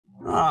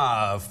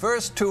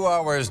First 2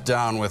 hours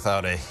down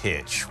without a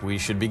hitch. We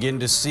should begin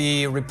to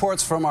see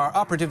reports from our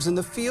operatives in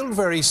the field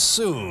very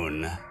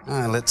soon.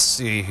 Let's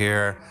see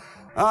here.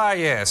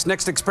 Yes,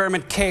 next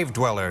experiment, cave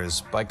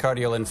dwellers.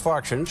 Bicardial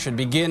infarction should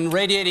begin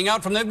radiating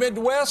out from the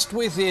Midwest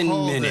within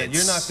minutes.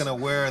 You're not going to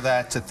wear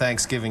that to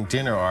Thanksgiving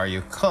dinner, are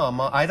you?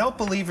 Come on, I don't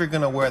believe you're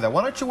going to wear that.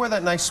 Why don't you wear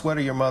that nice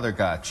sweater your mother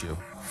got you?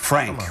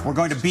 Frank, we're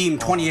going to beam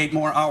 28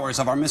 more hours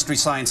of our Mystery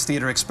Science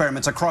Theater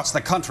experiments across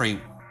the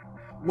country.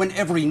 When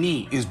every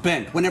knee is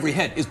bent, when every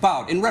head is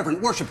bowed in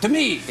reverent worship to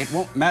me, it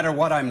won't matter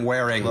what I'm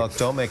wearing. Look,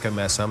 don't make a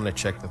mess. I'm going to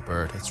check the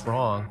bird. It's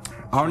wrong.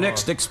 Our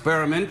next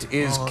experiment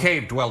is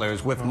cave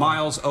dwellers with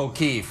Miles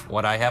O'Keefe.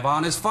 What I have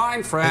on is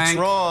fine, Frank. It's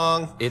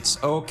wrong. It's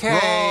okay.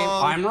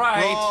 Wrong. I'm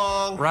right.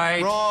 Wrong.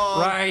 Right. Wrong.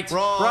 Right.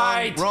 Wrong.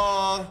 Right.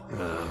 Wrong.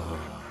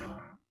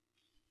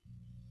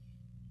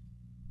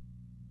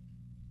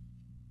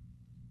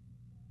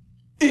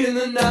 In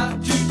the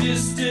not too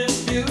distant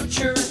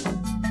future,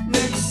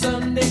 next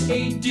Sunday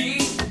AD,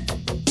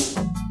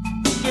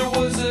 there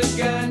was a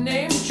guy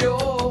named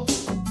Joel,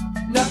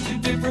 not too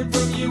different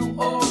from you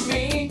or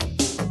me.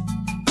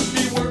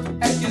 He worked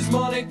at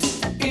Gizmonic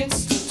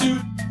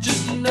Institute,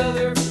 just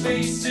another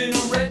face in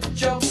a red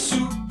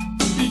jumpsuit.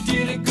 He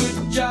did a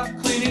good job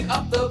cleaning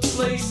up the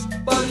place,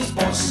 but his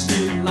bosses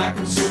didn't like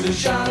him, so they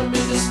shot him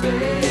into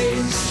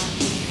space.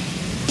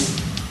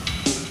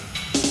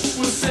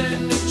 We'll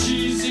send him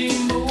cheesy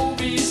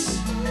movies,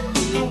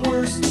 the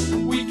worst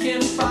we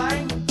can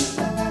find.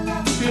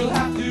 He'll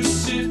have to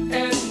sit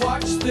and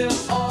watch them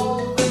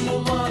all, then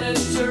we'll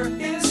monitor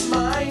his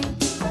mind.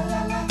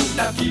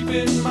 Now keep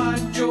in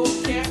mind, Joel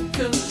can't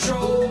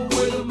control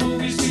where the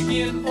movies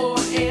begin or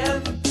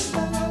end,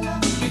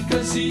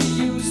 because he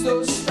used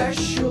those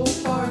special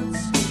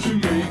parts to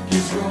make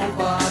his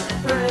robot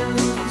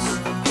friends.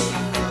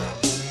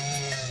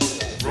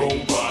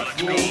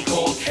 Robot, roll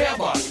call,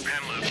 Cabot,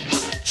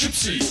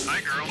 Gypsy,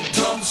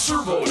 Tom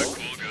Servo,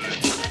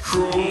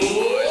 Crow.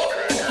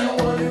 You're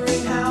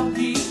wondering how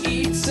he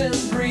eats and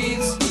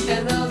breathes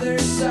and other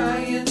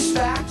science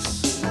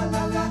facts,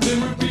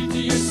 then repeat to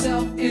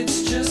yourself,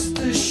 it's just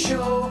a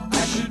show.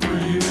 I should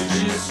really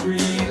just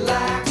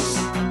relax.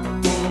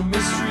 For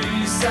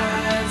Mystery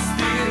Science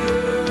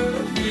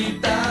Theater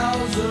 3000.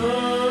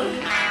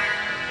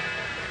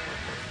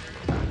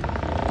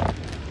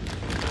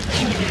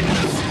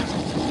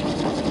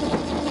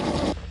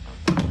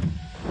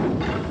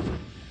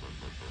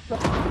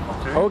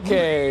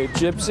 Okay,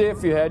 Gypsy,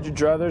 if you had your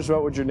druthers,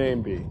 what would your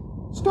name be?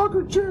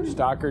 Stalker Chin.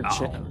 Stalker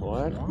Chin.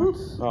 What?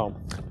 Oh.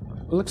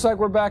 Looks like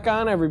we're back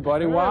on,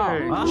 everybody.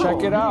 Wow.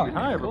 Check it out.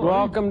 Hi, everybody.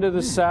 Welcome to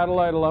the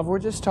Satellite of Love. We're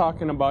just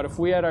talking about if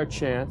we had our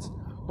chance,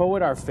 what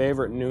would our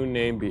favorite new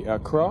name be?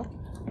 Crow?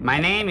 My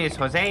name is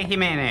Jose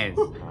Jimenez.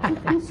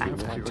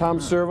 Tom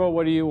Servo,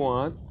 what do you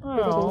want?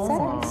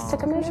 It's a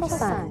commercial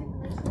sign.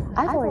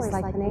 I've always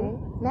liked the name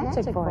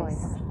Magic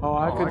Voice. Oh,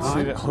 I could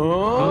see that.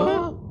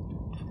 Huh?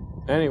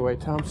 Anyway,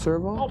 Tom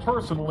Servo? Well,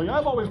 personally,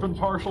 I've always been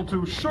partial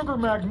to Sugar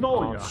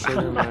Magnolia. Oh,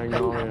 Sugar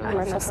Magnolia.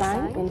 Commercial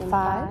sign in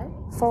 5,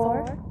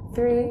 4,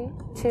 3,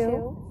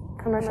 2.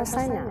 Commercial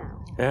sign now.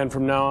 And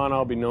from now on,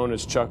 I'll be known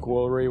as Chuck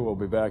Woolery. We'll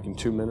be back in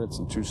 2 minutes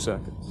and 2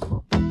 seconds.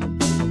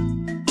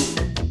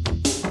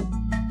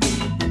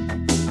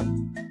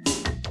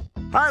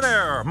 Hi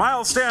there,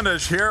 Miles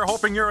Standish here,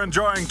 hoping you're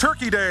enjoying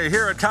Turkey Day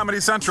here at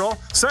Comedy Central.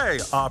 Say,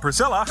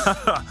 Priscilla,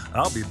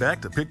 I'll be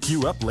back to pick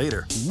you up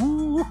later.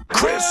 Woo.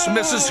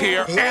 Christmas is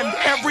here, and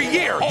every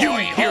year you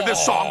hear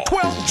this song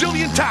 12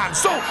 jillion times.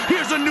 So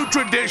here's a new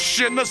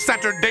tradition, the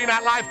Saturday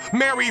Night Live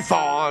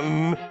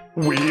Marathon.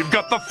 We've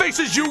got the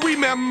faces you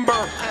remember.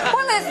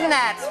 Well, isn't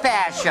that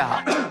special?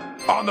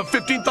 On the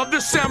 15th of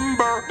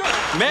December.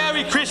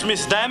 Merry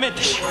Christmas, damn it.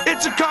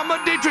 It's a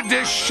comedy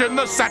tradition,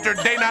 the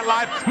Saturday Night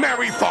Live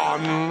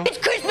Marathon. It's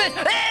Christmas!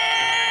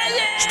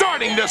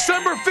 Starting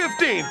December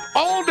 15th,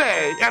 all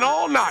day and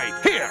all night,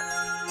 here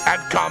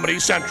at Comedy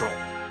Central.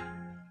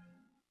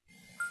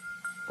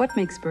 What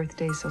makes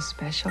birthdays so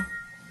special?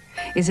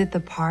 Is it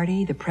the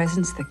party, the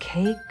presents, the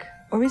cake,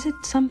 or is it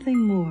something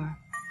more?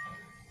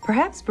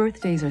 Perhaps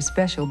birthdays are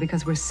special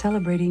because we're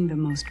celebrating the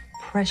most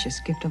precious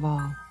gift of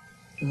all,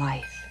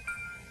 life.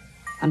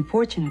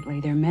 Unfortunately,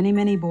 there are many,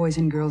 many boys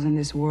and girls in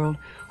this world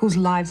whose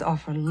lives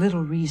offer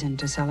little reason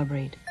to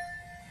celebrate.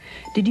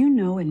 Did you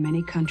know in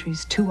many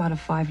countries, 2 out of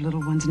 5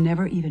 little ones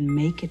never even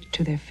make it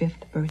to their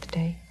 5th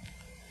birthday?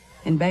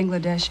 In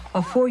Bangladesh,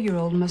 a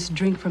 4-year-old must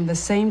drink from the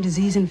same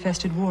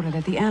disease-infested water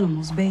that the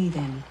animals bathe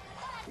in.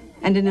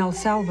 And in El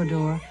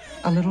Salvador,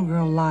 a little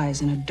girl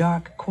lies in a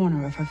dark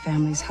corner of her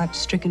family's hut,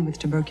 stricken with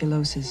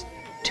tuberculosis,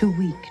 too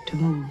weak to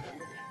move.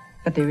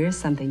 But there is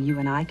something you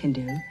and I can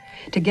do.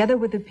 Together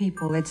with the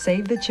people that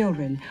Save the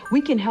Children, we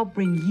can help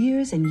bring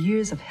years and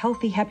years of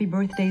healthy, happy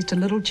birthdays to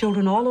little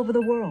children all over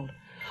the world.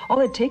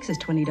 All it takes is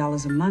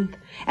 $20 a month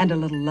and a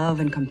little love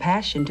and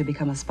compassion to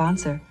become a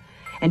sponsor.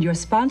 And your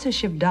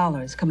sponsorship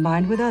dollars,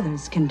 combined with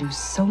others, can do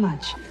so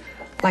much,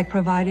 like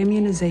provide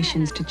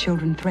immunizations to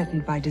children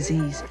threatened by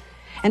disease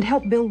and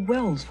help build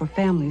wells for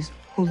families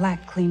who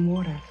lack clean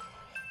water.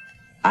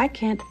 I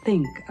can't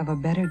think of a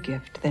better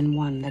gift than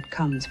one that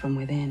comes from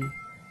within.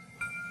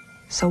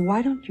 So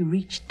why don't you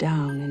reach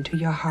down into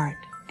your heart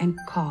and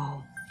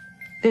call?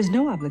 There's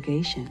no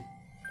obligation.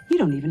 You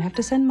don't even have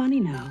to send money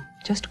now.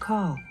 Just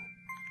call.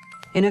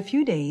 In a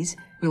few days,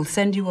 we'll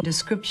send you a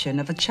description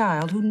of a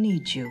child who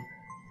needs you.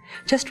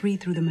 Just read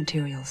through the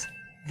materials,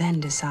 then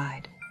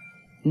decide.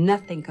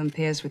 Nothing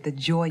compares with the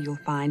joy you'll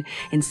find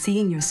in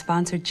seeing your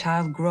sponsored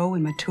child grow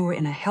and mature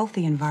in a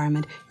healthy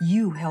environment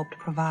you helped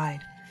provide.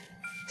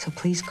 So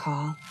please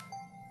call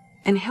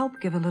and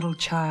help give a little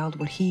child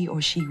what he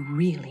or she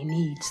really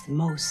needs the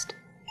most.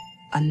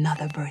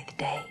 Another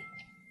birthday.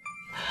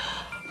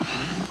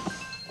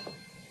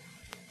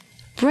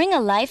 Bring a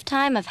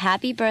lifetime of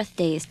happy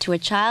birthdays to a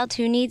child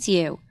who needs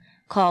you.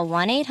 Call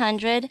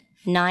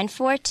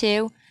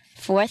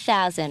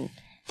 1-800-942-4000.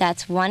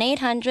 That's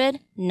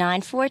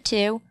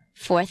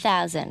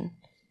 1-800-942-4000.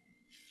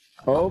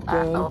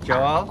 Open.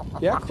 Joel?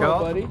 Yeah, cool,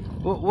 buddy.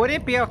 Would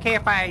it be okay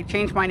if I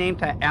change my name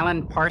to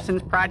Ellen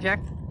Parsons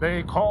Project?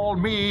 They call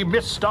me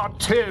Mr.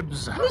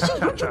 Tibbs. This is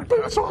Richard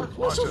Basar.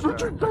 This is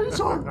Richard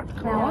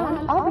Basar. Now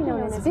on, I'll be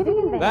known as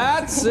Vivian Vance.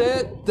 That's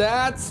it.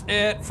 That's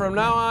it. From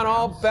now on,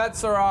 all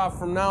bets are off.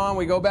 From now on,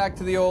 we go back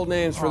to the old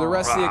names for the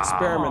rest of the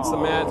experiments the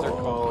Mads are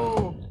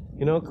calling.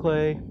 You know,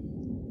 Clay,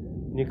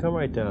 when you come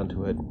right down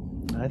to it,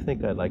 I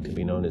think I'd like to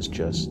be known as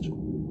just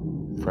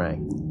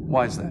Frank.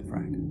 Why is that,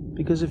 Frank?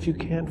 Because if you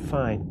can't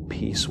find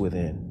peace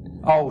within,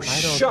 Oh, I don't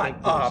shut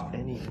think there's up.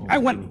 anything I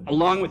went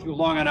along with you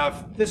long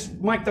enough. This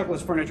Mike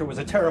Douglas furniture was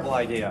a terrible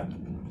idea.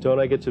 Don't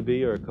I get to be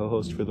your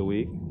co-host for the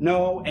week?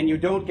 No, and you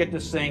don't get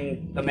to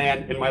sing The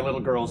Man in My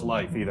Little Girl's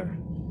Life either.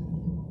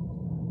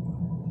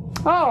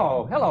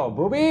 Oh, hello,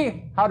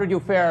 Booby. How did you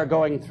fare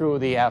going through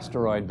the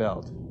asteroid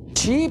belt?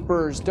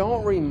 Jeepers,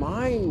 don't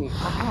remind me.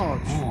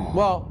 Ouch.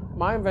 Well,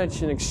 my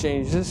invention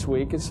exchange this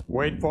week is...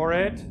 Wait for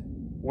it.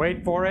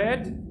 Wait for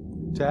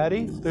it.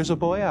 Daddy, there's a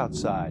boy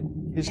outside.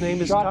 His name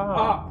is Shut Tom.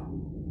 up.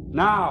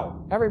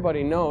 Now.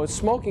 Everybody knows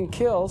smoking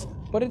kills,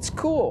 but it's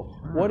cool.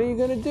 What are you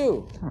going to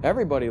do?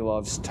 Everybody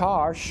loves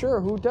tar, sure,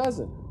 who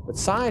doesn't? But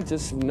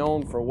scientists have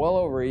known for well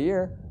over a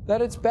year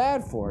that it's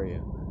bad for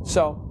you.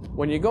 So,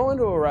 when you go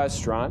into a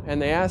restaurant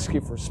and they ask you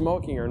for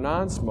smoking or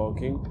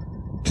non-smoking,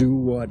 do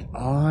what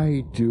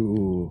I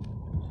do.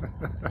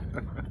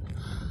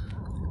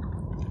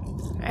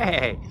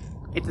 Hey,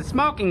 it's a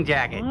smoking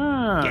jacket.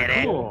 Get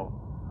it? Cool.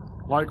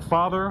 Like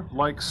father,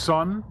 like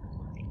son.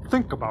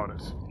 Think about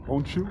it,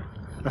 won't you?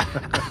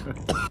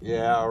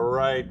 Yeah,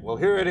 right. Well,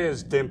 here it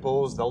is,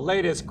 Dimples. The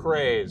latest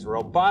craze,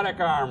 robotic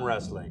arm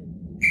wrestling.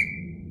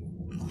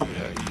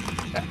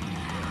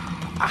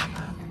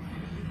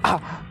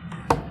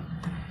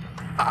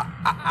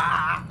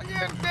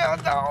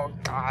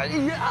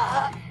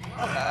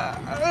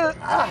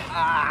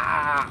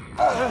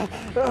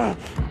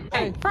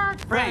 Hey,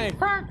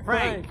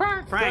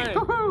 Frank!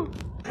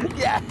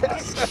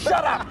 Yes!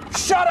 Shut up!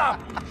 Shut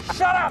up!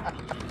 Shut up!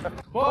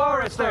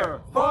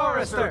 Forrester!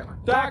 Forrester!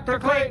 Dr.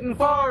 Clayton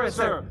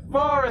Forrester!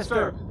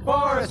 Forrester!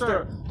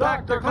 Forrester!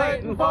 Dr.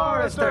 Clayton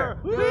Forrester!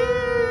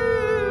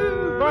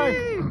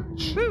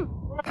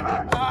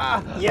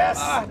 Yes!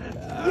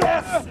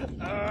 Yes!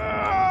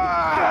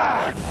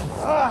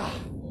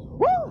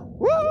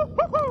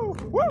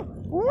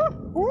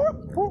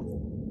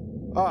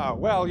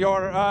 Well,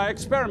 your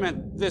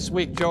experiment this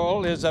week,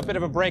 Joel, is a bit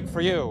of a break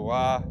for you.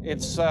 I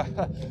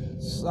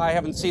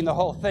haven't seen the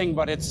whole thing,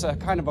 but it's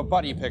kind of a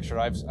buddy picture.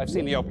 I've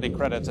seen the opening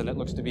credits, and it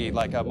looks to be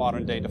like a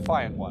modern-day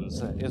Defiant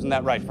ones. Isn't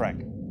that right,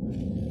 Frank?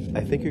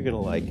 I think you're going to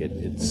like it.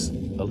 It's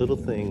a little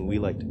thing we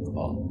like to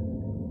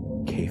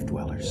call cave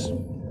dwellers.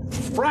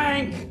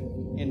 Frank!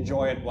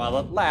 Enjoy it while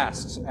it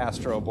lasts,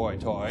 Astro Boy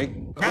toy.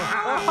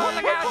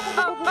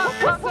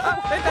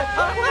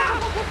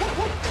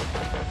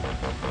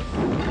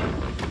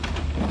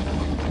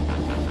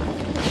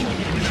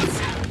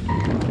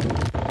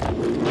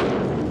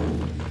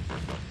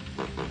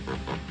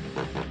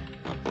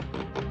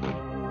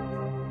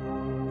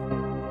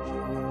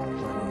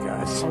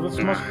 Oh, this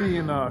must be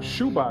in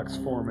shoebox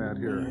format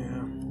here.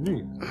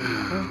 Neat.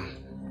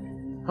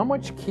 How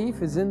much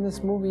Keith is in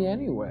this movie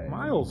anyway?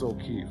 Miles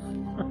O'Keefe.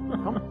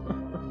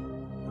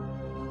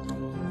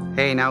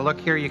 Hey, now look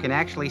here. You can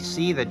actually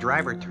see the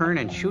driver turn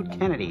and shoot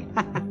Kennedy.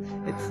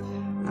 It's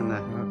on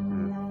the...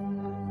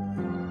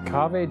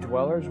 Cave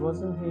Dwellers,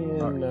 wasn't he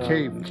in...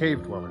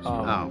 Cave Dwellers.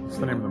 Oh. That's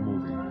the name of the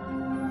movie.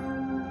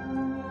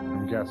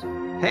 I'm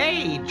guessing.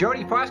 Hey,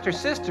 Jodie Foster's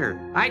sister.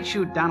 I'd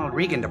shoot Donald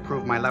Regan to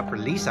prove my love for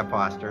Lisa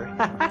Foster.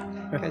 Yeah.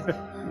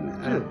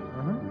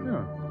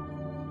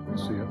 I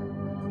see it.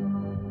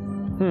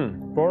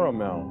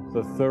 Boromel,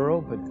 the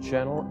thorough but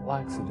gentle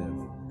laxative.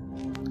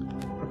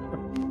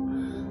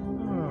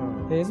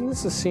 Hey, isn't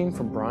this a scene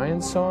from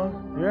Brian's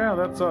song? Yeah,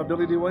 that's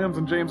Billy D. Williams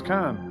and James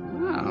Caan.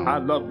 Oh. I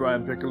love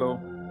Brian Piccolo.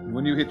 And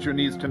when you hit your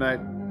knees tonight,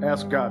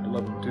 ask God to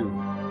love him too.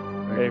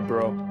 Hey,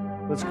 bro,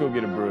 let's go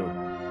get a brew.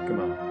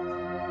 Come on.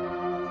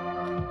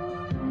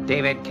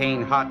 David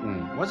Kane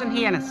Houghton. Wasn't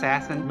he an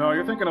assassin? No,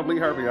 you're thinking of Lee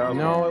Harvey Oswald.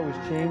 No, it was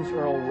James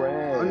Earl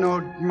Ray. Oh, no,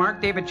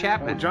 Mark David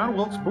Chapman. John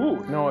Wilkes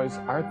Booth. No, it was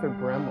Arthur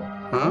Bremmer.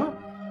 Huh?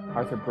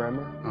 Arthur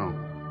Bremmer. Oh.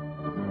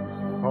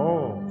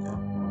 Oh.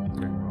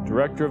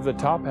 Director of the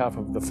top half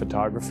of the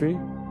photography.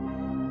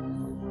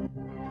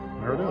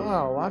 There it is.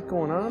 Wow, a lot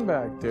going on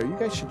back there. You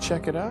guys should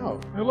check it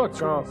out. Hey, look,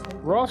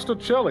 roasted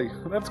chili.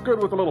 That's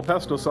good with a little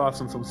pesto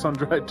sauce and some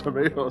sun-dried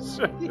tomatoes.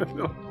 Look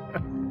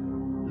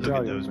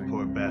at those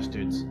poor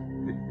bastards.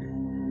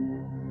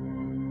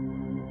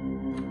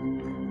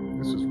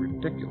 This is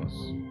ridiculous.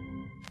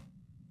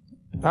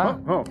 Huh?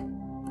 Oh,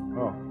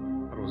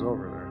 that was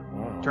over there.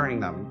 Wow. Turning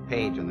the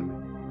page on the...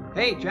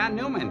 Hey, John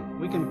Newman,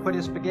 we can put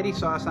his spaghetti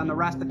sauce on the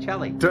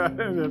rostacelli.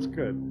 That's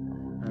good.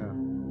 Yeah.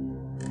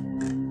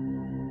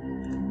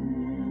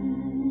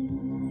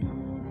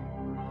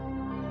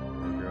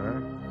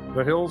 Okay.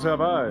 The hills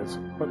have eyes,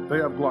 but they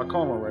have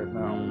glaucoma right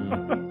now.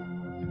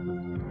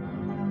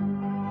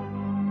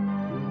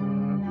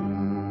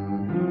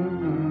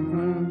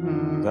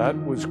 That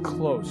was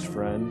close,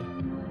 friend.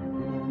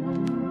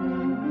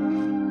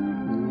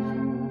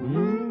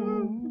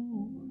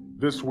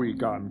 This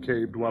week on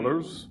Cave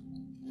Dwellers.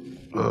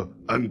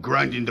 I'm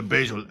grinding the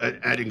basil and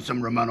adding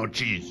some Romano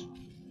cheese.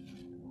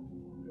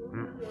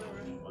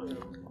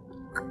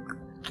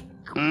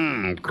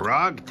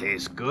 Grog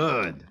tastes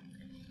good.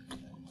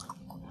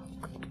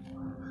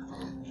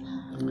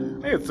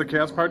 Hey, it's the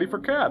Cast Party for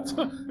Cats.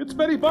 It's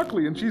Betty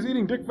Buckley, and she's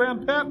eating Dick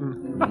Van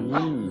Patten.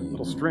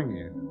 Little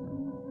stringy.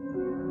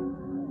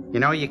 You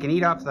know, you can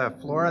eat off the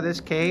floor of this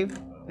cave.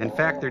 In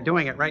fact, they're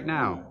doing it right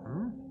now.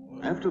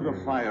 After the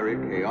fiery,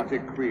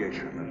 chaotic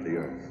creation of the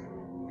Earth,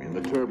 in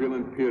the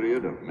turbulent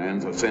period of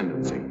man's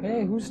ascendancy,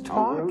 hey, who's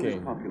our world is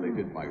talking?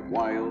 populated by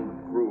wild,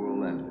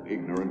 cruel, and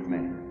ignorant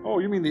men. Oh,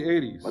 you mean the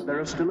 80s? But there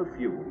are still a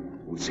few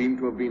who seem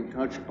to have been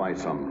touched by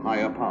some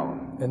higher power.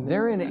 And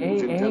they're in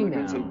whose AA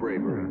intelligence now. and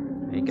bravery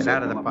Hey, get set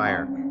out of them the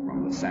fire. apart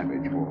from the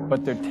savage horde.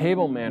 But their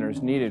table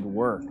manners needed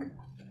work.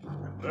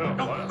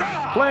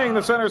 Playing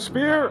the center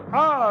spear,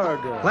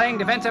 Ogg. Playing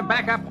defensive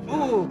backup,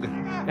 Oog.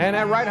 And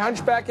at right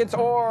hunchback, it's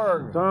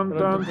Org. Dun,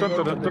 dun, dun,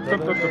 dun, dun, dun, dun,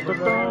 dun,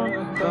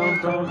 dun,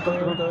 dun,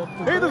 dun, dun.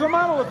 Hey, there's a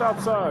monolith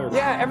outside.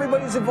 Yeah,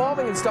 everybody's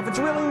evolving and stuff. It's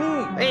really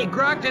neat. Hey,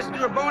 Grog just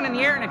threw a bone in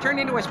the air and it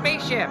turned into a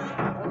spaceship.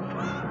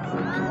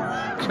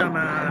 Come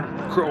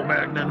on,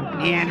 Cro-Magnon.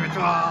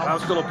 Neanderthal.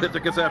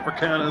 Australopithecus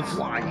africanus.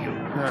 Why you?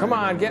 Come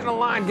on, get in the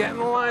line, get in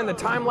the line. The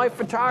Time Life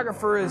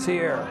photographer is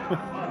here.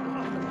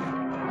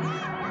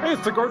 Hey,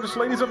 it's the gorgeous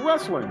ladies of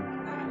wrestling.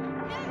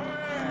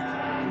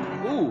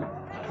 Ooh.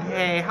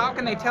 Hey, how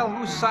can they tell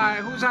who's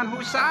on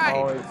whose side?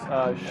 Oh,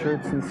 it's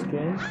shirts and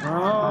skins.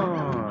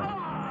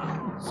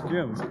 Oh,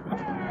 skins.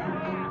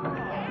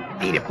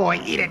 Eat it, boy,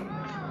 eat it.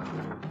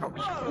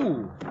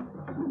 Ooh.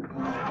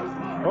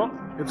 Oh,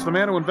 it's the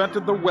man who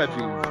invented the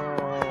wedgie.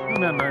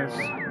 Isn't that nice?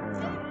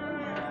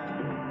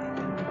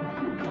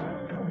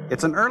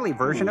 It's an early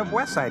version of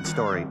West Side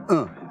Story.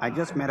 I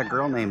just met a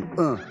girl named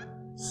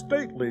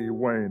Stately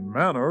Wayne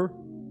Manor.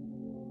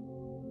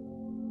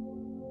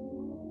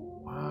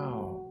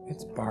 Wow,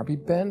 it's Barbie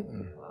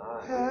Benton.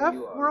 F,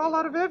 we're all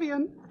out of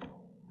Evian.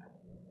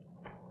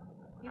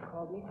 You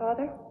called me,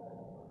 Father?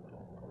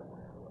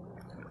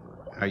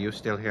 Are you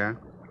still here?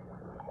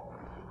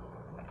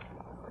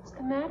 What's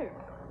the matter?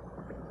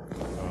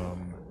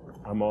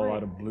 I'm all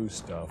out of blue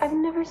stuff. I've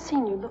never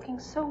seen you looking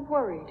so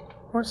worried.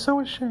 Or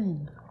so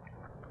ashamed.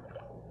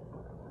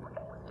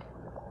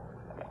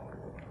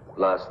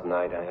 Last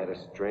night I had a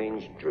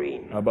strange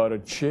dream. About a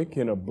chick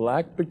in a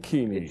black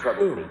bikini. It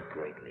troubled me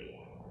greatly.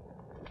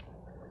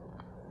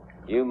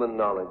 Human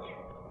knowledge,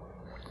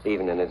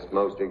 even in its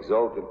most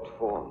exalted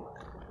form,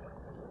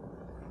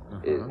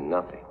 is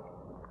nothing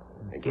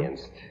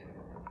against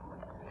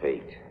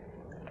fate.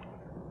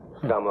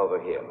 Come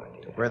over here, my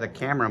dear. Where the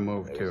camera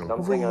moved There's to.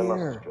 something I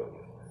must show you.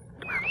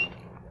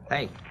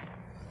 Hey.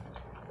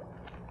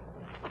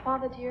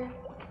 Father, dear,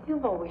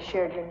 you've always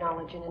shared your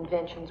knowledge and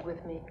inventions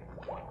with me.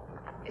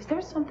 Is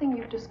there something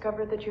you've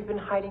discovered that you've been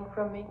hiding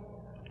from me?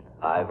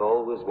 I've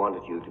always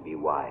wanted you to be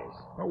wise.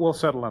 We'll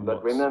settle on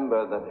But books.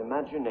 remember that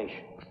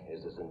imagination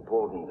is as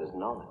important as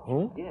knowledge.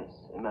 Huh? Yes,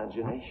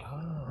 imagination.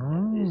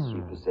 This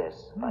you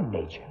possess by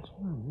nature.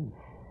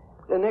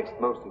 The next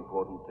most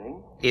important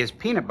thing Is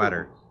peanut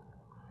butter.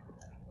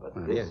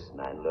 But this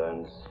man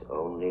learns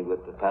only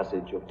with the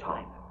passage of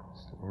time.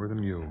 More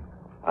than you.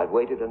 I've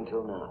waited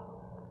until now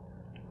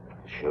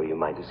to show you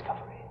my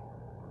discovery.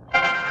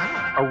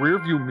 A rear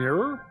view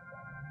mirror?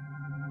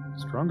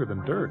 Stronger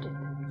than dirt.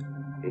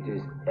 It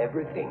is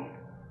everything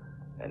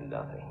and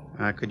nothing.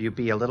 Could you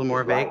be a little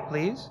more vague,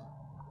 please?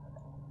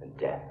 And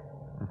death.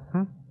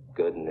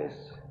 Goodness.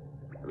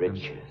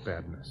 Riches. And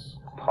badness.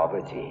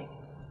 Poverty.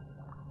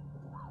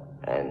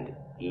 And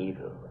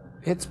evil.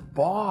 It's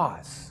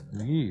Boss.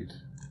 Neat.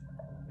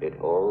 It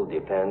all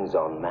depends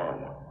on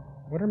man.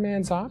 What are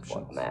man's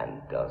options? What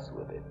man does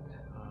with it.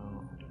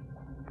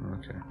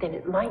 Okay. Then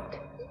it might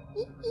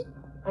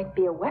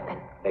be a weapon.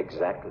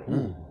 Exactly.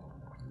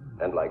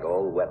 And like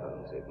all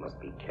weapons, it must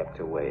be kept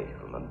away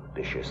from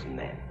ambitious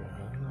men.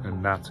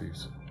 and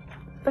Nazis.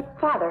 But,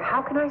 Father,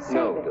 how can I save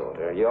No, it?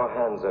 daughter, your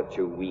hands are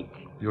too weak.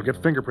 You'll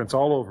get fingerprints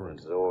all over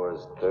it.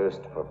 Zor's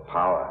thirst for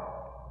power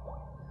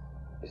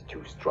is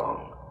too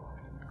strong.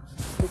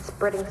 He's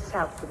spreading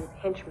south with his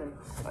henchmen.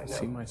 I know.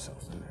 See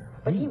myself in there.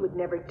 But he would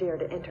never dare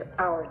to enter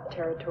our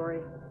territory.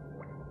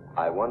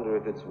 I wonder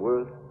if it's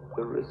worth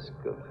the risk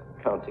of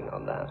counting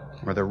on that.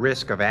 Or the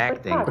risk of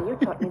acting. But, Father, you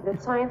taught me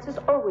that science is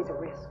always a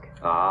risk.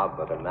 Ah,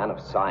 but a man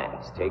of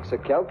science takes a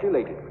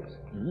calculated risk.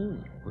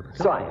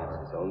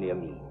 Science is only a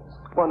means,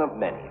 one of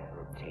many.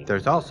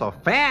 There's also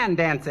fan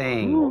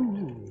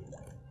dancing.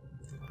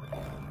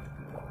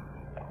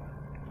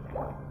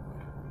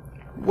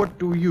 What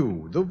do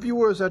you, the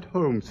viewers at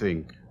home,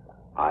 think?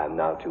 I am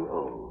now too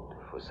old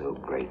for so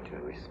great a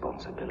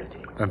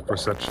responsibility. And for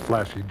such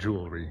flashy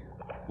jewelry.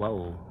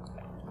 Well.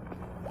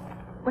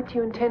 What do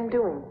you intend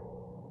doing?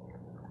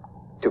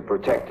 To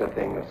protect a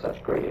thing of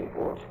such great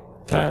import,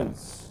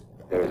 Tense.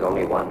 there is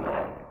only one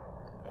man.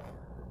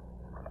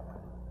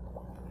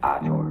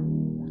 Ator.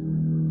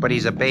 But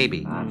he's a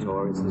baby.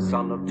 Ator is the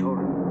son of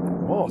Torin.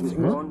 Whoa, He was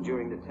born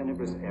during the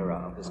tenebrous era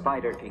of the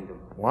Spider Kingdom.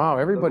 Wow,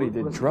 everybody The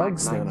did ruthless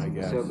drugs Black then, Knights I in the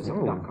guess. service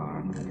of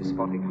Dakar, the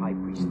despotic high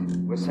priest,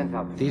 were sent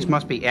out to These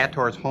must be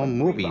Ator's home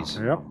movies.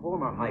 Yep.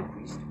 former high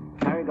priest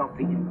carried off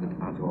the infant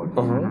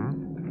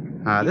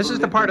Ator. This is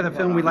the part of the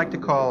film we like to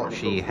call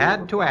She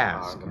Had to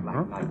Ask.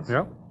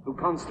 Yep. Who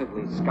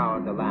constantly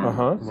scoured the land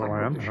of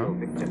sacrificial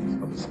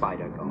victims of the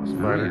spider god.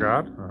 Spider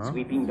god.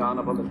 Sweeping down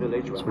upon the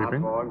village where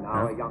Ator,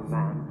 now a young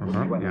man, was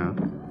dwelling. Yeah.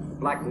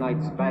 Black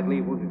Knights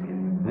badly wounded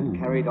him and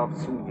carried off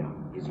Sunya,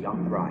 his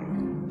young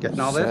bride. Getting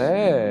all this?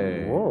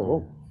 Hey.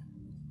 Whoa.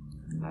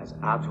 As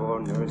Ator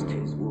nursed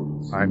his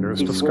wounds, I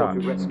nursed he a swore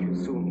Scotch. to rescue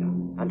Sunya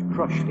and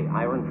crush the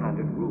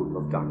iron-handed rule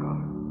of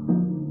Dakar.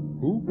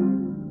 Who?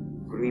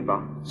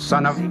 Griba,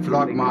 Son of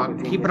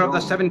Flogmog, keeper of the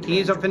 7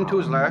 keys of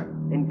Vintuzler.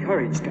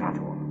 encouraged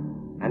Ator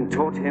and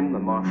taught him the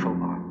martial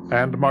arts.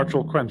 And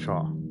Marshall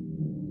Crenshaw.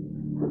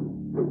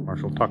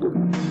 Marshall Tucker.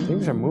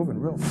 Things are moving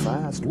real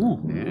fast. Ooh.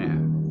 Yeah.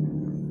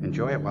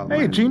 Enjoy it while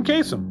Hey, Gene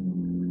Kasem.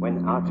 When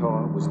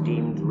Ator was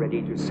deemed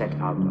ready to set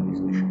out on his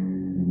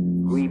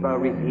mission, Griba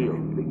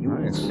revealed the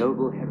youth's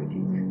noble heritage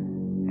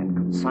and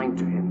consigned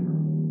to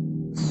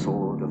him the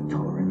Sword of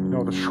Torin.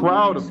 No, the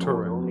Shroud of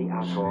Turin. Only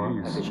Ator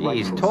and his Jeez,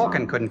 rightful Tolkien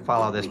son. couldn't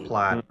follow this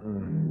plot.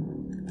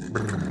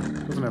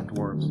 Doesn't have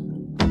dwarves.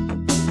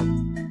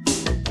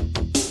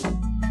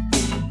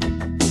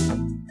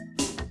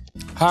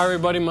 Hi,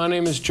 everybody. My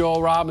name is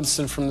Joel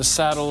Robinson from the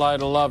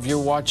Satellite of Love.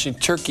 You're watching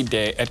Turkey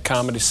Day at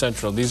Comedy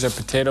Central. These are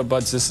potato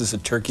buds. This is a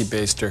turkey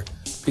baster.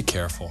 Be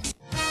careful.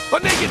 The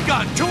Naked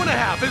Gun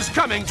 2.5 is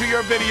coming to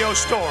your video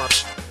store.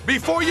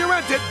 Before you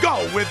rent it,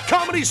 go with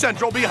Comedy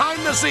Central behind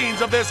the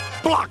scenes of this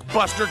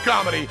blockbuster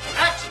comedy.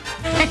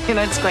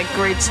 That's like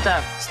great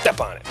stuff.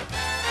 Step on it.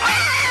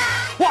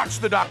 Watch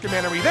the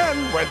documentary, then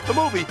rent the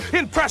movie.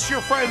 Impress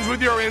your friends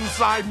with your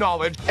inside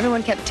knowledge.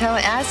 Everyone kept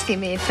asking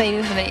me if they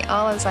knew how many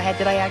olives I had.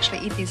 Did I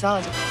actually eat these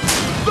olives?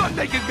 The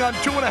Naked Gun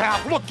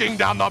 2.5, looking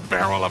down the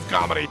barrel of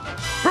comedy.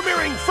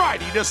 Premiering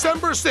Friday,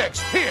 December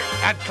 6th, here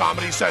at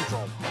Comedy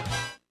Central.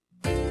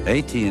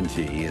 AT&T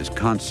is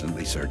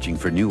constantly searching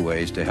for new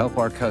ways to help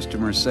our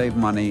customers save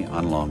money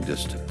on long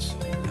distance.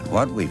 And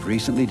what we've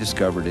recently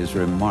discovered is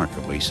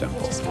remarkably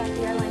simple.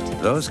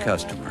 Those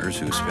customers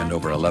who spend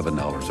over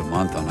 $11 a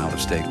month on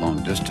out-of-state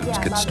long distance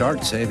could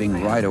start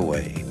saving right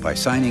away by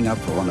signing up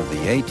for one of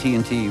the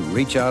AT&T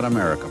Reach Out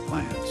America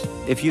plans.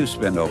 If you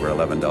spend over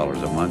 $11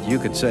 a month, you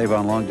could save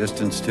on long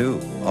distance too.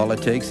 All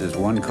it takes is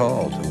one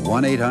call to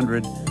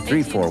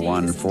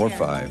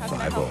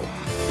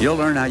 1-800-341-4550. You'll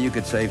learn how you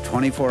could save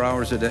 24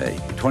 hours a day,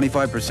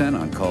 25%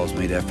 on calls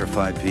made after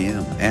 5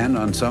 p.m., and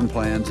on some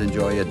plans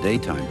enjoy a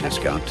daytime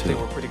discount too. They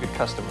were pretty good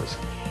customers.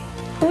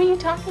 Who are you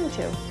talking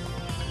to?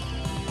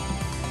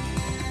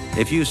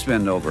 If you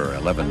spend over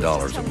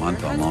 $11 a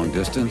month on long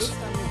distance,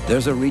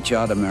 there's a Reach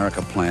Out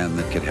America plan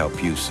that could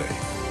help you save.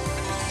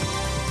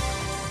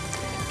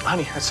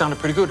 Honey, that sounded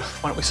pretty good.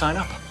 Why don't we sign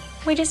up?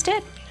 We just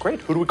did. Great.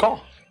 Who do we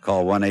call?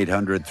 Call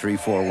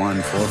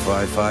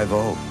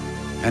 1-800-341-4550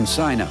 and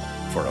sign up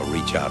for a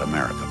Reach Out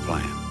America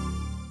plan.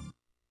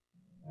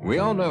 We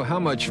all know how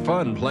much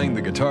fun playing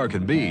the guitar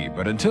can be,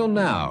 but until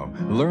now,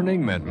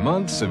 learning meant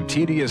months of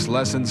tedious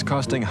lessons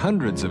costing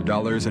hundreds of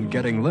dollars and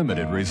getting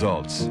limited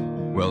results.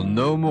 Well,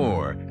 no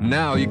more.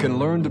 Now you can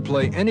learn to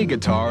play any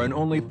guitar in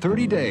only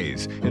 30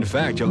 days. In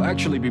fact, you'll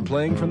actually be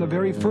playing from the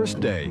very first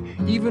day,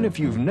 even if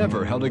you've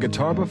never held a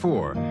guitar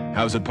before.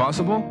 How's it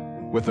possible?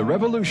 With the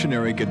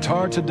revolutionary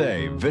Guitar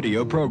Today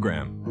video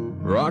program.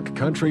 Rock,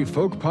 country,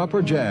 folk, pop,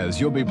 or jazz,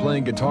 you'll be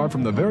playing guitar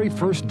from the very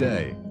first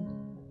day.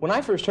 When I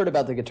first heard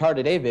about the Guitar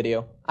Today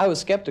video, I was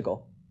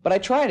skeptical. But I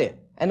tried it,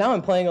 and now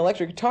I'm playing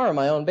electric guitar in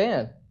my own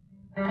band.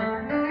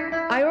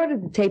 I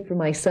ordered the tape for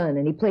my son,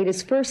 and he played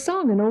his first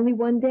song in only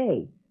one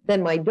day.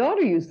 Then my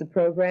daughter used the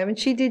program, and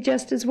she did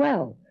just as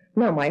well.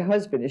 Now my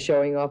husband is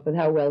showing off with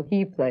how well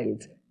he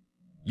plays.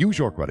 Use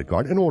your credit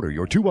card and order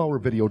your 2-hour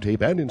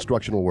videotape and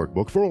instructional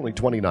workbook for only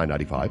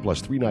 $29.95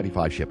 plus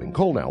 $3.95 shipping.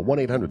 Call now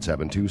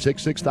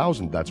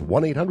 1-800-726-6000. That's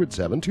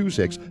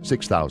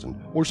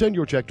 1-800-726-6000. Or send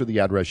your check to the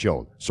address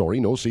shown.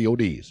 Sorry, no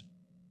CODs.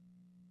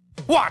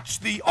 Watch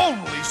the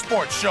only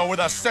sports show with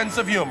a sense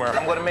of humor.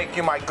 I'm gonna make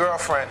you my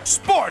girlfriend.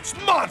 Sports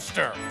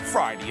Monster,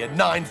 Friday at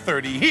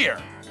 9:30 here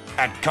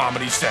at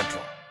Comedy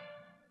Central.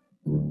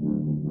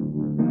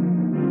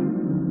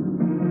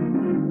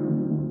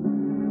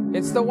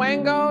 It's the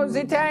Wango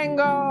Zitango!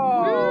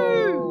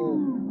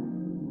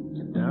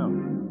 Get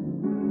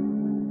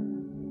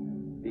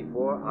down.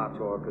 Before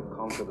Ator could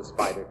conquer the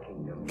Spider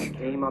Kingdom, he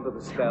came under the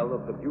spell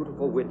of the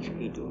beautiful witch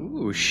Idun.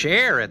 Ooh,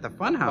 Cher at the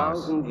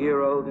Funhouse.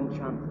 1,000-year-old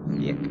enchantress.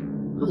 Yick.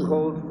 Who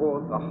called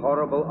forth a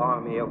horrible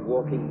army of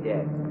walking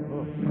dead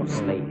for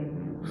slaying.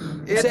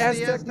 It's the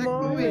Aztec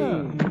movie.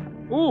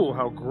 Ooh,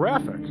 how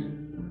graphic.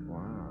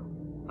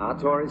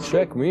 Ator is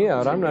Check me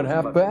out, I'm not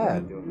half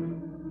bad.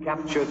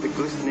 Captured the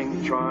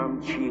glistening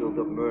charmed shield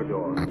of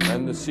Mordor.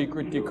 And the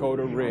secret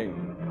Dakota ring.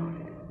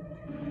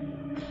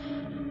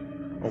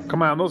 Oh,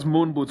 come on, those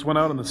moon boots went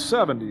out in the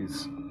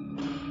 70s.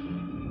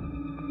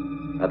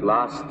 At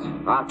last,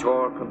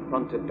 Ator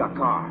confronted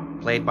Dakar.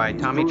 Played by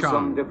Tommy Some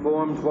Chong.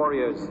 deformed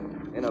warriors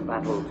in a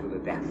battle to the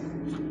death.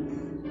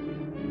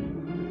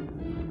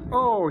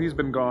 Oh, he's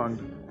been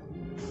gonged.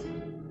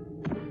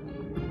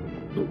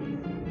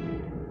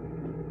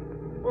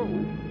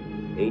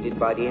 Aided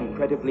by the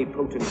incredibly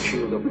potent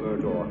shield of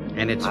Mordor.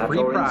 And it's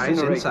free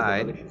prize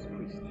inside.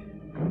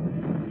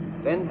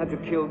 Then had to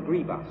kill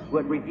Grievous, who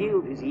had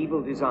revealed his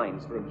evil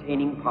designs for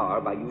obtaining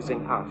power by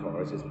using Ator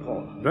as his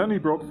pawn. Then he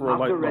broke for a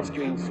light After lunch.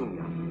 rescuing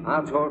Sunya,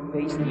 Ator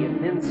faced the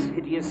immense,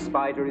 hideous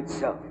spider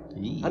itself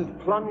and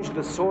plunged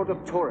the sword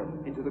of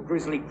Thorin into the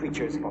grisly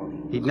creature's body.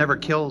 He'd never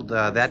killed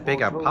that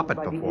big a puppet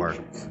By the before.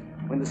 ancients,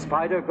 when the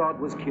spider god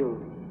was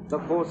killed, the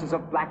forces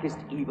of blackest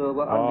evil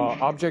were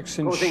unleashed. Objects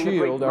in causing the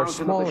great S.H.I.E.L.D. are mountain of the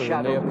smaller than they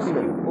shadow to appear.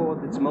 spew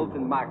forth its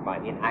molten magma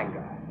in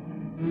anger.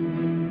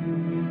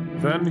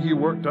 Then he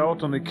worked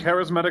out on the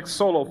charismatic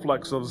solo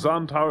flex of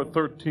Xantar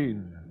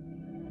 13.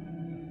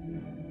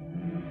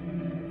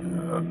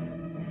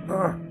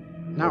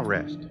 Now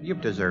rest. You've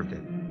deserved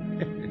it.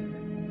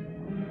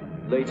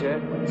 Later,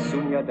 when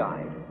Sunya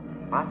died,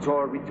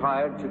 Ator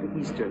retired to the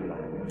Eastern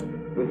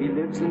Land, where he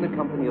lives in the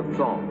company of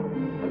Thong,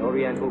 an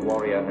Oriental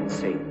warrior and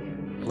sage.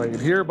 Played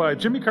here by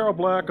Jimmy Carroll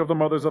Black of the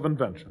Mothers of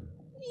Invention.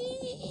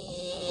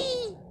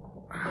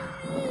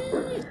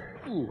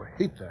 Ooh, I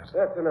hate that.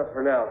 That's enough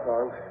for now,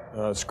 Thong.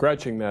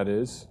 Scratching, that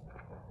is.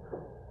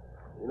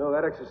 You know,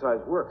 that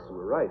exercise works. You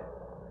were right.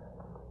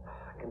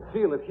 I can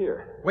feel it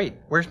here. Wait,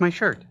 where's my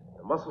shirt?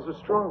 The muscles are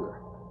stronger.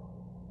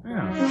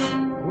 Yeah.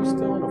 Are we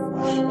still in a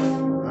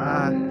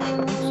flashback?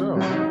 So.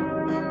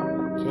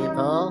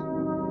 People?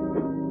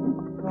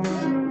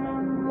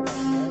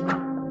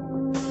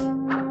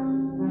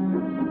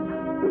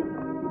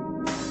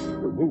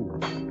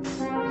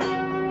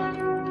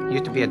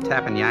 Used to be a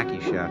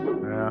teppanyaki chef.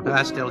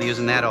 Yeah. Still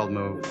using that old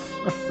move.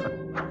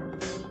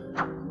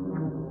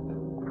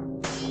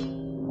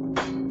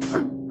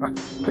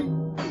 Hey,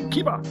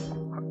 Kiba!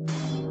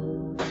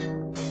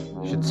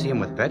 You should see him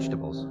with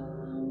vegetables.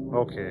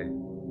 Okay.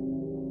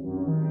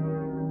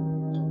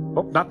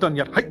 Oh, not done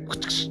yet. Hey.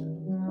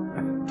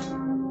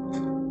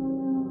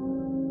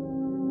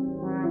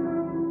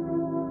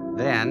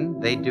 Then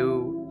they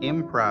do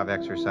improv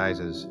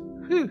exercises.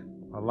 Whew.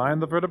 Align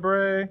the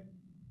vertebrae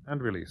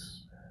and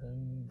release.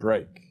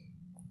 Break.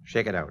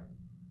 Shake it out.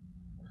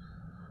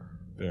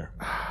 There.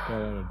 That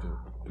ought to do.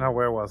 Now,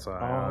 where was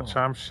I? Oh.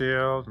 Charm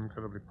shield,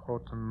 incredibly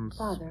potent.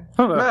 Father.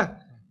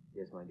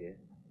 Yes, my dear.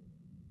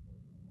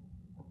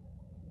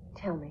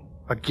 Tell me.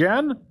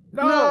 Again?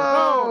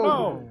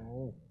 No!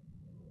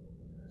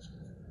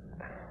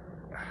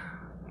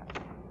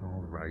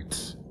 All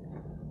right.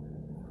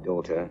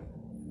 Daughter,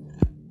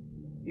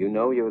 you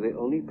know you're the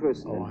only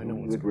person in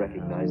whom you would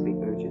recognize the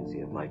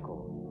urgency of my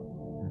call.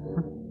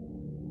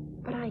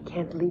 But I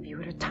can't leave you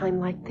at a time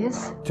like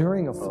this.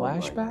 During a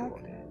flashback?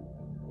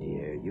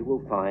 Dear, you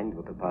will find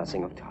with the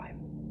passing of time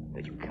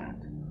that you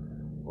can't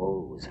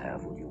always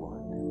have what you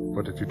want.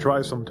 But if you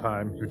try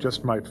sometime, you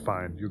just might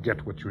find you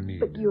get what you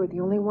need. But you're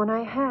the only one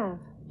I have.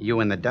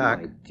 You and the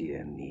duck. My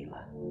dear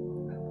Mila.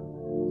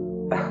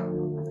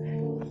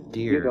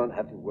 Dear. You don't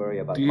have to worry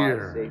about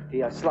Dear. my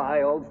safety. A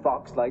sly old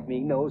fox like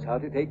me knows how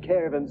to take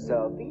care of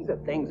himself. These are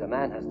things a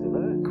man has to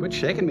learn. Quit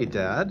shaking me,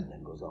 Dad. And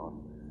then goes on,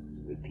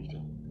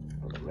 repeating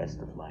for the rest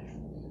of life.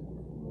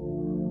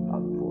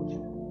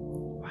 Unfortunately.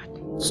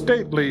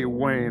 Stately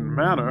Wayne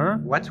Manor.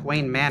 What's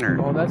Wayne Manor?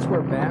 Oh, that's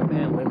where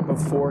Batman went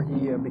before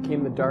he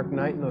became the Dark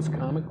Knight in those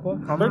comic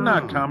books? Oh, they're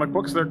not comic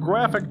books, they're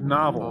graphic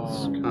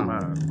novels. Come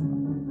on.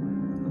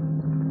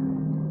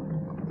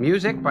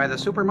 Music by the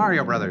Super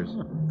Mario Brothers.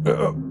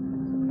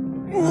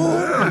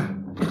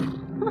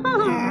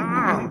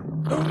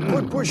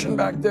 Quit pushing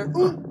back there.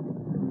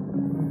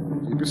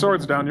 Keep your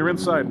swords down, you're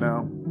inside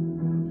now.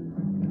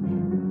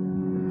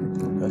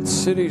 That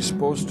city's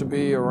supposed to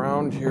be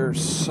around here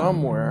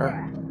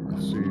somewhere.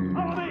 Let's see.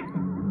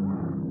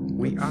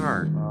 We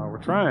are. We're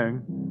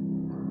trying.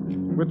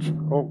 Which?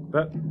 Oh,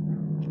 that.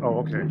 Oh,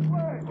 okay.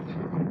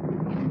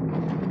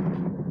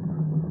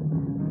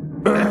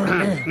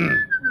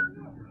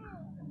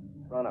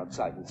 Run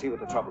outside and see what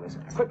the trouble is.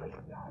 Quickly.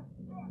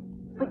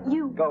 But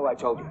you... Go, I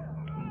told you.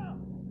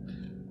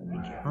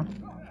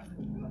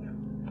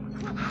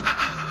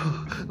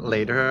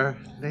 Later.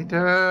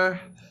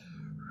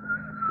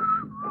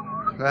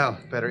 Well,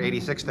 better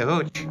 86 the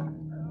hooch.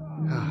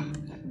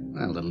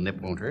 Well, a little nip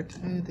won't hurt.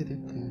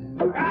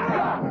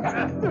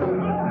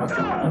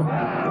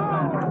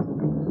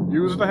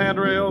 Use the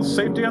handrails.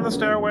 Safety on the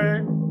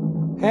stairway.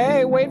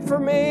 Hey, wait for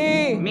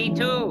me! Me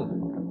too.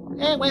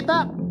 Hey, wait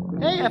up!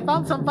 Hey, I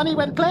found some funny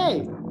wet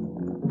clay.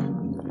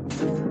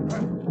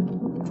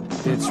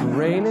 It's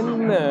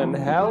raining men.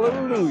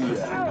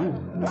 Hallelujah.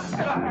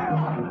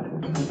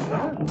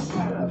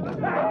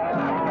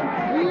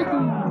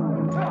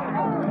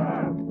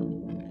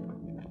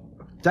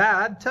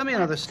 Dad, tell me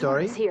another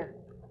story. It's here.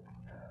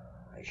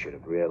 I should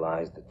have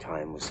realized the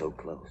time was so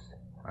close.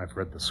 I've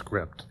read the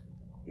script.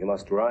 You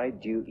must ride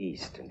due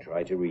east and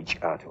try to reach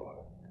Ator.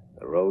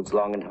 The road's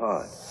long and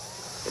hard,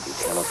 but you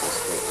cannot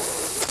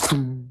mistake.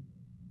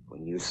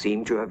 When you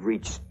seem to have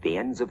reached the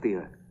ends of the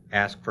earth,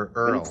 ask for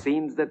when Earl. it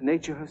seems that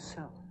nature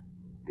herself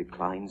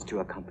declines to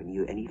accompany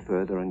you any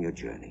further on your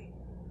journey,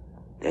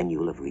 then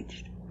you'll have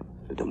reached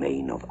the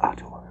domain of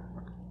Ator.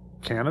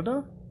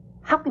 Canada?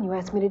 How can you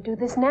ask me to do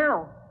this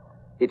now?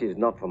 It is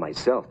not for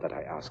myself that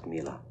I ask,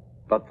 Mila,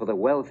 but for the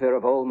welfare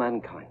of all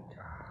mankind.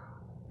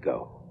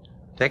 Go.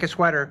 Take a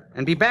sweater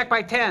and be back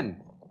by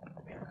 10.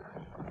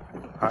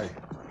 Hi.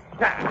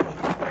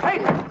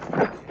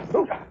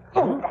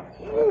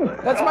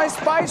 That's my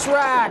spice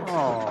rack!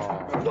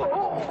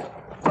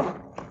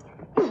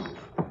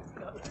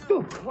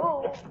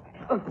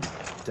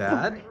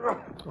 Dad?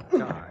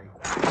 Guy.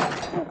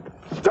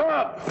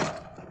 Stop!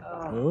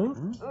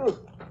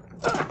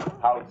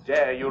 How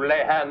dare you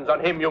lay hands on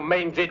him, you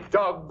mangy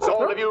dogs?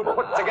 All of you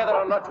put together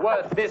are not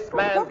worth this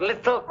man's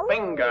little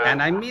finger.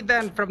 And I mean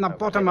that from the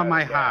bottom of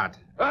my heart.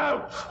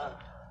 Out!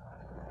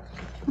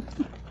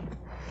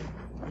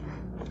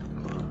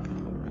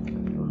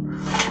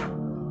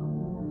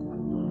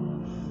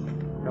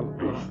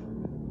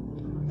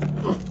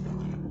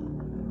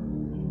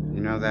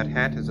 You know that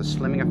hat has a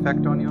slimming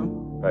effect on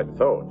you? I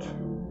thought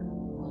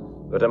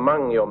that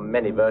among your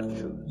many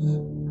virtues,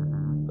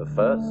 the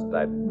first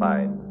I'd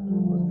find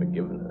was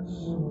forgiveness.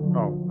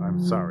 Oh, I'm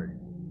sorry.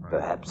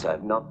 Perhaps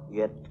I've not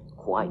yet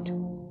quite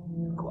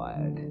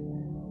acquired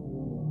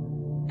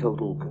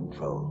total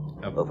control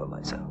over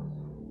myself.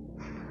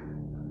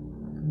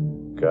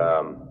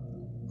 Come,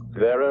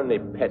 they're only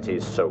petty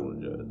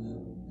soldiers.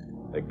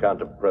 They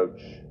can't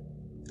approach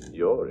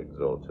your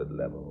exalted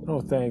level. Oh,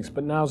 thanks,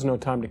 but now's no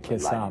time to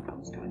kiss Life up.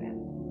 comes to an end.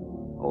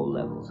 All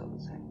levels are the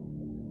same.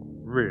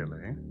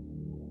 Really?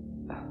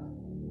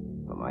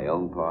 For my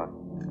own part,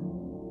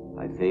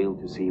 I fail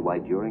to see why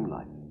during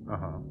life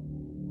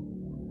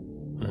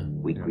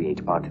we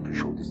create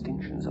artificial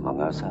distinctions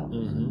among ourselves.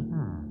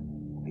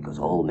 Because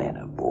all men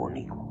are born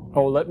equal.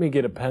 Oh, let me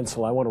get a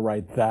pencil. I want to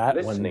write that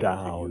Listening to one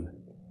down.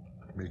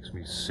 Makes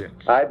me sick.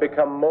 I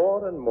become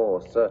more and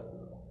more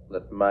certain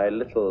that my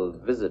little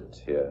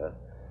visit here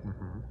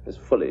is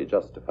fully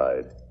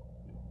justified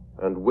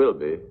and will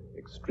be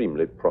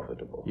extremely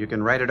profitable. You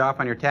can write it off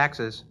on your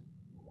taxes.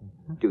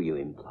 Do you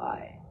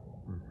imply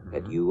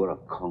that you are a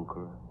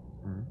conqueror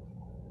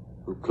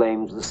who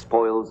claims the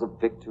spoils of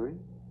victory?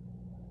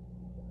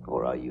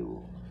 Or are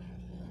you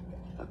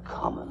a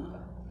common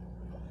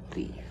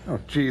thief? Oh,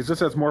 geez, this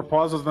has more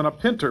pauses than a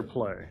Pinter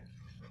play.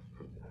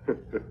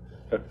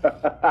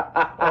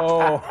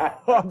 Oh,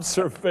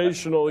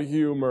 observational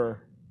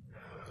humor.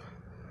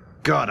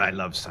 God, I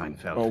love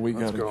Seinfeld. Oh, we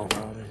gotta get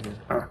out of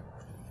here.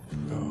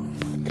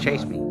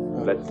 Chase me.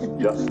 Let's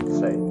just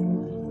say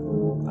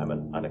I'm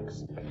an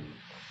unexpected.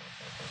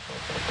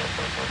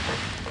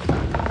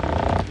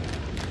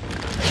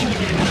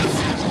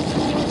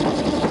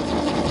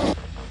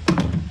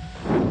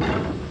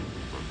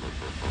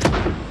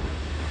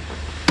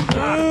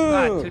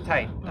 Too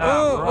tight.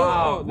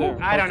 Oh,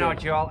 I don't know,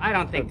 Joel. I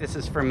don't think this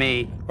is for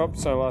me.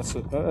 Oops, I lost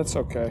it. That's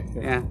okay.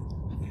 Yeah.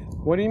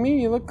 What do you mean?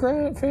 You look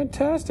great,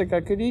 fantastic.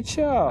 I could eat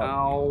you up.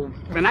 Oh,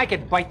 and I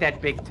could bite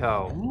that big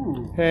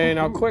toe. Hey,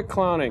 now quit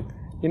clowning.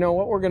 You know,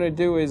 what we're going to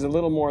do is a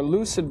little more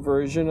lucid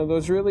version of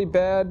those really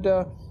bad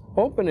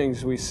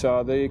openings we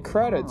saw, the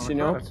credits, you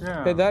know? credits,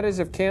 yeah. Hey, that is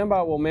if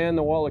Cambot will man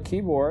the wall of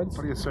keyboards.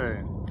 What do you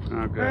say?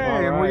 Oh, good.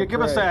 Hey, All will you right,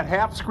 give us great. that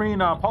half-screen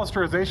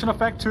posterization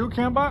effect too,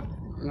 Cambot?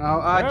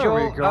 No, There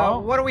Joel, we go.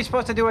 what are we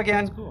supposed to do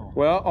again?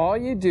 Well, all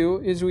you do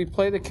is we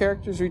play the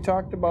characters we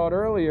talked about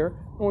earlier,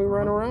 and we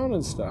run around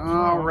and stuff.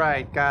 All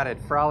right, got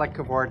it. Frolic,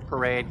 cavort,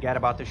 parade, get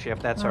about the ship,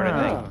 that sort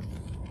of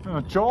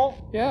thing.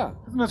 Joel? Yeah.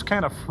 Isn't this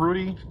kind of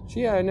fruity?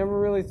 Gee, I never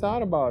really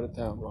thought about it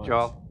that much.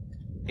 Joel,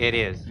 it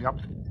is.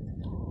 Yep.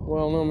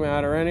 Well, no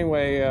matter.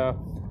 Anyway,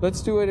 let's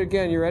do it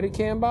again. You ready,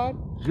 Cambot?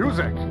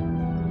 Music.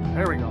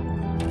 There we go.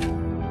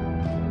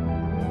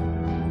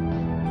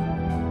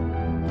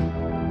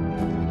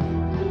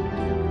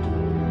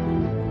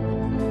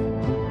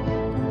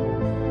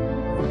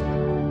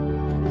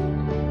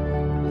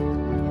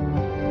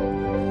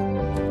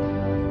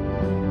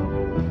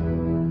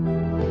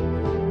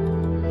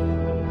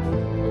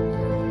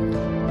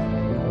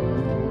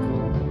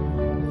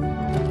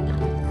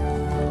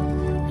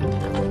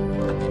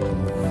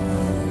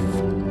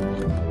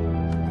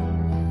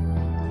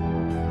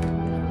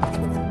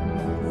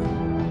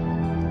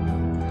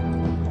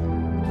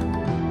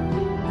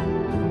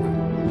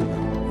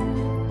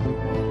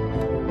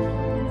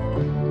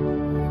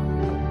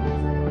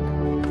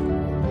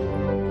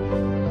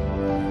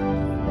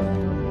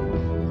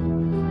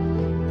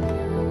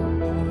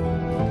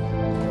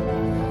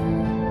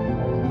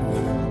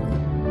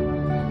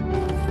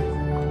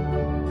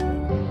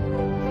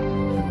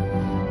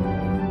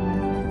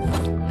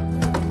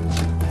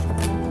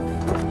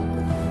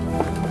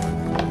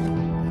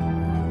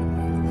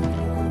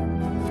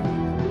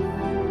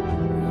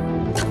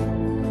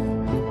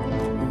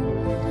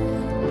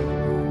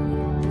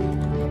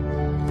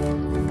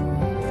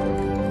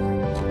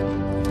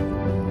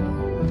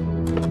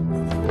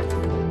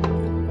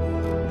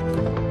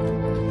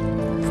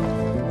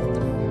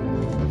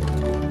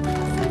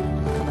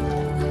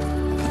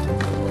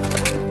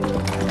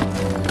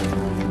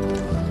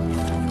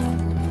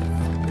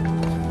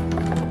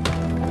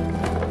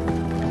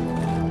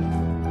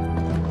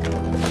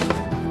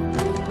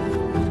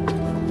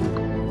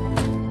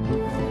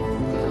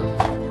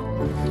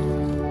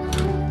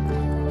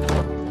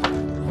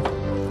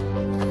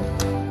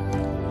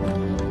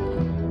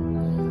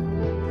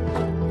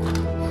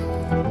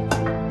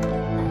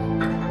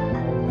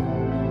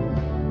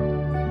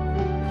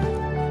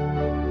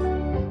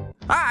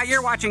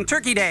 You're watching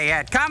Turkey Day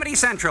at Comedy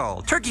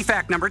Central. Turkey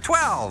fact number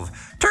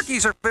 12.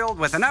 Turkeys are filled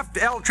with enough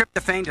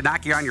L-tryptophan to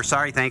knock you on your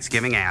sorry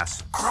Thanksgiving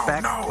ass.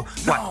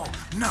 Oh,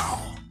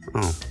 no.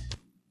 Oh.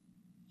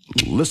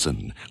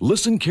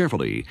 Listen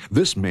carefully.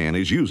 This man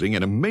is using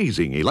an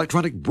amazing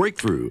electronic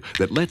breakthrough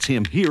that lets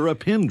him hear a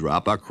pin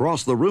drop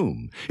across the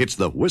room. It's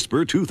the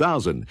Whisper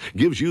 2000.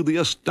 Gives you the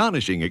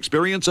astonishing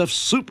experience of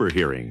super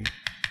hearing.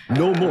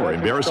 No more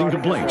embarrassing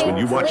complaints when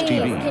you watch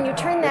TV. Can you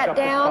turn that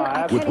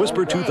down? With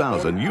Whisper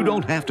 2000, you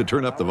don't have to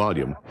turn up the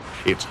volume.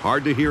 It's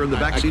hard to hear in the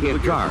backseat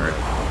of the car.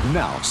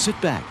 Now,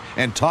 sit back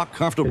and talk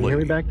comfortably. Can you hear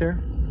me back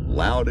there?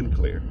 Loud and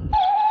clear.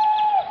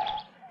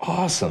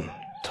 Awesome.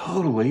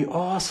 Totally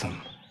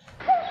awesome.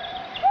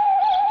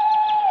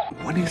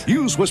 What is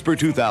Use Whisper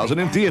 2000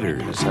 in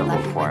theaters.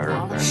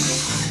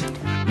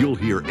 You'll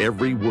hear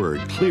every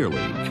word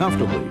clearly,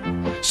 comfortably.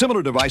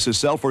 Similar devices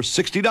sell for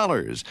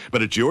 $60,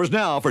 but it's yours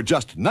now for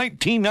just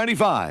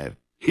 $19.95.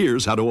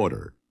 Here's how to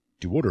order.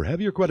 To order, have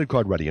your credit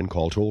card ready and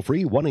call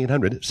toll-free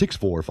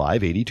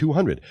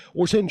 1-800-645-8200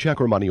 or send check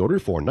or money order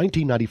for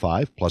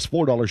 $19.95 plus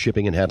 $4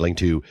 shipping and handling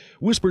to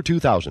Whisper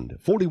 2000,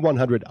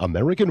 4100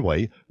 American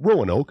Way,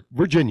 Roanoke,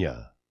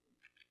 Virginia.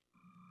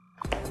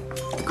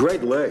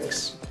 Great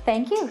legs.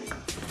 Thank you.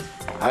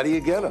 How do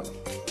you get them?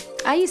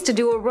 I used to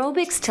do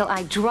aerobics till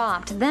I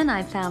dropped. Then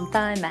I found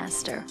Thigh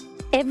Master.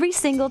 Every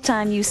single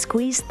time you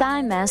squeeze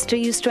Thigh Master,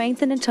 you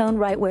strengthen and tone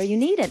right where you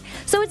need it.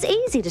 So it's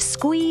easy to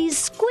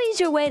squeeze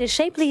your way to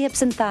shapely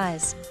hips and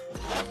thighs.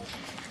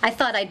 I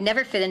thought I'd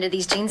never fit into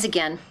these jeans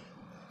again.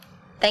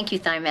 Thank you,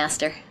 Thigh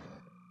Master.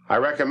 I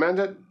recommend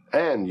it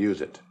and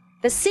use it.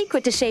 The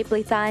secret to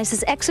shapely thighs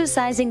is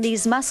exercising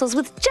these muscles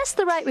with just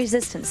the right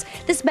resistance.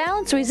 This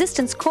balanced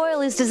resistance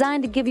coil is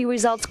designed to give you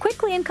results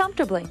quickly and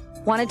comfortably.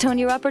 Want to tone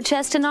your upper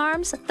chest and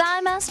arms?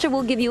 Thigh Master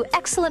will give you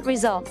excellent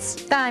results.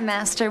 Thigh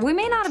Master. We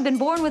may not have been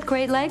born with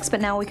great legs, but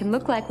now we can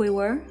look like we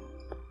were.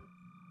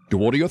 To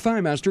order your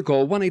Thigh Master,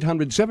 call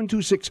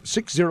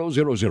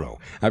 1-800-726-6000.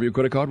 Have your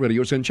credit card ready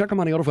or send check or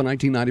money order for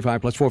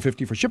 $19.95 plus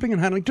 $4.50 for shipping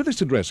and handling to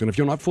this address. And if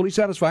you're not fully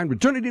satisfied,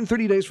 return it in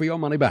 30 days for your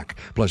money back.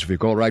 Plus, if you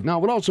call right now,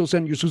 we'll also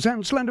send you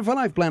Suzanne's Slender for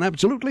Life plan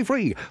absolutely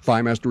free.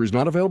 Thigh Master is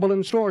not available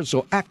in stores,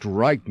 so act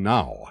right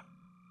now.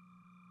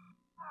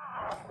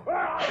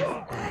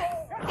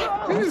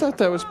 I thought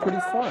that was pretty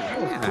fun.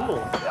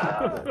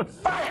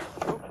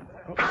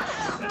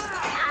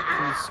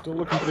 He's still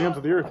looking for the ends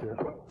of the earth here.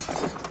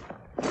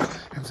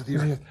 Ends of the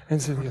earth.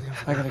 Ends of the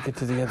earth. I gotta get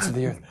to the ends of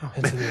the earth.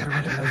 Ends of the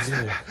earth. Ends of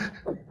the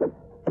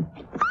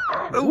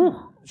earth.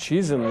 Ooh,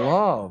 she's in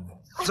love.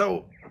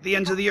 So, the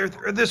ends of the earth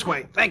are this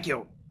way. Thank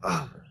you.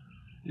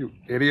 You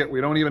idiot. We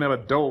don't even have a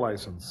dough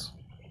license.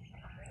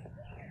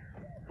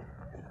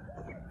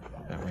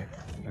 That way.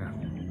 Yeah.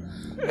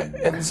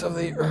 Ends of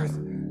the earth.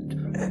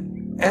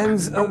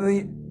 Ends of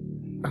the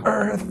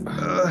earth.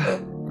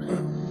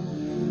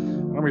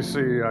 Let me see.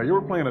 You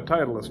were playing a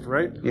Titleist,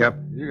 right? Yep.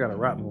 You got a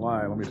rotten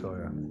lie, let me tell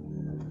you.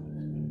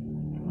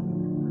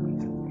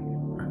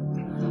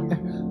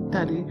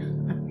 Daddy.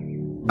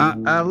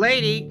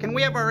 Lady, can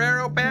we have our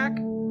arrow back?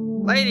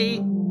 Lady.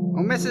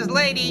 Oh, Mrs.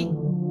 Lady.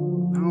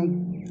 Oh.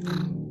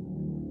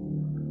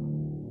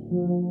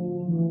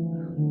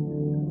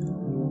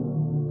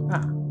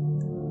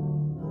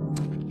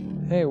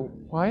 Hey,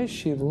 why is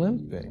she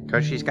limping?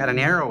 Because she's got an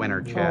arrow in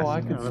her chest. Oh,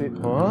 I can see.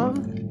 Huh?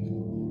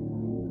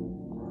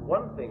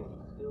 One thing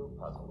still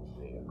puzzles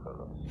me,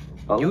 Colonel.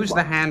 Use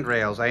the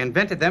handrails. I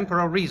invented them for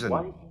a reason.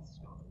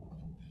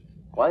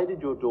 Why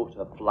did your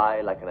daughter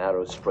fly like an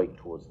arrow straight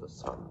towards the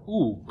sun?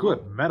 Ooh,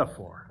 good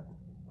metaphor.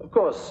 Of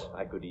course,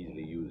 I could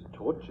easily use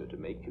torture to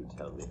make you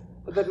tell me,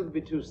 but that would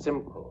be too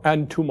simple.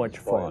 And too much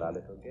Spoil fun. our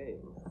little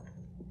game.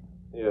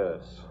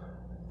 Yes.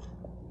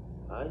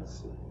 I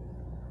see.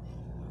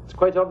 It's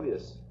quite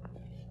obvious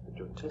that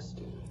you're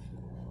testing.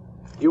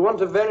 You want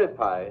to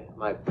verify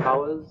my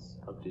powers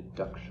of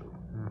deduction.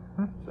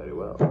 Very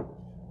well.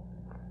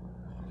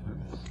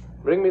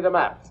 Bring me the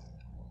map.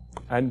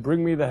 And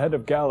bring me the head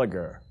of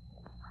Gallagher.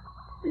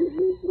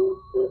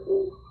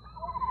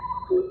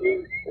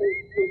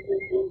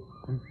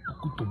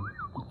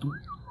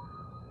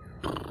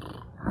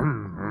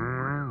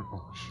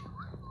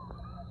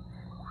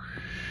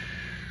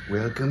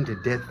 Welcome to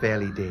Death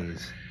Valley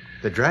days.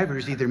 The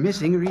driver's either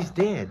missing or he's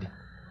dead.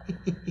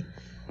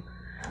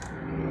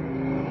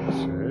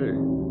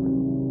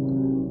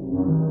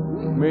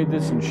 Made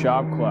this in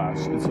shop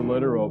class. It's a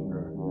letter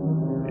opener.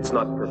 It's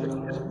not perfect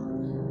yet.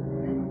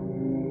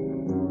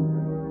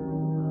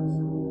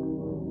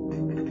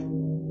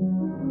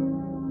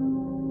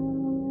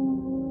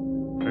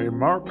 A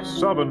Mark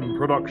 7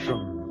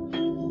 production.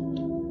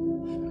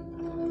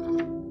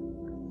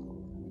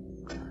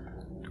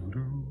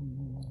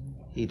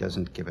 He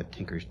doesn't give a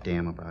tinker's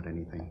damn about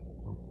anything.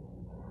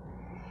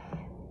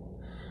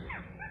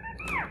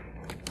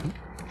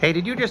 Hey,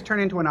 did you just turn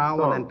into an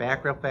owl and then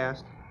back real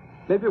fast?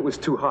 Maybe it was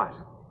too hot.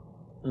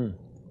 It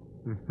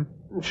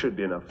should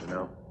be enough for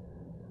now.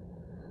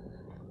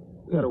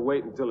 We gotta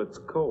wait until it's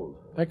cold.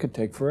 That could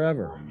take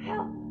forever.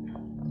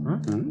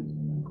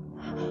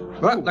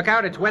 Look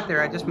out, it's wet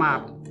there. I just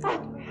mopped.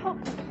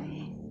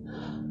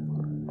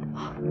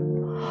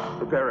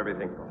 Prepare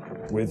everything.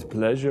 With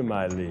pleasure,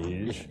 my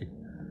liege.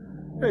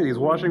 Hey, he's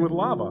washing with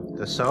lava.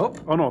 The soap?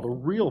 Oh, no, the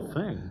real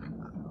thing.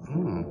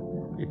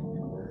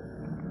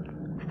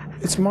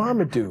 It's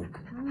Marmaduke.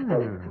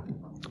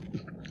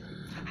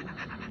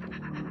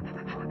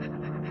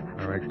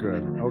 All right,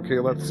 good. Okay,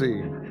 let's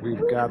see.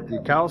 We've got the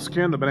cow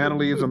skin, the banana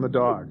leaves, and the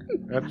dog.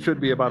 That should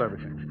be about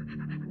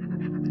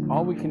everything.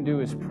 All we can do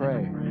is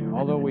pray,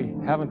 although we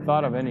haven't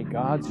thought of any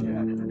gods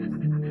yet.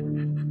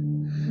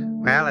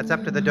 Well, it's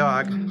up to the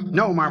dog.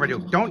 No,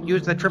 Marmaduke, don't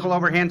use the triple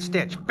overhand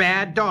stitch.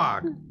 Bad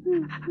dog.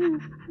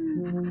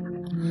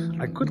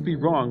 I could be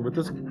wrong, but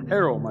this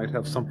arrow might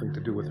have something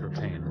to do with her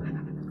pain.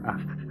 Ah.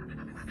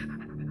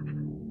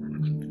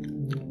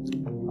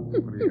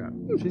 What do you got?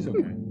 She's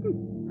okay.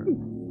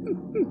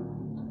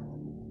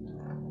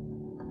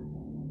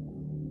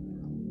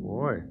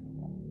 Boy.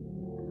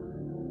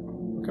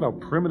 Look at how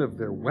primitive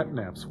their wet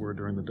naps were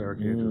during the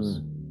Dark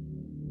Ages.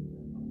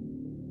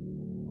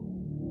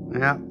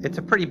 Well, it's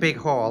a pretty big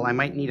hole. I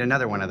might need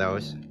another one of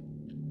those.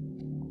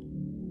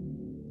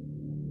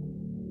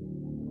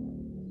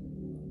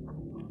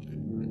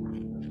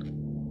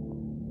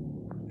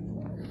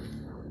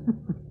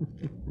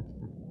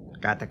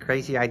 Got the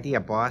crazy idea,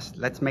 boss.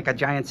 Let's make a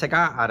giant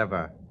cigar out of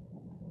her.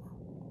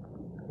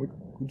 Would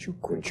you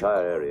The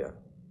entire area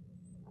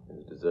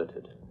is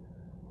deserted.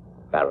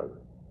 Barren.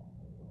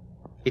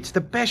 It's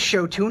the best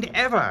show tune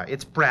ever.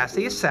 It's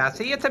brassy,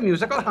 sassy, it's a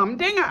musical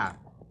humdinger.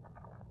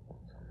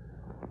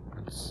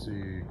 Let's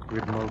see.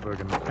 Quid Moberg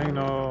and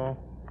Pano.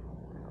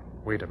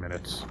 Wait a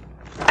minute.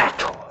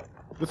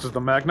 This is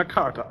the Magna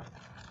Carta.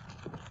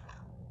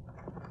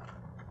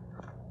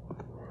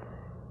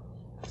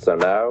 So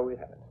now we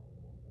have it.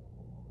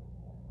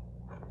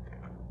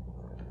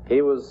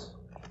 He was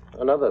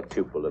another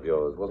pupil of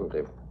yours, wasn't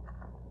he?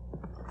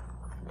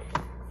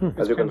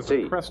 As you can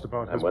see, depressed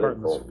about I'm his well part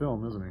in this informed.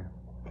 film, isn't he?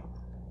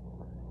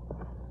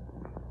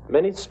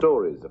 Many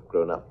stories have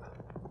grown up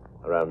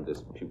around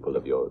this pupil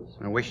of yours.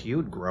 I wish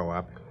you'd grow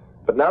up.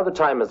 But now the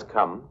time has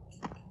come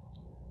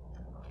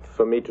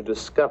for me to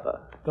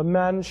discover the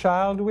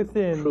man-child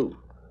within. the truth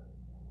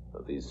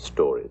of these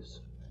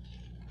stories.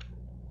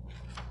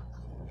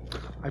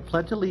 I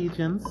pledge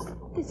allegiance.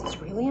 This is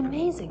really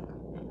amazing.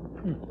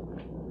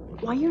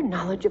 Why, your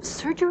knowledge of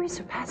surgery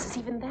surpasses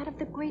even that of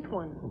the Great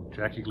One.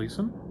 Jackie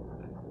Gleason?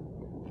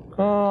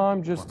 Oh,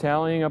 I'm just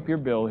tallying up your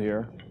bill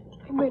here.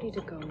 I'm ready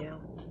to go now.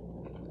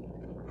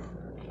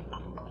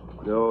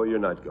 No, you're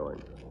not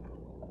going.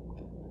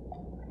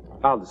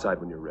 I'll decide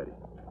when you're ready.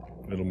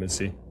 Little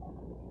Missy.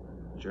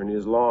 The journey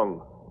is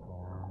long.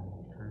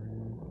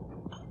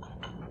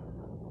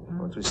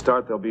 Once we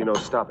start, there'll be no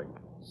stopping.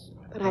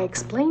 But I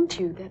explained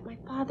to you that my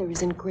father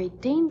is in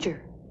great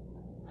danger.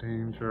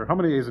 Danger. How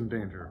many is in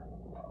danger?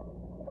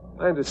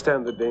 I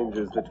understand the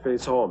dangers that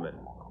face all men.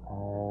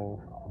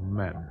 All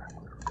men.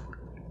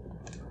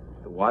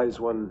 The wise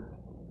one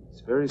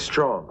is very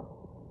strong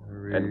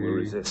Very and will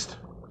resist.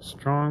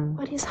 strong.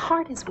 But his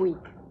heart is weak.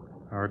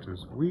 Heart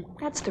is weak.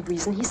 That's the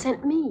reason he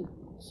sent me.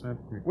 Sent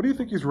me. What do you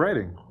think he's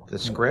writing? The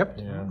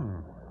script? Yeah.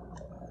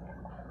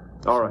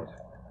 All right.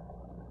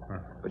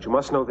 But you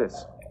must know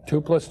this.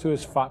 2 + 2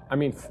 is 5. I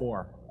mean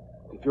 4.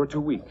 If you're too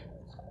weak,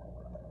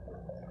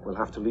 we'll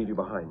have to leave you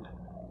behind.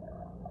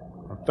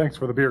 Thanks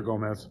for the beer,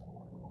 Gomez.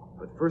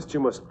 But first you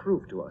must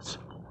prove to us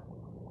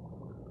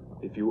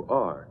if you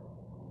are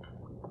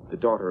the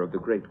daughter of the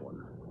Great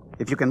One.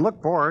 If you can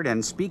look bored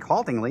and speak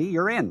haltingly,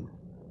 you're in.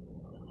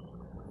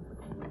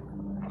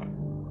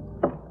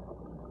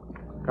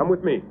 Come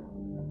with me.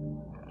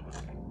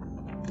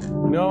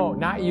 No,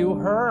 not you,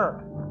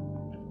 her.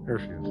 There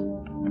she is.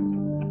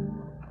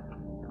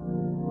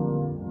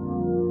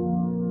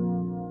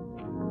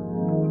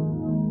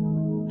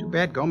 Too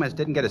bad Gomez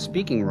didn't get a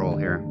speaking role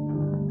here.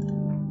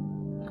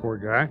 Poor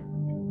guy.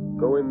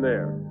 Go in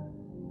there.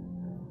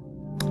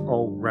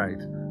 Oh, right.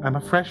 I'm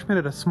a freshman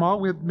at a small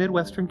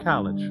Midwestern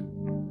college.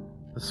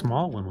 The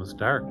small one was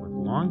dark with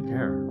long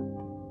hair.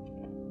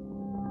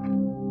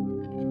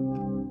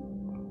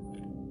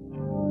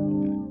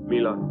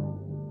 Mila,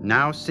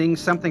 Now sing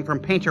something from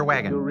Paint Your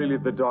Wagon. you're really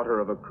the daughter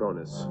of a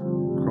Cronus.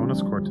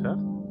 Cronus Quartet?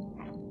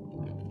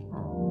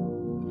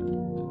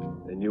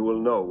 Then you will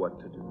know what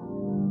to do.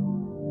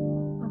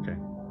 Okay.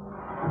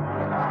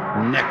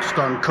 Next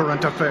on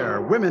Current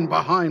Affair, Women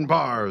Behind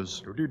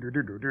Bars.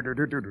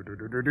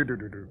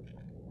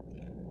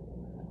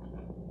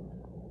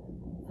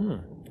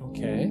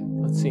 Okay,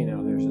 let's see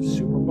now. There's a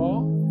Super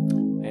Ball,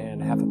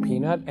 and half a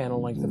peanut, and a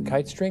length of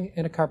kite string,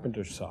 and a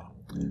carpenter's saw.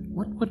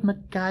 What would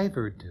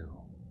MacGyver do?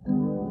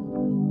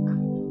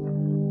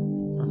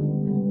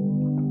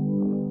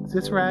 Is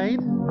this right?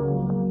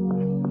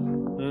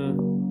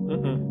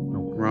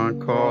 Wrong,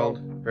 cold.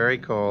 Very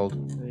cold.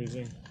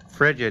 Freezing.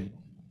 Frigid.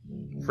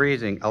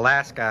 Freezing.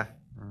 Alaska.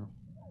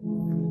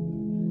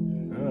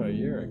 Oh,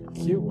 you're a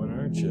cute one,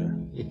 aren't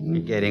you?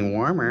 You're getting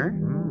warmer.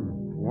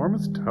 Warm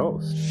as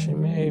toast. She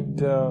made,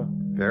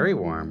 Very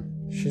warm.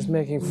 she's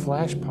making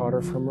flash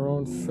powder from her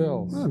own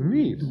fills. Oh,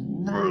 neat.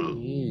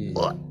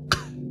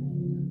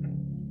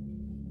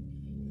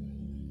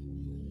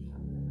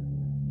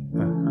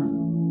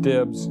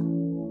 Dibs.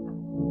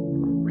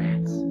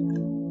 Rats.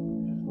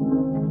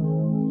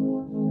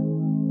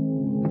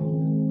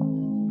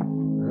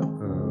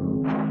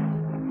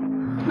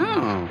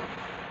 Oh.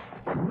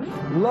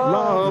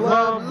 Love,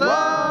 love,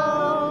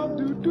 love.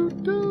 Do, do,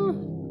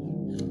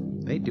 do.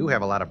 They do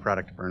have a lot of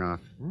product to burn off.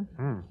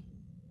 Mm-hmm.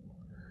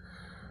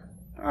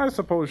 I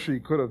suppose she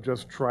could have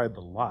just tried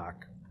the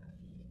lock.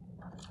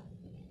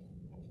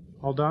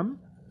 All done?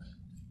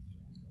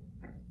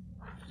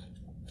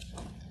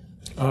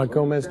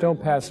 Gomez,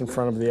 don't pass in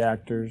front of the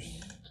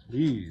actors.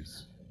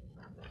 Please.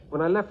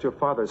 When I left your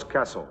father's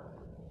castle,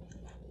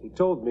 he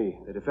told me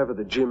that if ever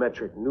the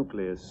geometric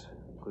nucleus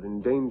could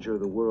endanger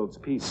the world's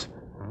peace,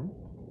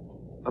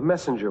 a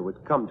messenger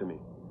would come to me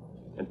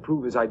and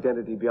prove his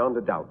identity beyond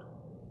a doubt.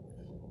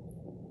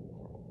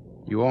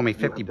 You owe me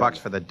 $50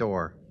 for the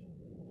door.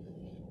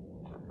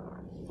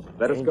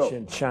 Let us go.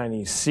 Ancient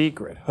Chinese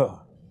secret, huh?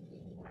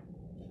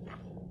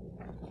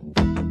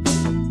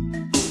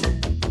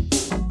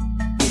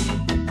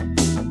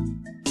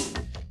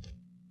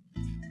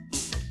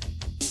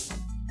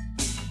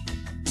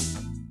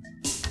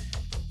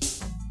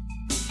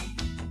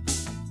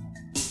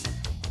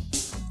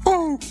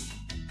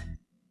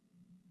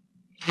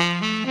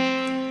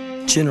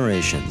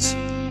 Generations.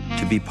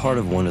 To be part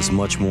of one is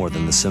much more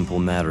than the simple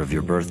matter of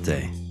your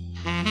birthday.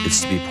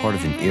 It's to be part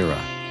of an era.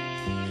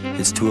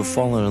 It's to have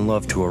fallen in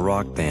love to a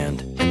rock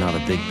band and not a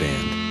big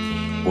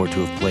band, or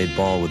to have played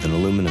ball with an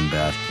aluminum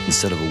bat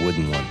instead of a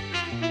wooden one.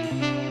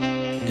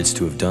 It's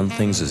to have done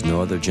things as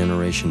no other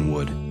generation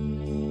would.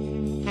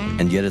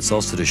 And yet it's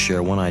also to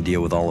share one idea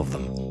with all of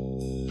them.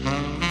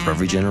 For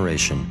every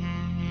generation,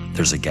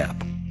 there's a gap.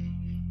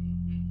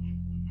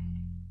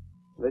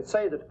 They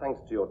say that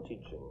thanks to your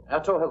teaching,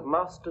 Atto has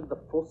mastered the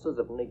forces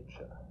of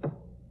nature.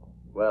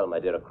 Well, my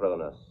dear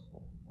Acronis,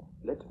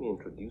 let me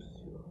introduce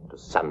you to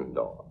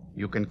Sandor.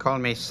 You can call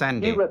me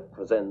Sandy. He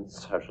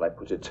represents, how shall I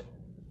put it,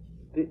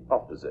 the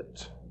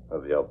opposite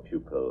of your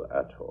pupil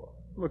Atto.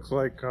 Looks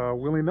like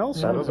Willie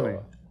Nelson, doesn't he?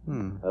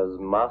 Has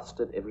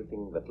mastered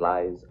everything that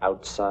lies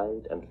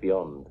outside and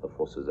beyond the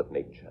forces of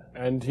nature.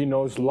 And he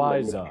knows He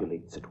Liza.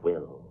 manipulates at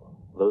will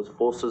those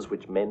forces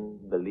which men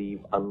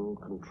believe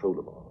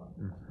uncontrollable.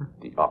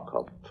 The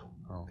occult.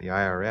 The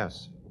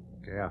IRS.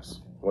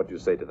 Gas. What do you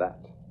say to that?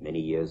 Many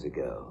years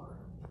ago.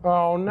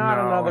 Oh, not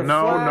another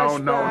no,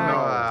 flashback.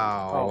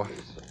 Wow.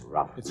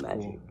 Rough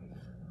magic.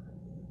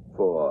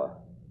 For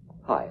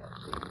hire.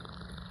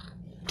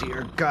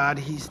 Dear God,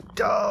 he's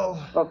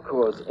dull. Of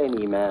course,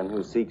 any man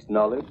who seeks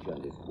knowledge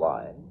and is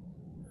wise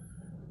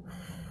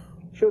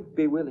should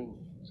be willing.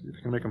 See if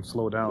you can make him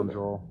slow down,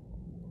 Joel.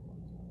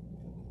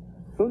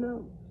 Who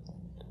knows?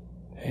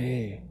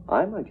 Hey.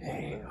 I might.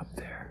 Hey, up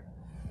there.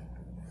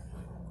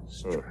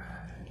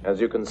 As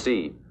you can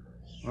see,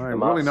 All right, the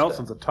Willie master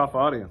Nelson's a tough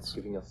audience.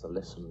 giving us a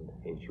lesson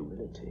in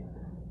humility.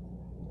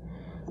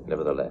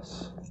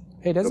 Nevertheless,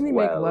 Hey, doesn't he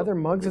look make well leather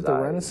mugs at his the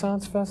eyes,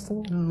 Renaissance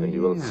Festival? and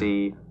you will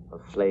see a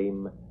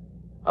flame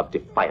of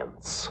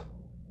defiance.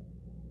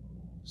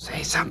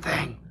 Say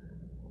something.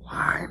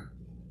 Line.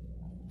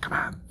 Come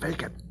on,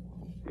 fake it.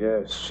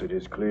 Yes, it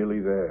is clearly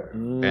there.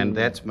 And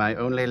that's my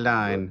only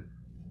line.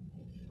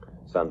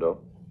 Sandor,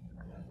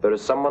 there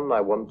is someone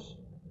I want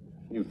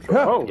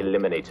neutral,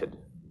 eliminated.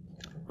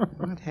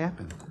 What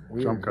happened?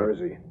 Some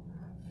crazy.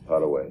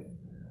 Far away.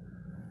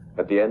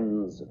 At the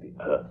ends of the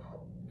earth.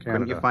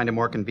 Couldn't you find a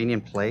more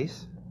convenient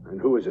place? And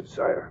who is it,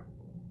 sire?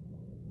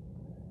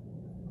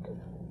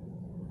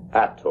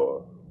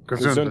 Ator.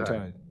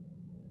 Gesundheit.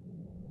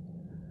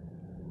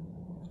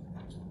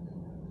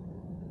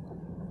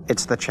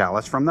 It's the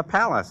chalice from the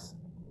palace.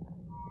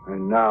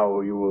 And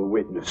now you will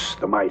witness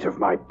the might of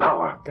my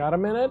power. Got a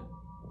minute?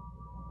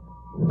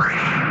 Ooh,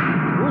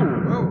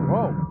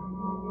 whoa.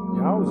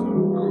 Yowza.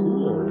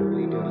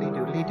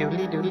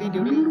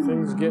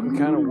 Things getting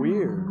kind of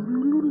weird.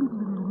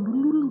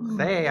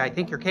 Say, I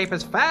think your cape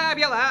is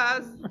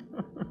fabulous.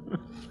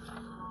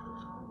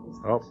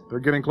 Oh, they're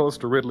getting close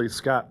to Ridley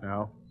Scott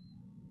now.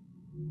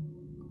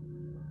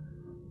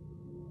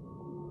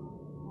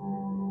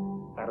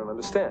 I don't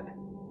understand.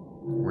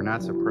 We're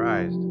not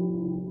surprised.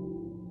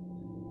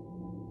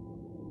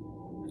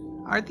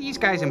 Are these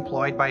guys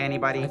employed by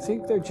anybody? I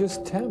think they're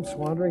just temps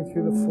wandering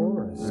through the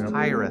forest.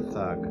 Hire a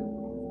thug.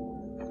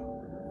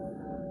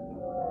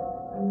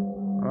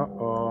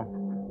 Uh-oh.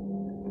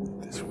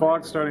 This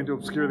fog's starting to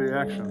obscure the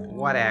action.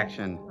 What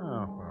action?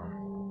 Oh, well.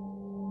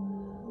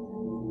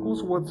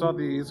 Whose woods are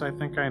these? I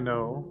think I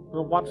know.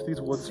 We'll watch these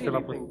woods fill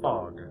up with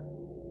fog.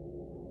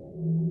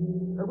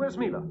 Where's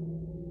Mila?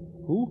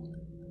 Who?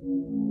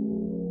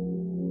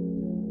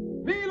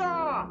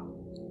 Mila!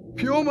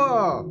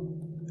 Puma!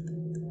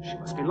 She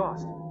must be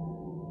lost.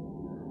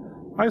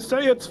 I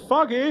say it's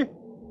foggy!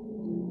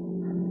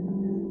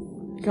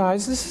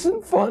 Guys, this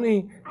isn't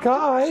funny.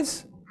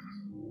 Guys!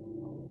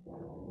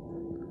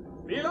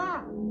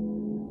 Mila!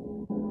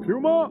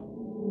 Puma!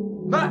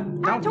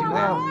 Don't do Where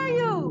that. are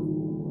you?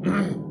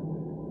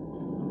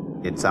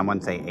 Did someone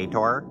say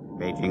Ator?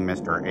 Paging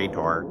Mr.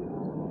 Ator.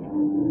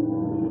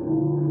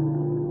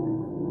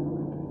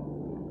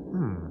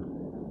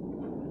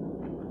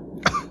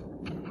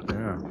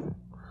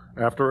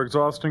 After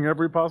exhausting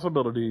every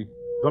possibility,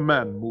 the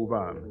men move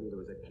on.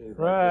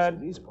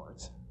 Fred,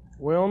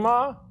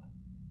 Wilma,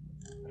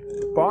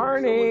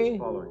 Barney,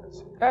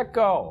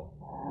 Echo.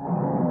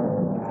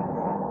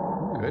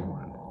 Good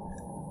one.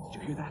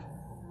 Did you hear that?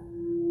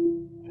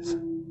 It's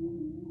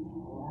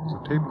a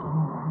tape.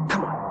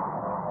 Come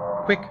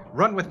on. Quick,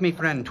 run with me,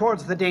 friend,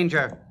 towards the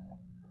danger.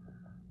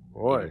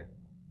 Boy,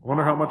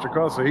 wonder how much it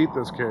costs to heat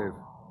this cave.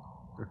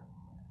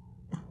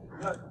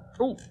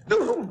 Oh.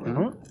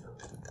 Huh?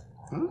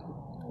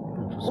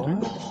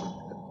 Interesting.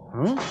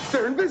 Huh?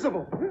 They're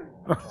invisible.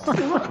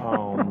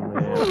 Oh,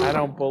 man. I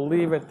don't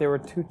believe it. They were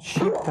too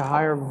cheap to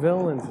hire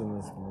villains in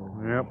this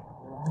movie. Yep.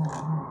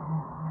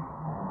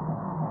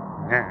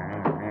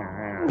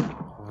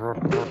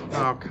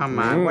 Oh, come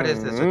on. What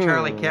is this, a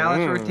Charlie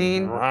Callis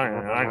routine?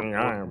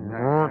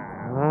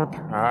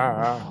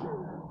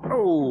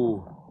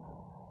 Oh.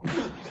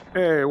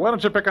 Hey, why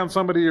don't you pick on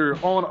somebody your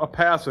own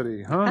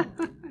opacity, huh?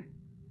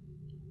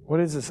 What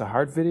is this, a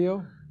heart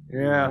video?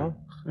 Yeah. Uh-huh.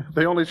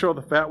 They only show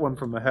the fat one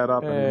from the head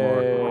up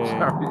anymore.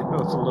 Sorry,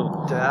 it's a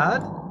little...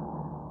 Dad?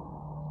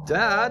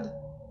 Dad?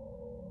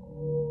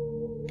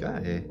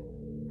 Guy.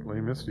 Play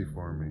Misty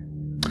for me.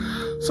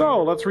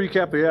 So, let's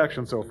recap the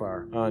action so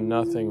far.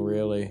 Nothing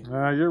really.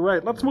 You're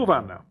right. Let's move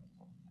on now.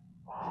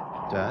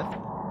 Dad?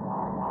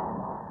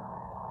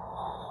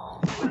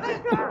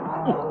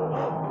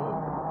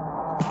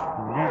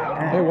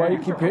 Hey, why do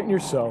you keep hitting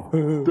yourself?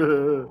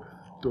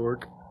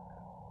 Dork.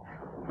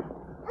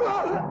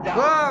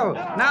 Whoa!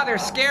 Now they're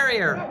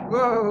scarier.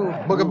 Whoa!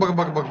 Booga, booga,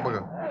 booga, booga,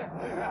 booga.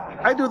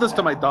 I do this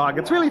to my dog.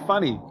 It's really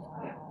funny.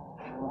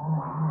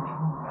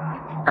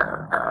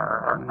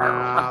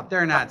 No,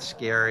 they're not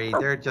scary.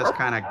 They're just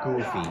kind of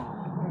goofy.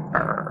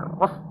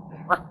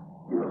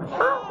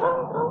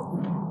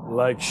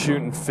 Like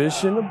shooting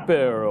fish in a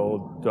barrel,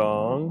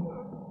 dong.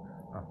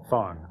 A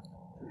thong.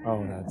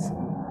 Oh, that's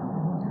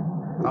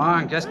it.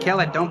 Dong, just kill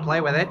it. Don't play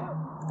with it.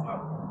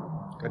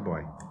 Good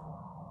boy.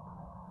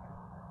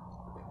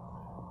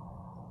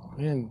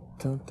 Man,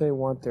 don't they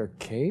want their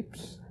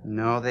capes?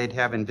 No, they'd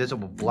have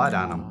invisible blood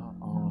on them.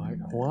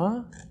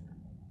 What?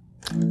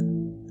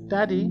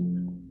 Daddy,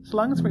 as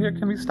long as we're here,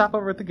 can we stop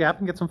over at the Gap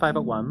and get some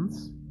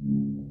 501s?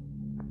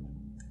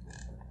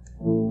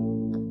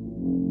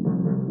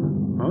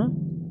 Huh?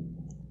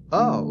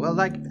 Oh, well,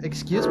 like,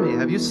 excuse me,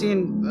 have you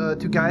seen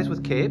two guys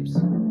with capes?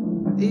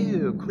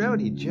 Ew,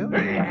 Grody Joe.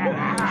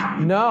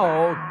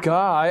 No,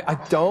 Guy, I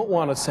don't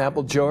want to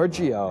sample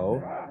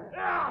Giorgio.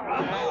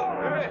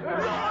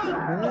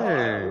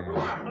 Hey.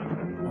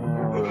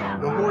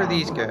 Who are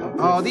these guys?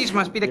 Oh, these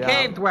must be the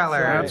cave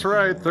dwellers. That's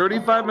right.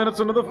 35 minutes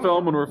into the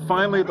film, and we're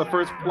finally at the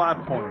first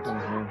plot point.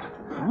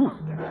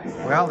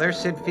 Well, there's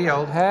Sid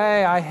Field.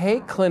 Hey, I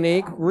hate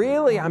Clinique.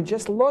 Really, I'm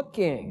just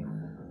looking.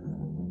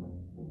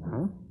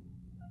 Huh?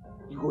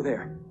 You go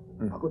there.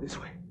 I'll go this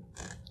way.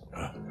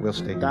 We'll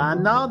stay here.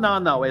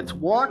 No. It's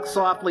walk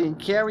softly and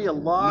carry a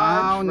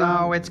large...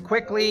 No, it's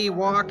quickly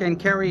walk and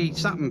carry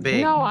something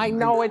big. No, I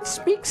know it.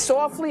 Speak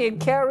softly and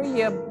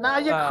carry a... Now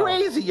you're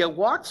crazy. You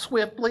walk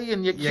swiftly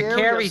and you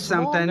carry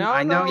something. Small...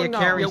 I know you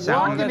carry you're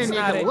something. Walking and you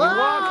not go, it. whoa, You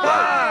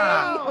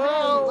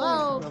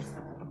walk... whoa.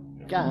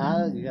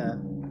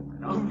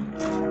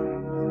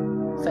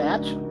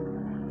 Satch?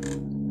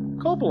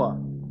 Coppola.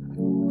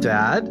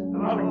 Dad?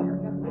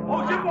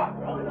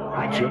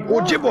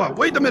 Oh, Jibwa,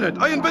 wait a minute.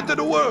 I invented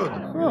a word.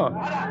 Huh.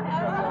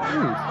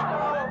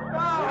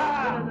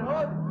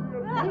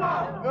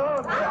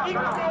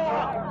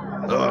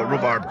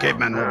 Rhubarb,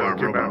 caveman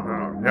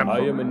rhubarb. I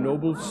am a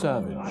noble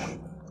savage.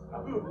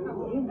 Huh?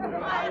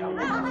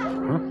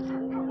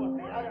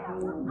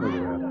 Look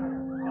at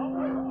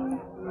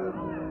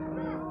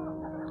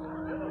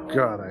that.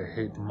 God, I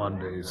hate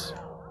Mondays.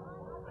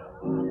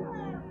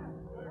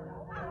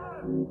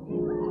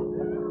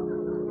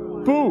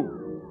 Boo!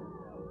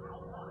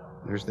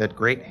 There's that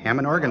great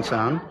Hammond organ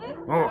sound.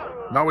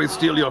 Oh, now we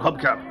steal your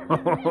hubcap.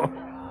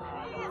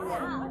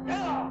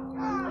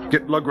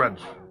 Get lug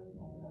wrench.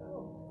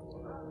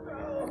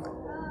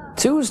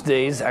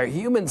 Tuesdays are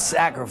human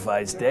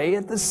sacrifice day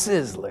at the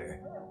Sizzler.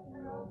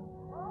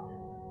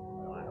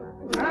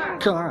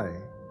 Guy.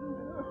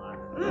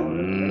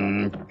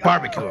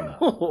 Barbecue.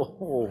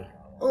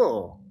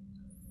 Oh.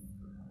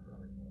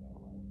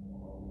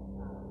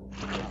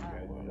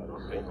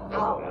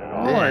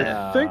 Oh,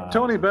 I think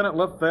Tony Bennett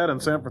left that in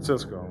San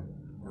Francisco.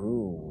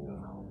 Ooh.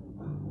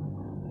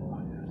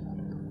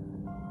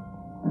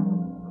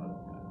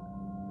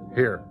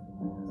 Here.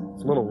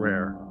 It's a little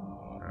rare.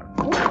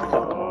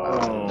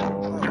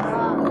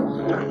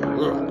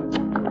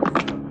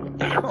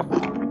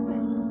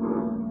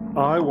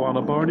 I want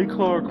a Barney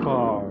Clark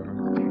bar.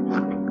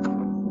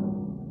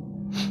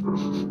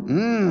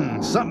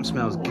 Something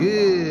smells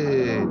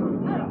good.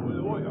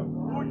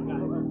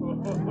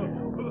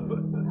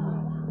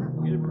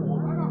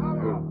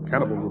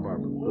 Cannibal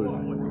rhubarb.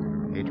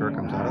 Hator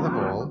comes out of the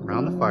hole,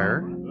 around the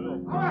fire.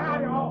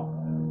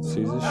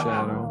 Sees a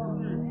shadow.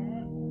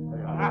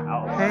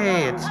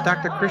 Hey, it's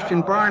Dr.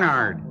 Christian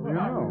Barnard. You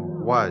know.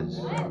 Was.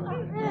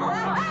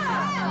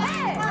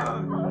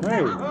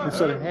 Hey, he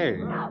said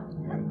hey.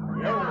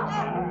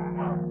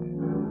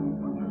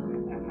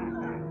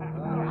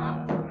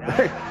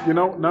 Hey, you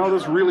know, now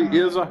this really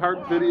is a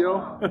heart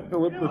video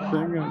with the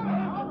thing.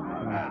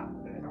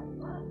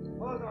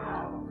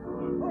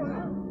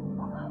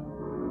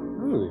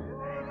 Ooh,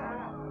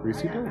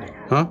 greasy building.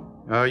 Huh?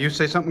 You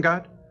say something,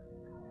 God?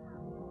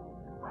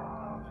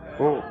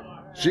 Oh,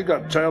 she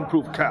got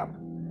childproof cap.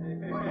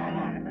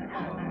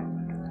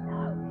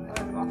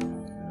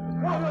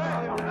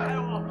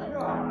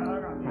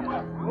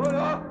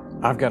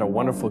 I've got a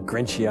wonderful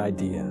Grinchy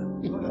idea.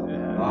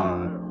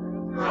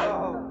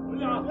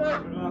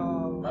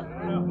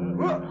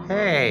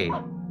 Hey,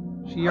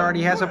 she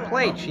already has a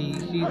plate.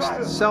 She's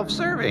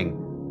self-serving.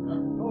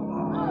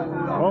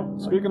 Well,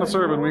 speaking of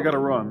serving, we gotta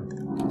run.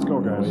 Let's go,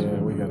 guys.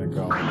 Yeah, we gotta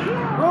go.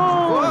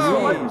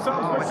 Oh,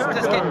 It's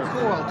just getting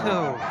cool,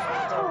 too.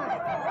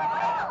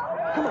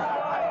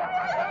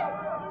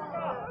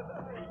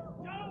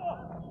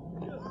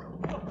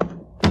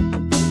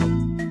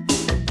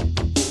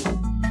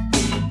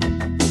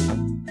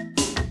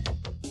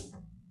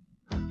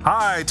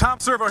 Hi, Tom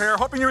Servo here,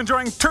 hoping you're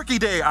enjoying Turkey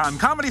Day on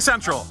Comedy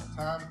Central.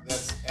 Tom,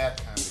 that's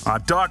at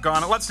Comedy.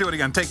 Doggone it. Let's do it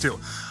again. Take two.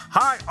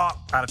 Hi, out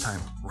of time.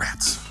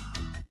 Rats.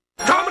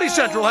 Comedy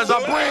Central has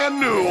a brand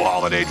new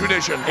holiday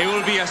tradition. It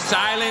will be a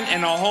silent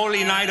and a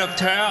holy night of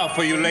terror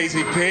for you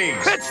lazy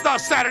pigs. It's the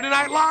Saturday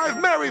Night Live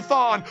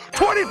Marathon.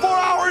 24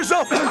 hours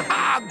of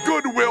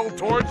goodwill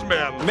towards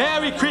men.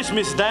 Merry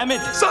Christmas, damn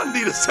it.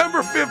 Sunday,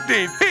 December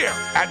 15th, here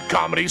at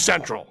Comedy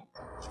Central.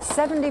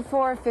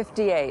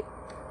 7458.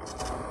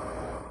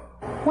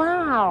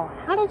 Wow,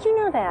 how did you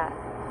know that?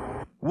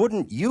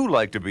 Wouldn't you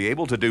like to be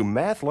able to do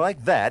math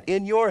like that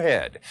in your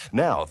head?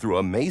 Now, through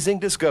amazing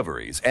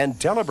discoveries and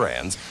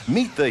telebrands,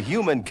 meet the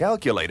human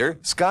calculator,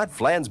 Scott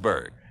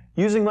Flansburgh.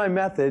 Using my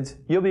methods,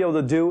 you'll be able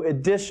to do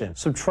addition,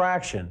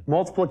 subtraction,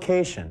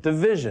 multiplication,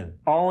 division,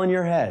 all in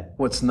your head.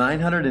 What's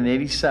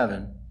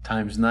 987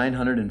 times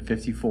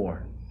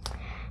 954?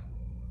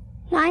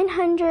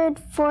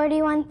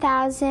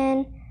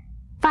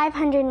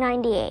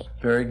 941,598.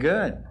 Very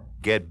good.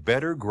 Get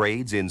better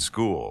grades in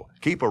school,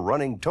 keep a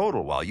running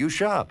total while you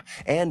shop,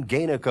 and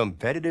gain a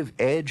competitive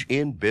edge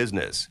in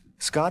business.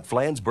 Scott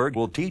Flansburgh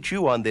will teach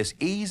you on this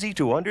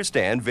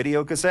easy-to-understand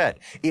video cassette.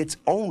 It's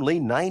only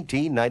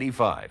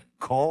 $19.95.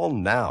 Call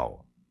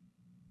now.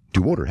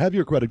 To order, have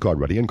your credit card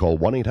ready and call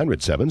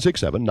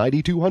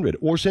 1-800-767-9200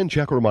 or send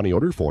check or money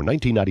order for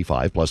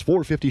 $19.95 plus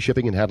 $4.50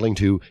 shipping and handling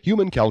to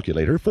Human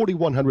Calculator,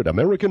 4100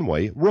 American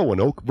Way,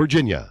 Roanoke,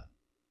 Virginia.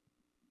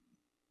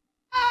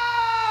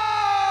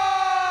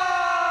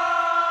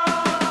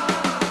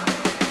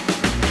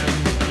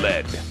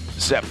 Led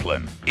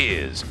Zeppelin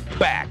is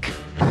back.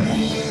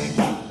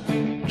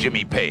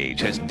 Jimmy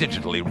Page has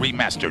digitally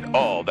remastered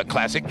all the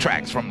classic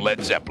tracks from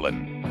Led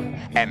Zeppelin.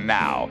 And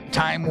now,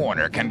 Time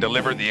Warner can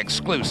deliver the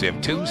exclusive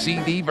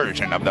 2-CD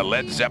version of the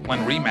Led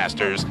Zeppelin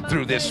remasters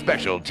through this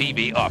special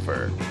TV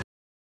offer.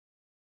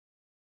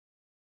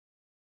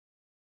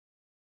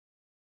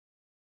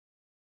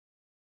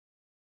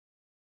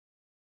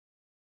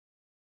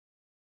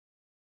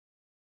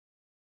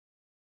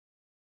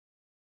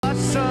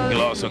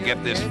 You'll also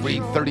get this free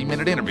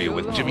 30-minute interview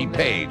with Jimmy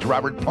Page,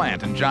 Robert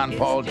Plant, and John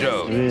Paul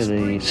Jones.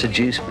 Really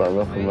seduced by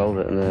rock and roll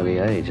at an early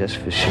age, that's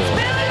for sure.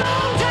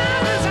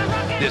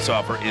 This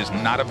offer is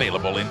not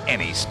available in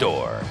any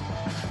store.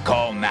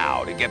 Call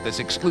now to get this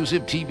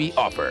exclusive TV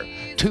offer.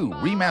 2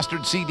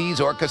 remastered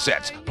CDs or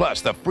cassettes, plus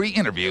the free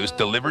interviews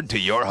delivered to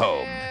your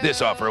home.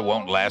 This offer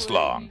won't last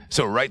long,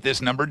 so write this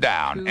number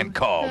down and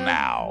call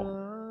now.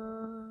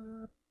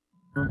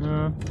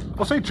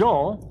 Well, say,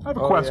 Joel, I have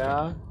a question.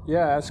 Yeah?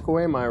 Yeah, ask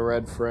away, my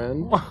red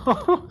friend.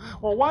 Well,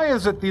 why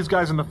is it these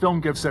guys in the film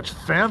give such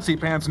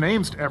fancy-pants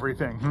names to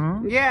everything,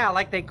 Yeah,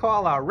 like they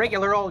call a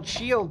regular old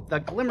shield the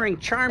Glimmering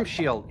Charm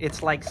Shield.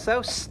 It's like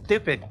so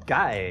stupid,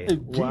 guy.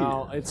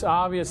 Well, it's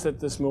obvious that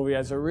this movie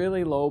has a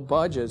really low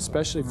budget,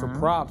 especially for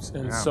props,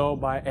 and so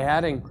by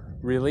adding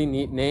really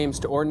neat names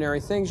to ordinary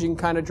things, you can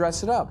kind of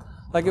dress it up.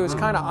 Like, it was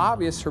kind of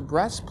obvious her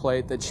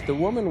breastplate that the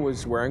woman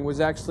was wearing was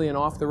actually an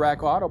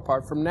off-the-rack auto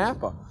part from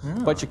Napa.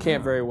 But you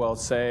can't very well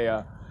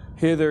say,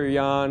 hither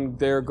yon,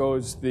 there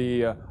goes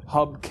the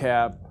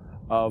hubcap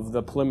of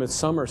the Plymouth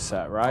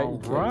Somerset, right?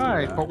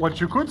 Right, but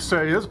what you could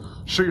say is,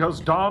 she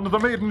has donned the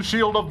maiden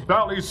shield of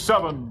Bally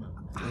 7.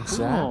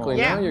 Exactly,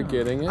 now you're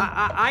getting it.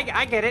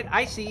 I get it.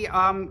 I see.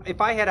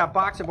 If I had a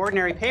box of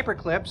ordinary paper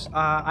clips,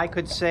 I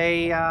could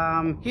say,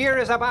 here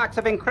is a box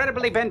of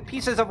incredibly bent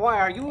pieces of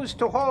wire used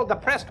to hold the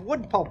pressed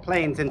wood pulp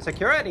planes in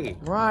security.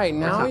 Right,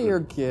 now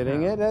you're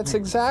getting it. That's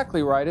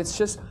exactly right. It's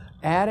just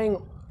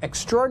adding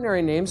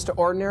extraordinary names to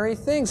ordinary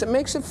things. It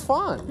makes it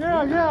fun.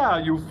 Yeah,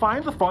 you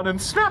find the fun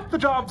and snap the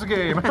jobs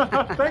game.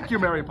 Thank you,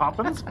 Mary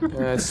Poppins.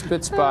 Yeah,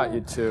 spit spot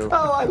you two.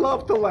 Oh, I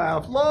love to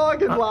laugh.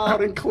 Long and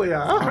loud and clear.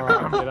 All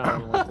right, get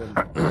on with it.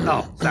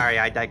 Oh, sorry,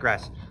 I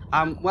digress.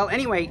 Well,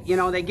 anyway, you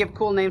know, they give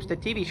cool names to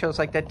TV shows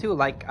like that, too,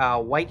 like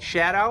White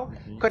Shadow.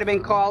 Could have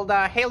been called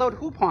Haloed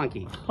Hoop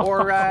Honky.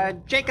 Or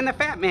Jake and the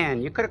Fat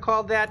Man. You could have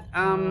called that,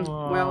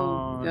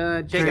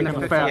 Jake and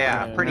the Fat Man.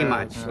 Yeah, pretty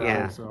much.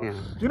 Yeah. Do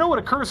you know what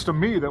occurs to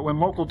me? That when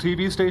local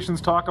TV stations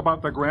talk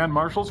about the grand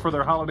marshals for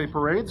their holiday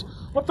parades,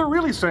 what they're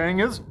really saying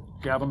is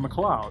Gavin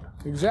McLeod.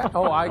 Exactly.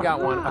 Oh, I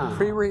got one. A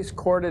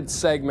pre-recorded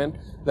segment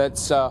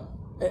that's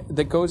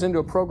that goes into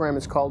a program.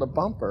 It's called a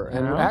bumper,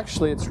 and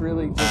actually, it's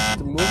really just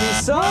the movie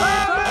song.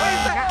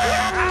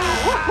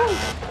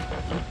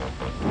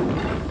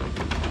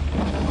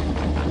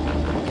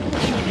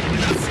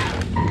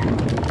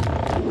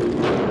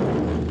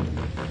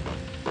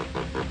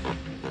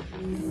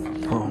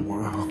 Oh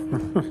wow!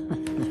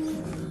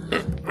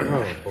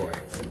 Oh boy.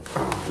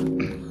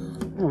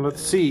 Well,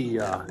 let's see.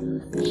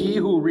 He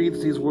who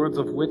reads these words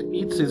of wit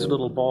eats his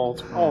little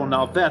balls. Oh,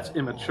 now that's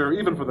immature,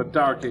 even for the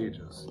Dark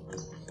Ages.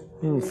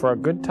 For a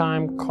good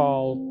time,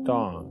 call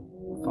Dawn.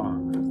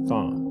 Dawn.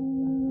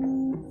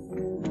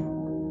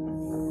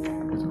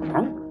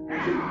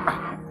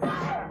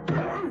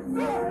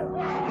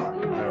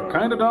 They're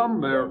kind of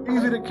dumb, they're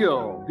easy to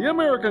kill. The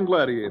American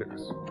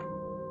Gladiators.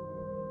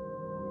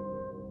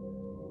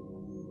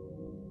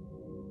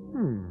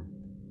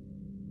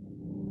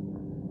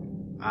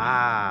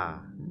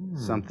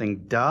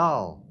 Something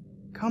dull.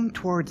 Come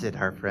towards it,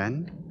 our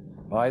friend.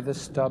 By the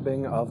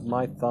stubbing of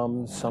my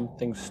thumb,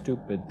 something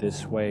stupid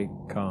this way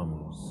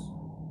comes.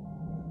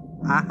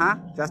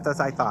 Just as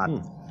I thought.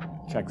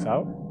 Checks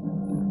out.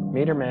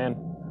 Meter man.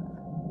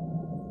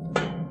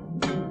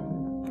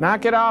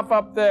 Knock it off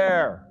up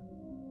there.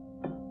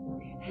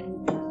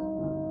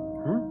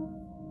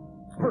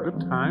 For a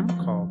good time,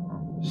 call.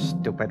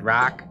 Stupid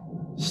rock.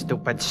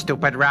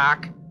 Stupid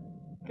rock.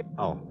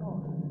 Oh,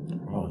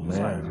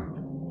 man.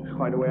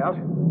 Find a way out?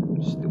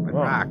 Stupid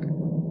rock.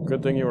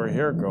 Good thing you were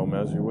here,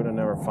 Gomez. We would have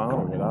never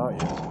found it without you.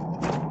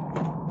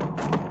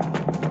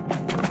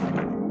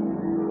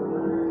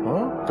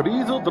 Huh?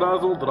 Drizzle,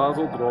 drazzle,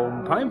 drazzle,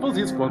 drone. Time for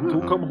this one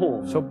to come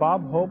home. So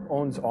Bob Hope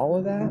owns all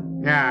of that?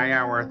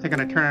 Yeah, we're thinking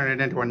of turning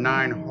it into a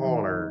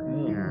 9-holer.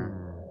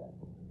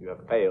 You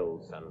have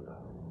failed, Sandor.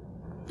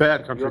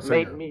 Bad country You have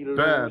made me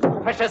lose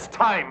precious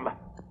time.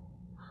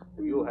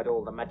 You had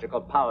all the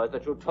magical powers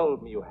that you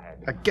told me you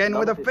had. Again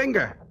with a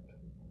finger.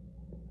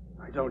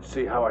 I don't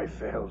see how I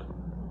failed.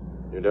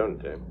 You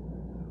don't, eh?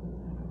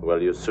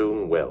 Well, you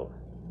soon will.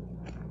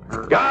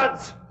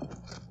 Guards!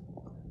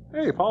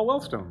 Hey, Paul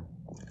Wellstone.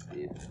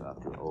 If,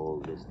 after all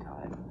this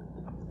time,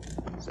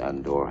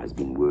 Sandor has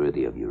been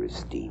worthy of your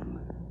esteem,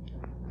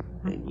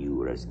 then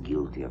you are as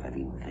guilty of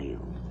having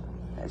failed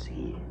as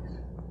he is.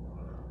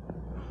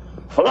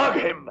 Flog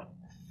him!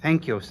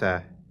 Thank you,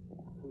 sir.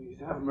 Please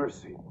have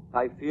mercy.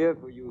 I fear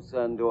for you,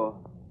 Sandor.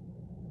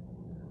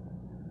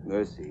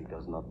 Mercy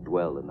does not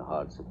dwell in the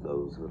hearts of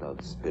those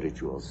without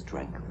spiritual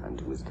strength and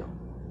wisdom.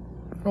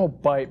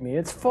 Don't bite me.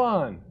 It's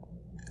fun.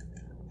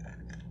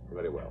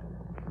 Very well.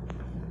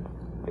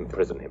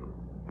 Imprison him.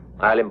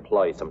 I'll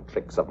employ some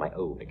tricks of my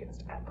own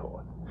against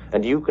Athor.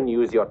 And you can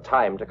use your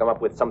time to come up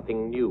with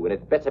something new, and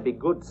it better be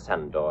good,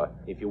 Sandor,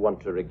 if you want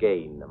to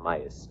regain my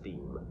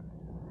esteem.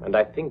 And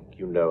I think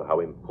you know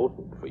how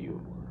important for you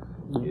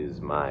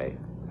is my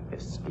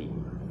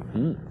esteem.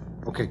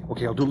 Okay,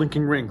 I'll do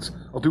linking rings.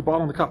 I'll do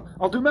ball in the cup.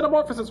 I'll do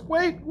metamorphosis.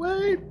 Wait!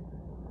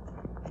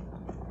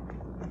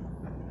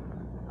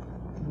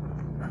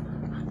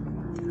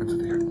 Into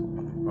the air.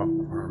 Oh,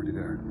 we're already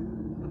there.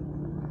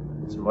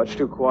 It's much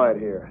too quiet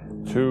here.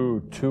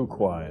 Too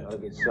quiet. Not a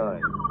good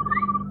sign.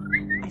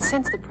 I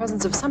sense the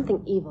presence of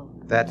something evil.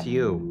 That's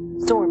you.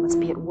 Zor must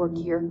be at work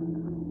here.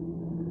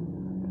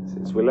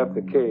 Since we left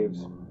the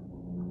caves,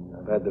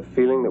 I've had the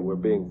feeling that we're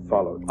being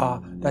followed.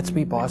 That's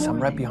me, boss. I'm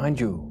right behind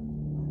you.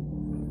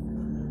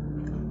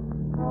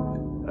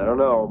 I don't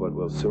know, but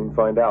we'll soon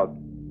find out.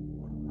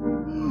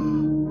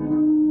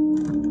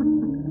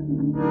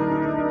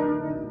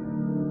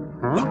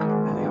 Huh?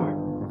 There they are.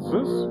 What's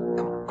this?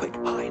 Come on, quick,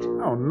 hide.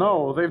 Oh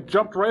no, they've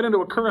jumped right into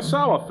a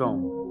Kurosawa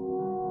film.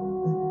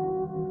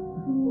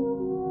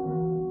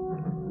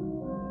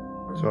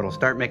 So it'll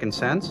start making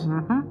sense? Yep.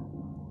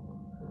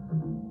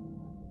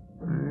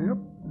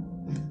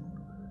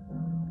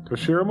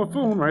 Toshiro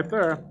Mifune right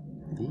there.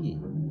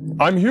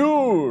 I'm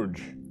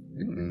huge.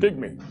 Dig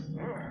me.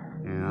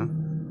 Yeah.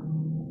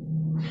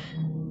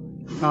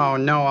 Oh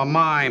no, a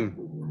mime.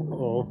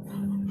 Uh-oh.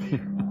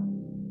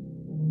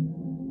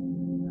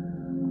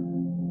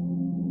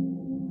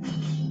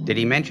 Did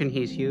he mention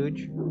he's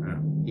huge? Yeah.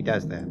 He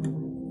does that.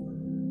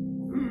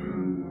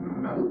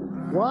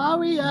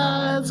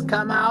 Warriors,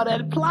 come out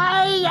and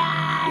play!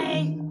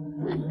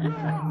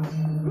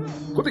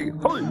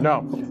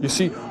 No. You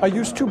see, I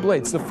use 2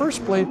 blades. The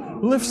first blade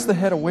lifts the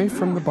head away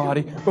from the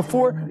body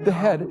before the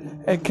head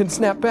can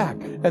snap back.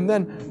 And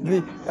then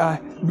the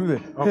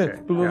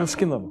below the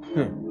skin level.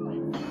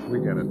 We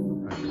get it.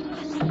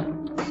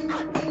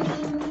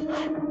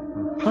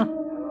 Huh.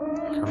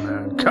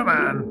 Come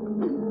on.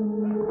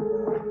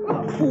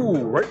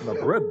 Ooh, right in the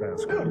bread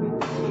basket.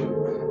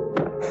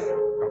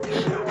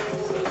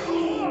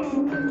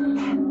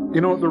 You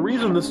know, the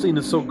reason this scene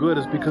is so good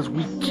is because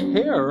we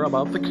care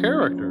about the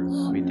characters.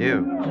 We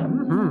do.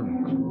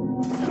 Mm-hmm.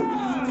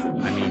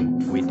 I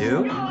mean, we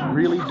do?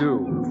 Really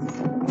do.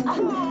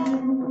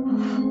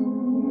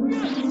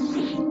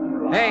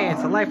 Hey,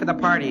 it's the life of the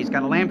party. He's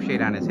got a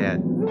lampshade on his head.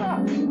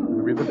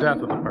 It'll be the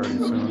death of the party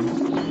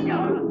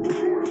soon.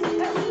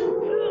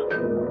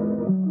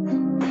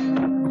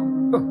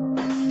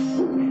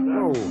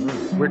 Oh,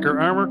 wicker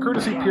armor,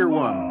 courtesy Pier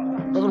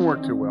 1. Doesn't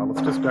work too well.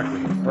 It's just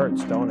decorative.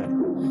 Hurts, don't it?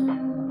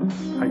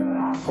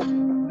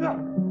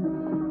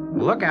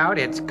 Look out,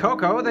 it's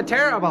Coco the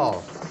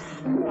Terrible.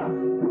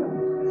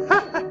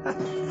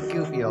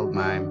 Goofy old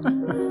mime.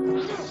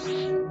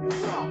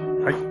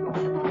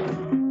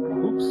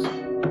 Oops.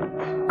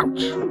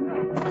 Ouch.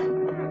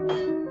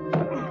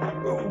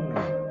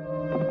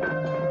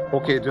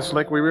 Okay, just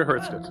like we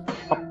rehearsed it.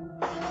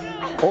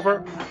 Up.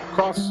 Over.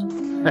 Cross.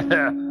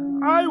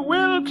 I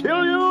will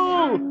kill you!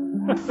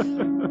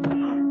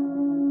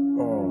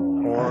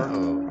 Or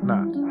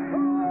not.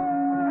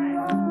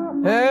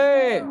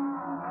 Hey!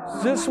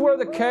 Is this where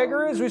the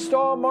kegger is? We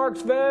saw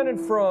Mark's van in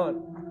front.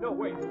 No,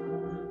 wait.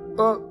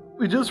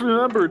 We just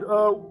remembered.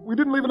 We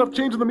didn't leave enough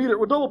change in the meter.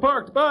 We're double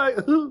parked. Bye.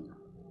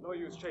 No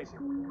use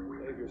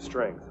chasing. Save your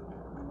strength.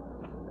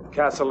 The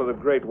castle of the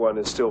Great One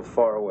is still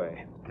far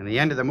away. And the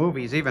end of the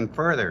movie's even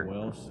further.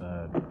 Well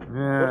said.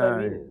 Yeah. What I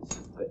mean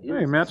is,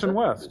 Hey, Mansion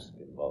West.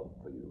 Involved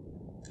for you.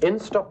 In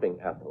stopping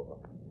Hathor,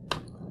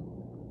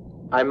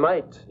 I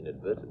might,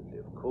 inadvertently,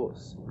 of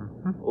course,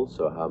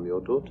 also harm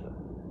your daughter.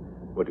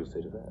 What do you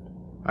say to that?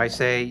 I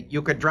say,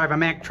 you could drive a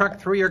Mack truck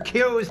through your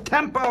queues.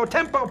 Tempo,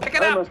 tempo, pick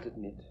it I up! must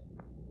admit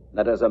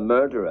that as a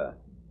murderer,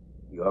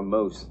 you're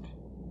most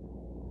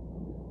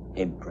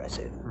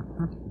impressive.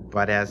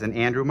 But as an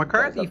Andrew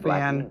McCarthy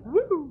fan,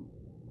 woo,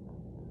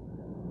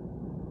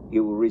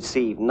 you will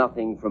receive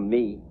nothing from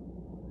me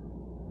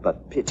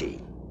but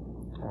pity.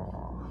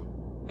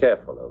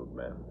 Careful, old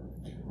man.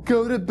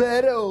 Go to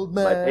bed, old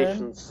man. My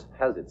patience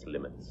has its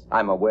limits.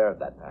 I'm aware of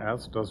that, Pat.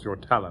 As does your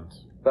talent.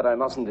 But I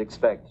mustn't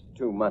expect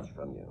too much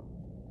from you.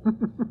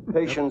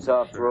 Patience,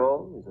 after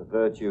all, is a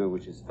virtue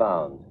which is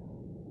found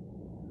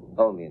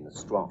only in the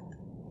strong.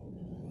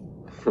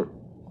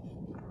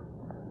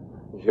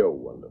 You're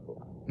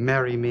wonderful.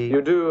 Marry me.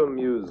 You do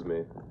amuse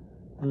me.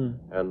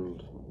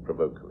 And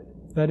provoke me.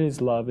 That is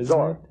love, isn't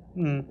Zor.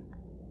 it?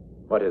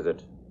 What is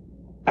it?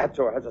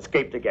 Hathor has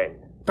escaped again.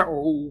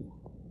 Oh.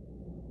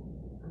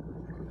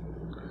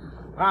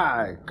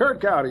 Hi, Kurt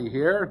Gowdy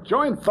here.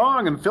 Join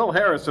Thong and Phil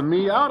Harris and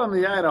me out on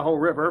the Idaho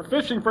River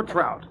fishing for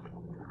trout.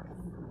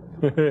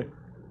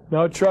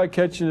 Now try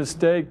catching a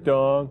steak,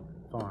 dog.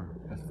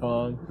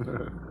 Thong.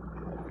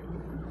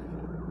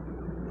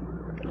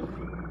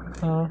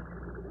 Thong.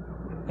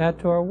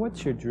 Hathor,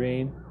 what's your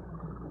dream?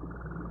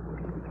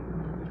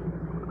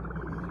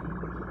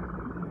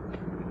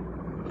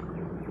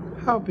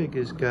 How big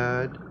is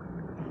God?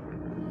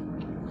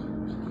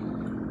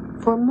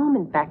 For a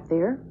moment back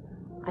there,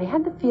 I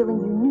had the feeling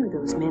you knew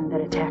those men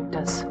that attacked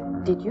us.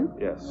 Did you?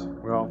 Yes,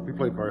 Well, we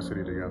played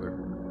varsity together.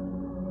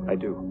 I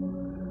do.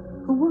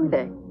 Who were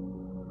they?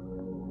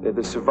 They're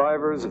the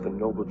survivors of the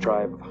noble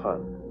tribe of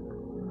Han.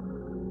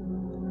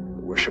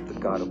 They worship the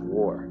god of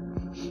war,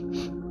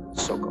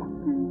 Soko.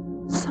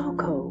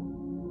 Soko.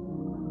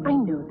 I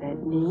know that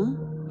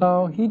name.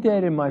 Oh, he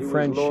dated my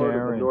friend He was lord of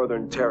Sharon. the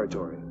Northern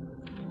Territory.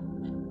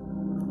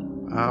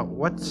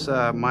 What's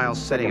Miles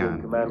sitting Second in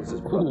on? command was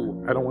his brother,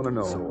 Ooh, I don't want to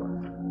know. Zor.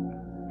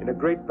 In a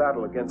great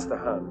battle against the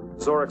Han,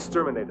 Zor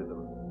exterminated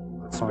them,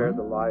 but spared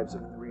the lives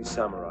of 3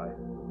 samurai,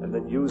 and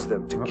then used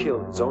them to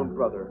kill his own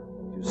brother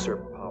to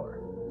usurp power.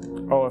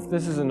 Oh, if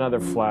this is another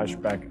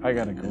flashback, I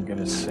gotta go get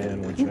a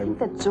sandwich. Do you think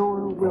that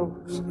Zor will...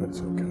 That's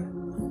okay.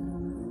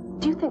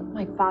 Do you think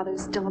my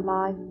father's still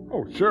alive?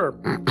 Oh, sure.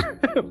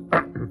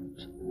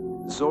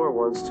 Zor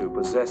wants to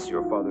possess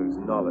your father's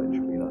knowledge,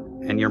 Mila,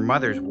 And your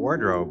mother's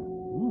wardrobe.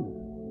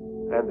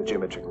 and the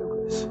geometric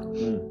nucleus.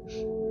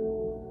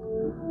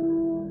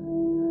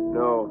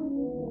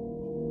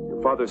 No,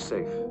 your father's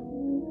safe.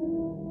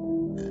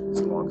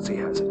 As long as he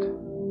has it.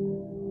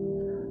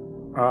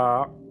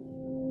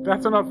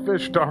 That's enough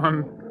fish,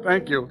 Don.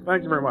 Thank you.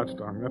 Thank you very much,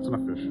 Don. That's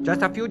enough fish.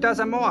 Just a few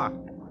dozen more.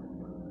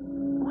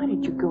 Why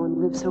did you go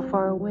and live so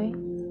far away?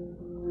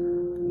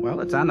 Well,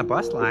 it's on the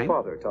bus Your line.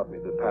 father taught me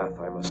the path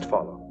I must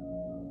follow.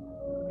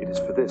 It is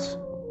for this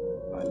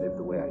I live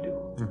the way I do.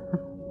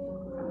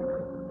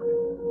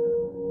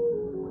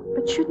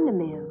 But shouldn't a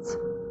man's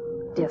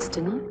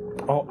destiny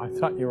Oh, I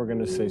thought you were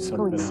gonna say something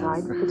coincide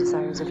else. with the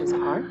desires of his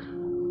heart?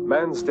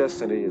 Man's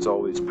destiny is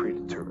always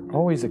predetermined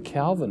Oh, he's a by the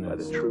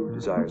Calvinist. true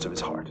desires of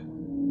his heart.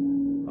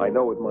 I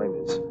know what mine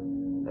is,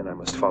 and I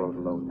must follow it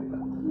alone,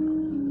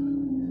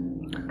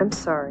 Mila. I'm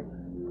sorry.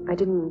 I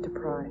didn't mean to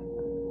pry.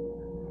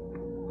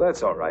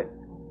 That's all right.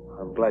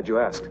 I'm glad you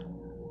asked.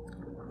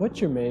 What's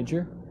your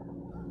major?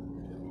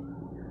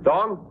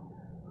 Dong,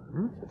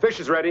 the fish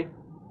is ready.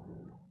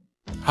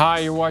 Hi,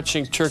 you're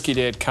watching Turkey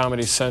Day at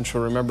Comedy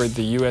Central. Remember,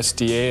 the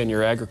USDA and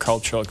your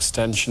agricultural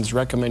extensions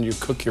recommend you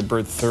cook your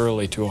bird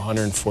thoroughly to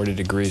 140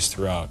 degrees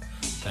throughout.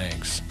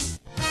 Thanks.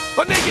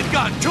 The Naked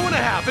Gun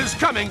 2.5 is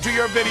coming to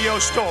your video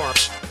store.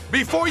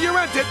 Before you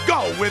rent it,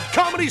 go with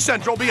Comedy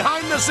Central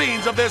behind the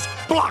scenes of this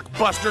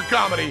blockbuster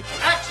comedy.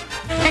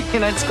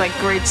 Action! That's like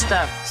great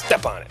stuff.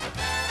 Step on it.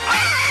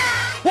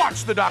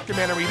 Watch the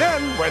documentary,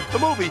 then rent the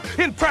movie.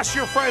 Impress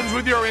your friends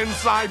with your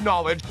inside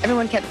knowledge.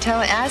 Everyone kept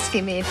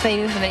asking me if they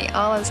knew how many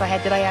olives I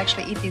had. Did I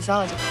actually eat these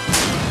olives?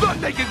 The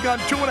Naked Gun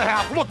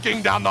 2.5,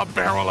 looking down the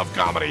barrel of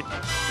comedy.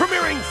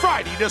 Premiering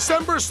Friday,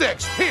 December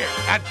 6th, here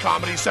at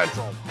Comedy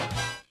Central.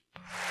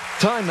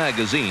 Time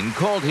magazine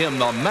called him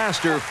the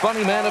master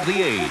funny man of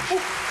the age.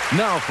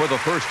 Now, for the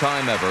first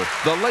time ever,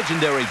 the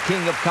legendary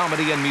king of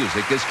comedy and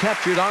music is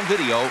captured on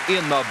video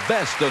in the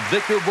best of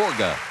Victor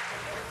Borge.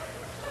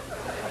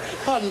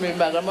 Pardon me,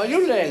 madam, are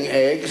you laying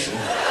eggs?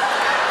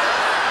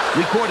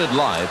 Recorded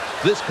live,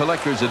 this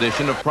collector's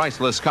edition of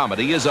Priceless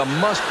Comedy is a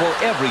must for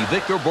every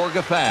Victor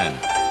Borge fan.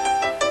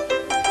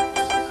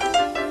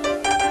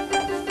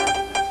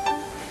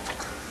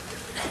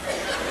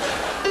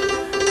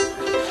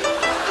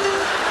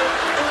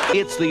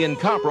 It's the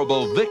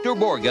incomparable Victor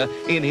Borge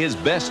in his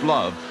best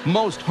love,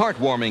 most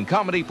heartwarming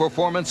comedy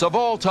performance of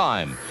all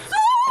time.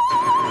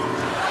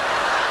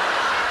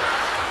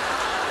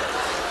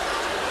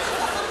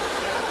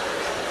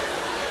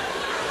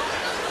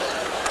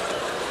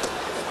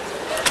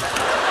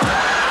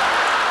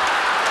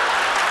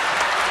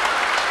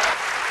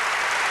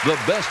 The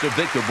best of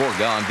Victor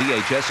Borge on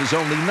VHS is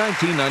only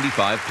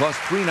 $19.95 plus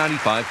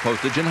 $3.95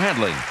 postage and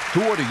handling.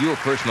 To order your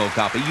personal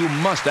copy, you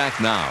must act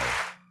now.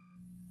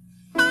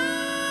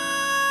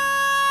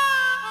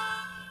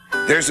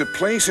 There's a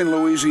place in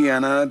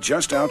Louisiana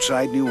just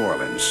outside New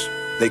Orleans.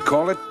 They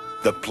call it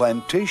the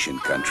plantation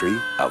country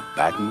of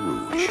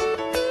Baton Rouge.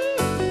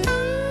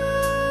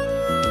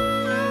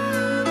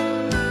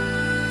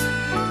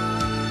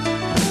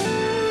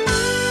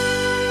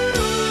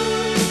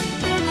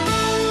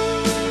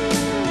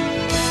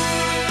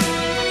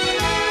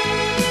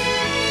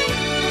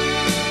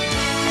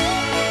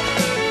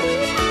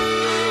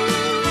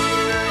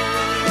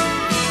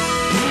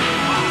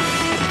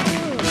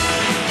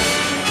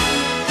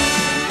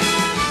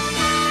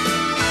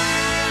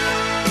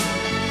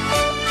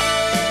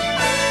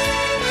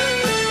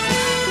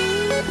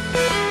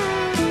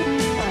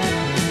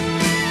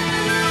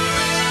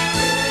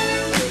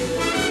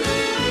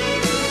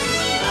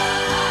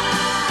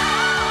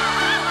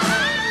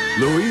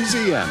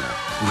 Louisiana,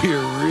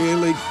 we're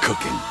really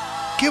cooking.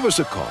 Give us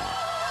a call.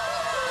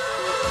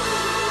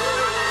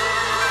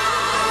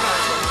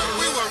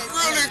 We were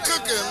really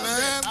cooking,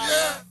 man.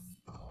 Yeah.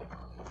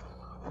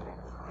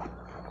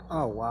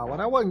 Oh, wow.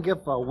 What I wouldn't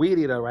give for a weed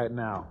eater right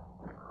now.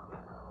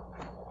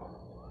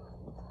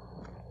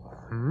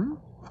 Hmm?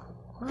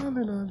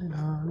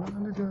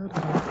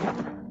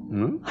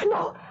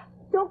 No,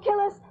 don't kill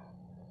us.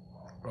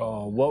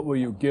 Oh, what will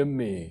you give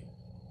me?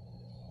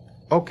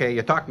 Okay,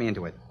 you talked me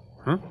into it.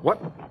 Huh?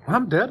 What?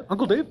 I'm dead?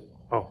 Uncle Dave?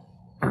 Oh.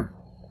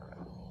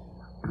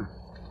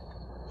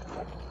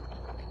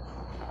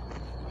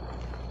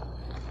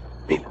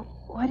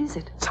 What is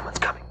it? Someone's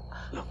coming.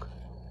 Look.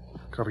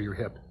 Cover your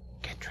hip.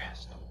 Get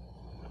dressed.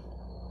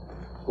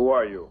 Who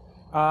are you?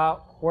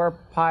 We're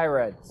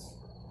pirates.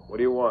 What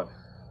do you want?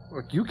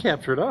 Look, you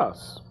captured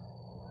us.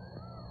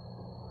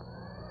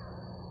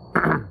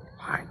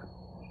 Fine.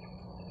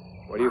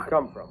 Where do you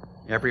come from?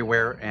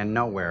 Everywhere and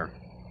nowhere.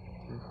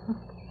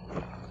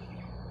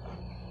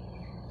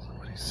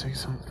 Somebody say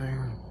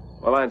something.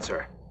 Well,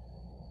 answer.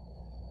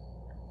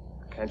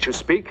 Can't you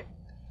speak?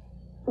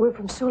 We're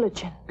from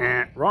Sulachin.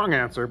 Wrong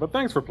answer, but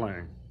thanks for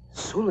playing.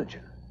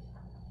 Sulachin?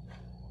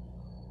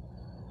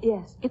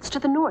 Yes, it's to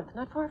the north,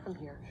 not far from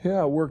here.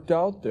 Yeah, it worked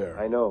out there.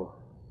 I know.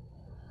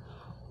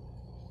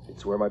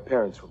 It's where my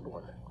parents were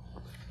born.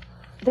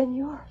 Then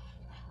you're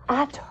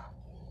Ator,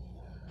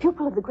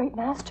 pupil of the great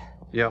master.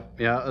 Yeah,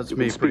 that's you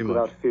me can speak pretty much.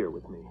 without fear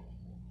with me.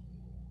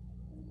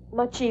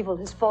 Much evil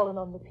has fallen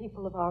on the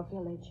people of our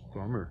village.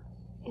 Bummer.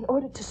 In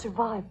order to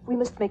survive, we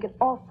must make an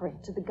offering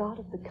to the god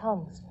of the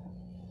Kungs.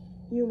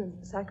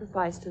 Humans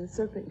sacrifice to the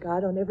serpent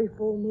god on every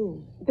full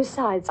moon.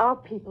 Besides, our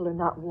people are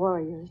not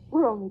warriors.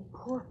 We're only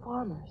poor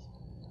farmers.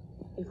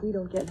 If we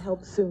don't get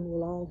help soon,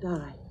 we'll all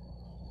die.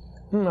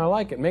 I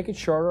like it. Make it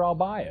shorter, I'll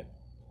buy it.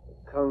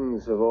 The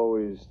Kungs have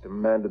always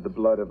demanded the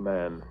blood of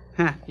man.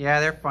 Yeah,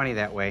 they're funny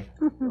that way.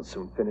 They'll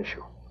soon finish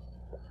you.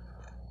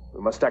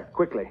 We must act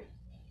quickly.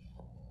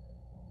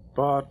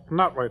 But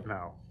not right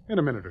now. In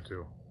a minute or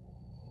two.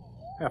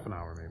 Half an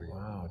hour, maybe.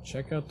 Wow,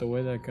 check out the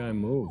way that guy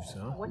moves,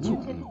 huh? What you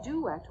intend to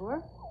do,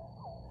 Ator?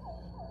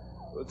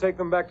 We'll take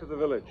them back to the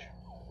village,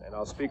 and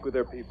I'll speak with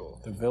their people.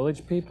 The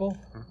village people?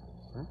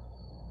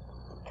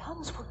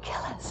 Kungs will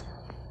kill us.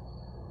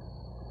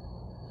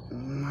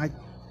 I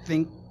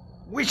think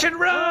we should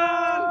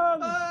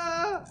run!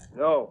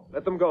 No,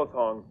 let them go,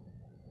 Thong.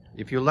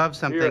 If you love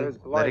something,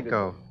 let it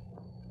go.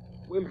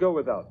 We'll go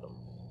without them.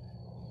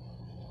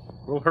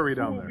 We'll hurry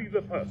down Who there. will be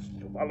the first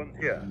to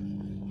volunteer?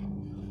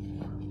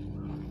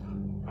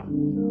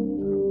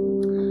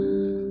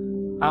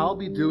 I'll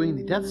be doing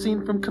the death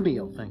scene from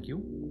Camille, thank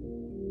you.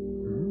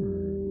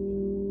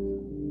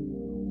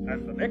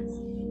 And the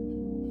next?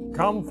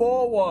 Come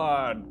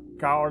forward,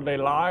 cowardly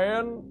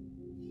lion.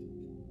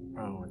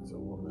 Oh, it's a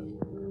woman.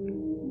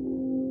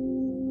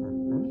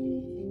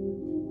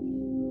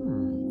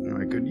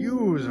 I could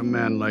use a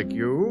man like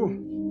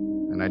you.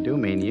 And I do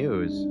mean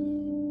use.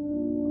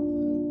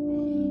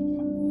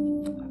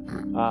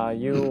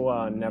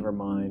 Never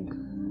mind.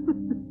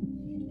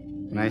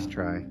 Nice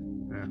try.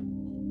 Yeah.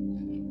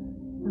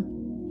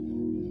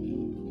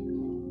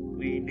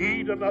 We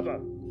need another.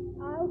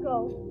 I'll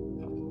go.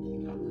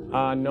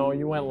 No,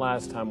 you went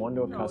last time. One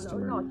to a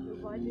customer. No, not you,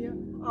 my dear.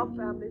 Our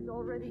family's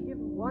already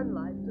given one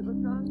life to the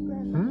sun.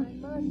 Grandma,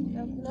 I must,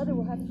 else another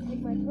will have to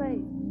take my place.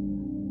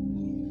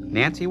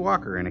 Nancy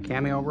Walker in a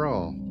cameo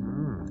role.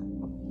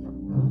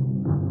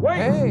 Wait!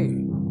 Hey!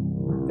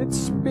 It's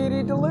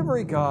Speedy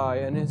Delivery Guy,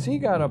 and has he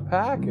got a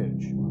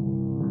package?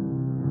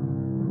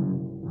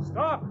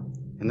 Stop!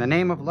 In the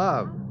name of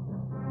love.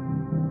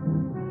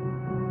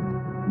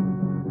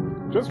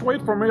 Just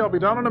wait for me. I'll be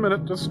down in a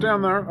minute. Just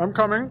stand there. I'm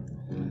coming.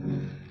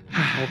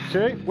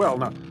 Okay. Well,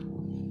 now.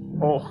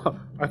 Oh,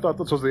 I thought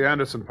this was the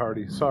Anderson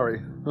party.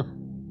 Sorry.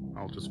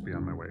 I'll just be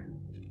on my way.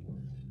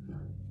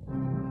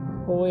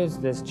 Who is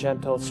this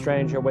gentle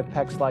stranger with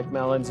pecs like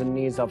melons and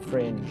knees of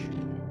fringe?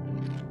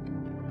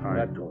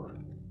 Actor,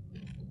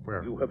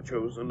 where? You have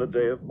chosen a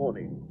day of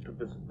mourning to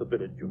visit the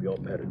village of your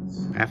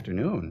parents.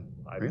 Afternoon?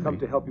 I've come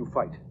to help you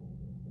fight.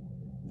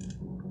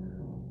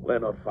 We're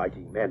not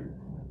fighting men.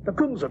 The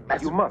Kungs are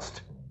massive. You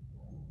must.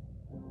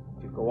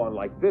 If you go on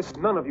like this,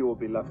 none of you will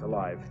be left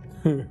alive.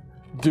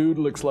 Dude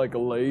looks like a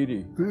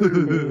lady.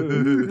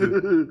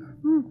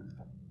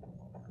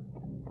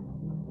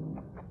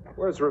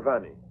 Where's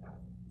Ravani?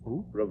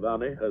 Who?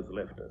 Ravani has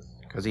left us.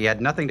 Because he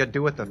had nothing to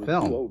do with the He was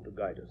film. too old to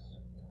guide us.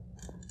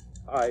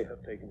 I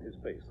have taken his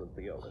place as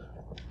the elder.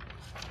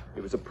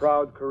 He was a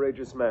proud,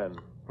 courageous man.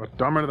 But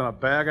dumber than a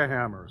bag of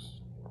hammers.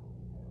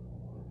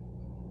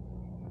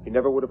 He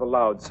never would have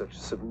allowed such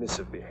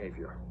submissive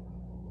behavior.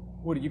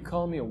 What, do you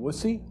call me a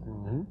wussy?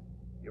 Mm-hmm.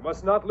 You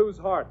must not lose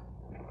heart.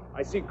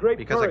 I see great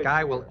Because courage a guy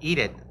here. will eat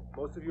it.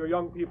 Most of your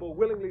young people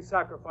willingly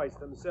sacrifice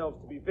themselves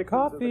to be victims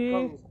Coffee. of the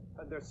Kungs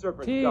and their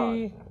serpent Tea.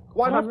 gods.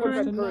 Why not put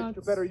that Nuts. courage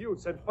to better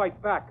use and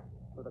fight back?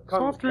 For the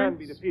Kungs Soft can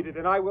be drinks. defeated,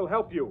 and I will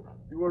help you.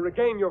 You will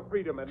regain your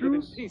freedom and live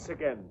in peace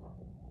again.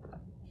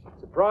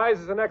 Surprise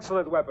is an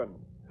excellent weapon.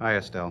 Hi,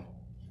 Estelle.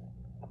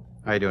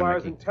 How you doing,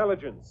 Requires Mickey?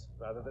 intelligence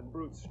rather than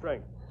brute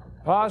strength.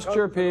 Posture, The Kungs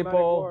are nomadic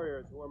people.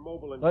 warriors who are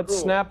mobile and Let's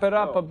cruel, snap it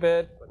up no, a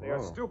bit. But they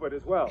are stupid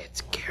as well.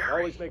 It's They scary.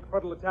 always make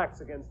frontal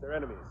attacks against their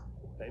enemies.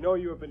 They know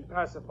you have been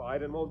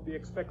pacified and won't be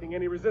expecting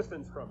any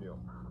resistance from you.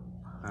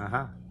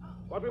 Uh-huh.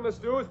 What we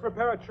must do is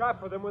prepare a trap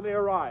for them when they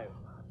arrive.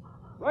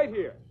 Right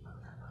here.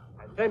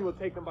 And then we'll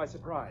take them by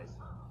surprise.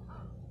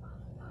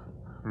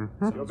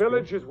 Your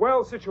village is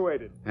well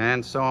situated.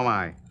 And so am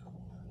I.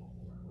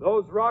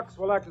 Those rocks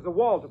will act as a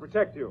wall to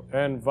protect you.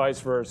 And vice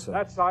versa.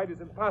 That side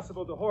is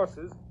impassable to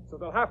horses, so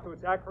they'll have to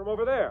attack from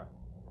over there.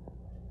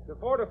 To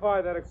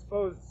fortify that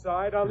exposed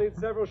side, I'll need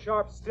several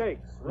sharp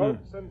stakes,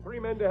 ropes, and 3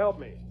 men to help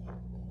me.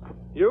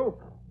 You,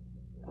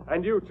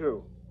 and you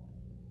too.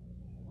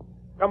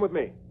 Come with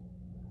me.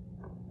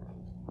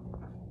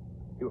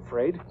 You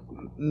afraid?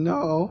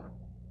 No.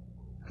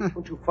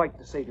 Won't you fight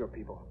to save your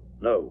people?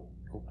 No.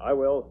 I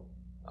will.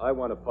 I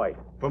want to fight.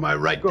 For my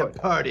right Good. to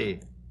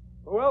party.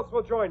 Who else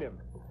will join him?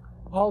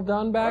 All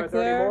done back Are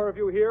there any there? more of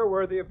you here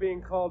worthy of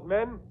being called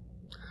men?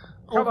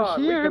 Come Over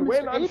on, here, we can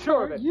win, Mr. I'm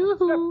sure of it. Step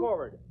Yoo-hoo.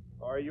 forward.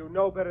 Or you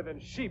know better than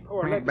sheep who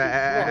are let You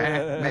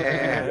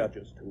Bah. judge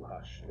us too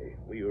harshly.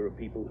 We are a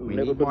people who We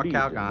never need more believed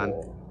in Calgon.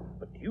 war.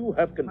 But you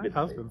have My convinced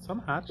me. husband, some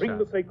hot Bring shot.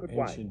 the sacred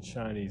wine. Ancient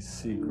Chinese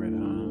secret,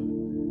 huh?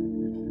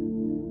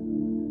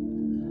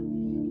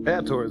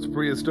 Ator's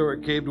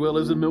prehistoric cave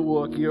dwellers in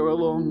Milwaukee are a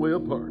long way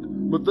apart,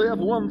 but they have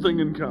one thing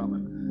in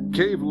common.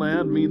 Cave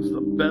land means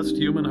the best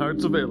human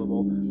hearts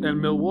available,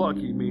 and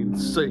Milwaukee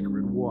means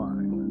sacred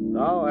wine.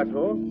 Now,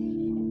 Ator,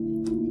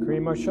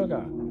 Cream or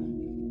sugar?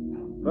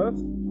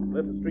 first,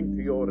 let us drink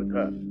to your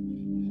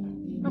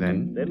return.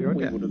 Then, Then to your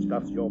we death. will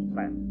discuss your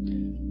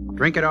plan.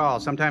 Drink it all.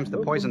 Sometimes the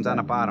poison's on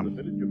the The bottom.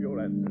 village of your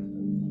ancestors.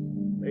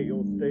 May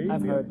your stay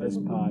I've be heard a this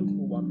pleasant pod.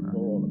 one for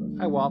all of us.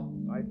 Hi, Walt.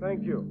 I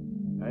thank you.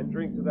 And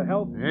drink to the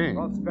health, Hey,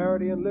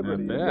 prosperity, and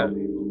liberty of not your bad.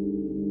 people.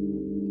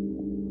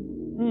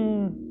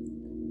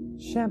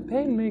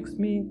 Champagne makes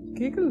me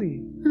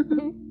giggly.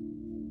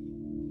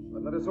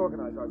 But let us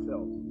organize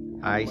ourselves.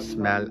 I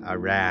smell a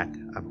rat.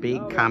 A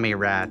big commie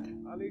rat.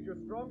 I'll need your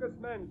strongest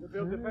men to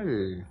build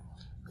defenses. Hey,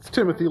 it's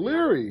Timothy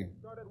Leary.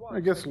 I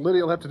guess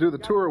Lydia will have to do the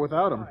tour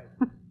without him.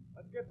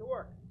 Let's get to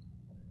work.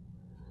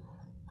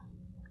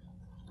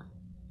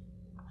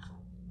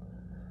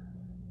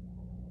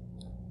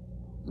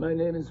 My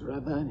name is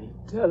Ravani.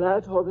 Tell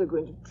Ator they're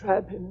going to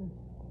trap him.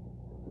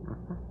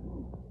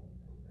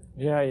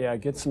 Yeah,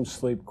 get some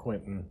sleep,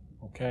 Quentin.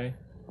 Okay?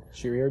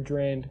 Is your ear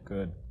drained?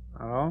 Good.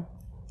 Oh?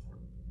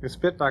 Your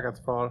spit bucket's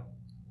full.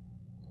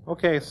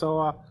 Okay,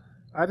 so,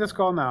 I just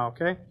go now,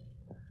 okay?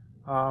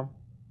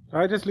 Do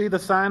I just leave the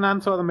sign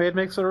on so the maid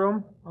makes the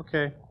room?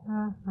 Okay.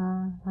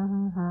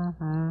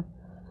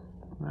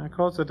 I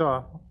close the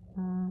door.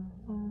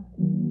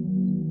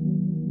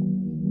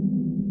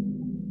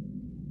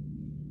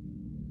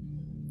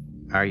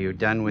 Are you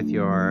done with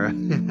your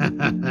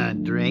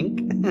drink?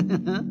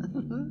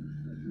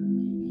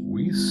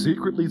 We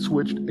secretly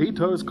switched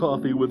Atar's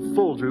coffee with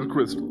Folger's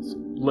crystals.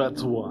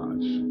 Let's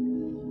watch.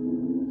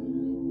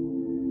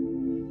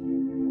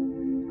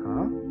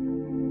 Huh?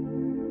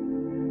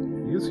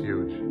 He is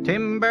huge.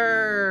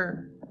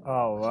 Timber!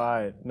 All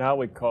right. Now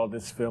we call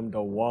this film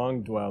The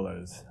Wong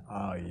Dwellers.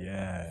 Oh,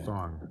 yeah.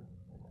 Thong.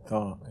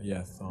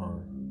 Yeah,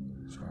 Thong.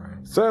 Sorry.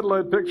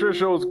 Satellite picture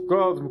shows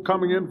clouds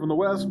coming in from the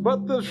west,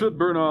 but this should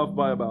burn off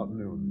by about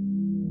noon.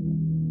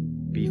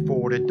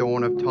 Before the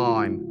dawn of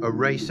time, a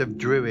race of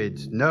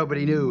druids.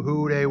 Nobody knew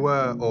who they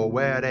were or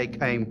where they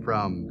came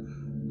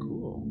from.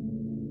 Cool.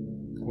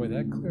 Boy,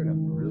 that cleared up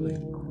really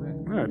quick.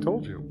 Yeah, I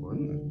told you.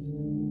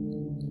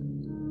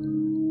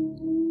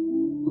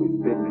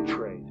 We've been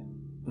betrayed.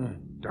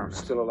 Darn it.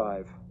 Still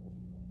alive.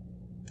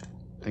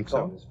 Think so?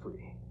 Thong is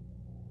free.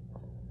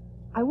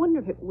 I wonder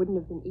if it wouldn't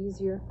have been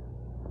easier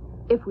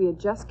if we had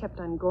just kept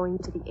on going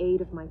to the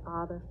aid of my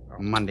father.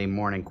 Monday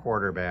morning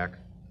quarterback.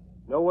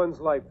 No one's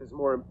life is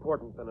more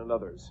important than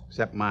another's.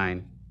 Except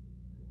mine.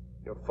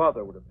 Your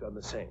father would have done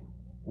the same.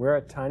 Wear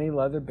a tiny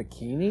leather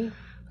bikini?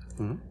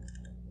 Hmm?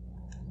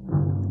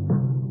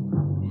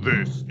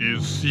 This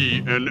is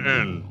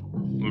CNN,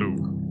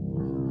 Luke.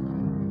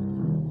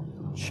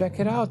 Check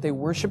it out. They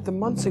worship the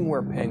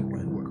Munsingware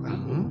penguin.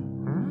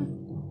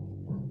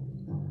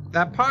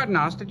 Pardon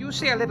us, did you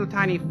see a little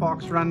tiny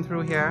fox run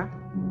through here?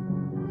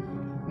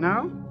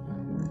 No?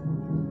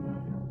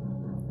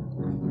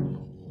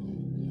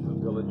 The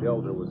village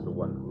elder was the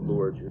one who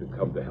lured you to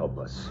come to help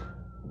us.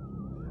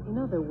 In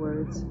other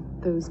words,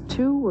 those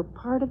two were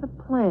part of the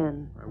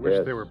plan. I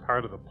wish they were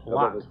part of the Some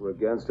plot. of us were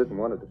against it and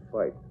wanted to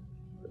fight,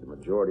 but the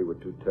majority were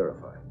too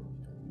terrified.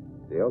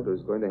 The elder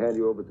is going to hand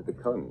you over to the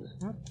Kungs.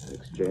 In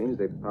exchange,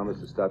 they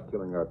promised to stop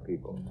killing our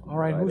people. All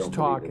right, who's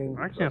talking?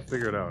 I can't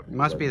figure it out.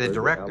 Must be the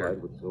director.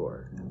 Allied with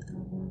Zor.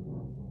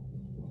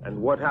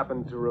 And what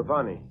happened to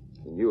Ravani?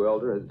 The new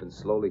elder has been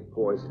slowly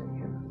poisoning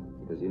him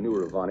because he knew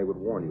Ravani would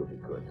warn you if he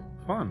could.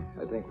 Fun.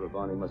 I think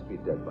Ravani must be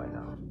dead by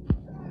now.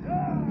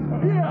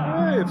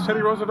 Hey, it's Teddy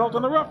Roosevelt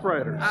and the Rough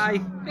Riders. I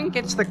think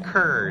it's the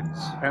Kurds.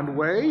 And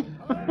Way?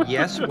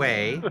 Yes,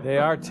 Way. They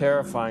are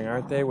terrifying,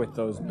 aren't they, with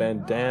those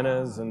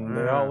bandanas, and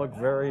they all look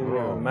very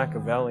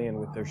Machiavellian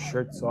with their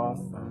shirts off.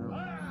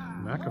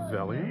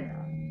 Machiavellian?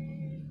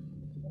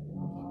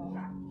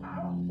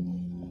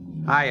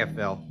 Hiya,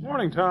 Phil.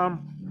 Morning,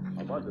 Tom.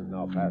 A month is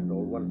now past,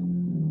 old one.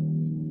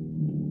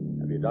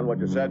 Have you done what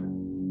you said?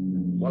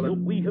 Well,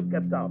 then we have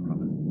kept our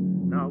promise.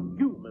 Now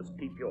you must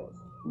keep yours.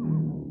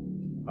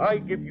 I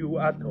give you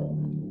Ator,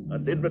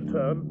 and in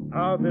return,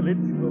 our village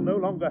will no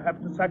longer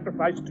have to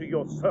sacrifice to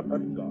your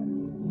serpent god.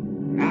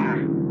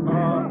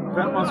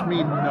 That must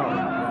mean no.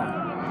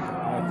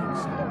 I think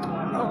so.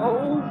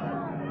 Oh.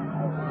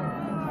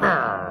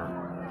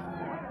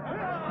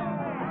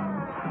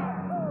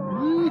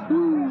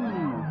 Yee-hoo.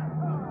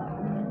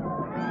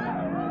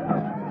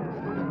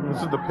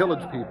 This is the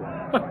pillage people.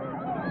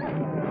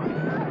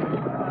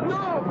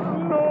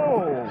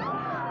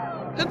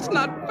 No! It's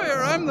not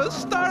fair. I'm the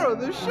star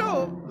of the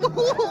show.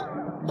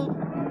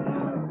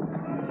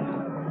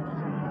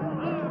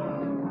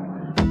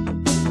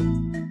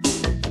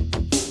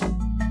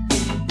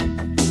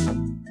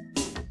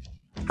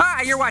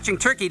 Hi, you're watching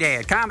Turkey Day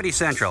at Comedy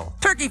Central.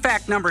 Turkey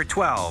fact number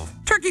 12.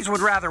 Turkeys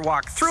would rather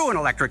walk through an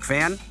electric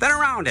fan than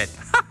around it.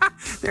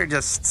 They're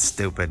just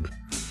stupid.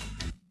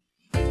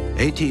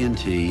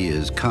 AT&T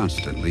is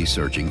constantly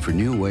searching for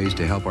new ways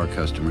to help our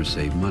customers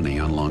save money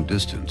on long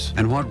distance.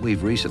 And what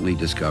we've recently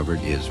discovered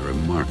is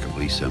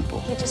remarkably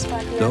simple.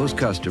 Those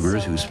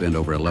customers who spend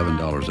over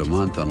 $11 a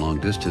month on long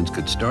distance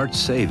could start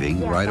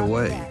saving right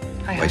away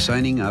by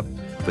signing up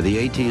for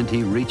the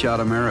AT&T Reach Out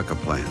America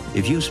plan.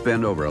 If you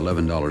spend over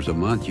 $11 a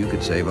month, you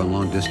could save on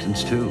long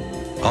distance too.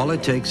 All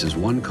it takes is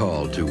one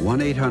call to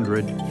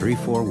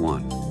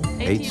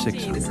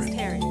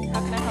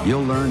 1-800-341-8600.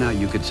 You'll learn how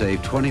you could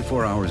save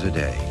 24 hours a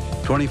day,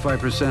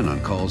 25% on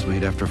calls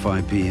made after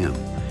 5 p.m.,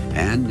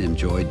 and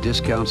enjoy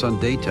discounts on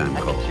daytime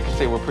calls. You could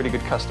say we're pretty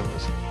good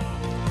customers.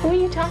 Who are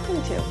you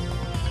talking to?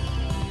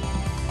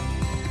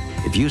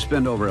 If you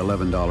spend over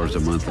 $11 a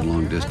month in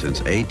long distance,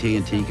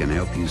 AT&T can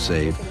help you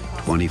save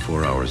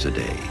 24 hours a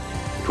day,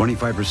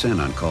 25%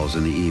 on calls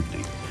in the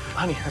evening.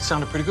 Honey, that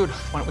sounded pretty good.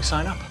 Why don't we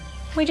sign up?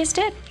 We just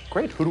did.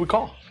 Great. Who do we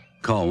call?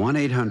 Call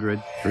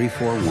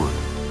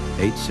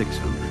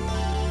 1-800-341-8600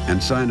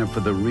 and sign up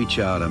for the Reach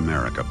Out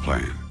America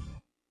plan.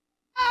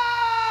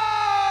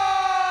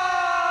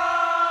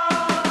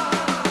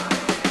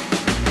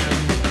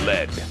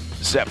 Led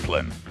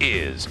Zeppelin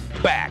is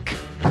back.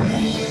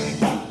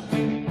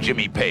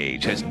 Jimmy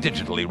Page has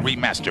digitally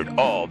remastered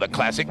all the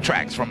classic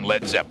tracks from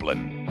Led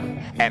Zeppelin.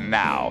 And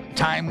now,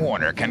 Time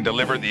Warner can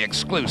deliver the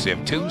exclusive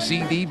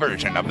 2-CD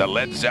version of the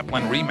Led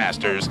Zeppelin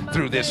remasters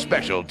through this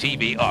special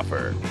TV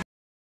offer.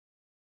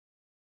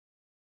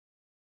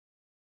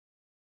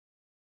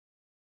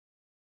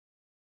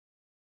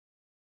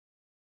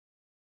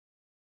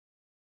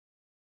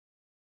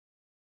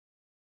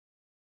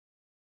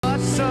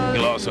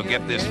 also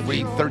get this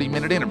free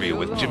 30-minute interview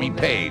with Jimmy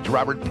Page,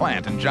 Robert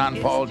Plant, and John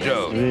Paul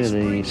Jones.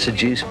 Really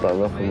seduced by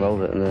rock and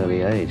roll at an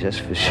early age, that's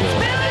for sure.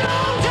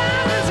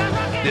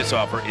 This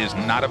offer is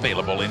not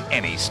available in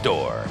any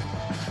store.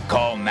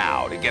 Call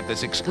now to get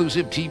this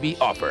exclusive TV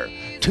offer.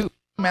 2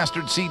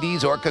 mastered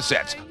CDs or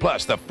cassettes,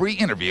 plus the free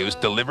interviews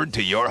delivered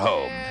to your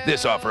home.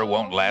 This offer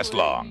won't last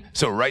long,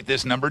 so write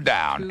this number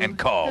down and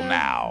call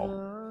now.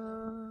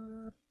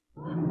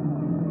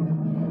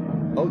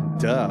 Oh,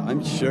 duh,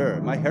 I'm sure.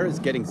 My hair is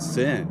getting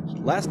singed.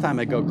 Last time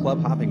I go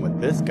club hopping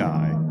with this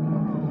guy.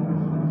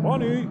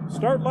 Bonnie,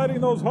 start lighting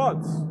those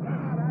huts.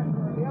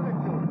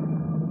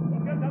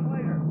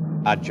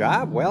 A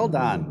job well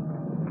done.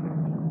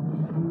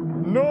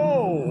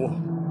 No!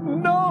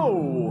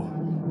 No!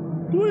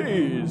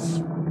 Please!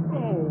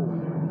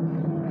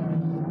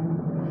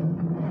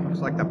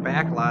 Looks like the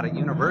back lot at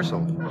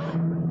Universal.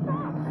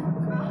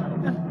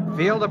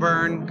 Feel the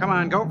burn. Come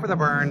on, go for the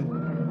burn.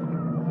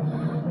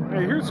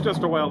 Hey, here's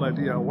just a wild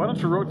idea. Why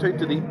don't you rotate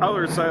to the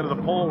other side of the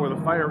pole where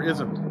the fire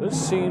isn't? This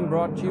scene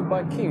brought to you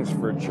by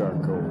Kingsford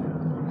Charcoal.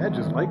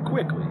 Edges light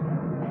quickly.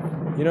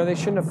 You know, they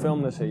shouldn't have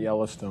filmed this at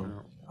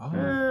Yellowstone. Oh.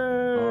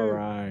 All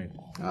right.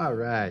 All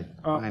right.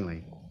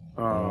 Finally.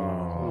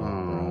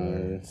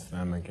 It's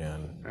them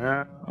again.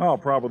 I'll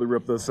probably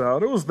rip this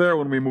out. It was there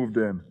when we moved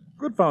in.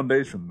 Good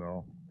foundation,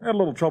 though. Had a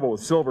little trouble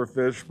with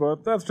silverfish,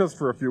 but that's just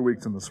for a few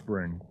weeks in the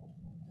spring.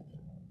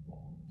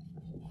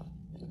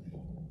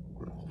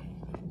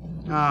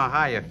 Oh,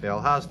 hiya, Phil.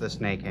 How's the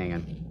snake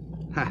hanging?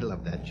 I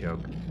love that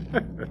joke.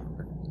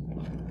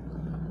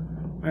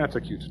 That's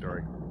a cute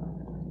story.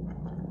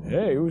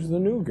 Hey, who's the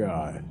new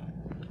guy?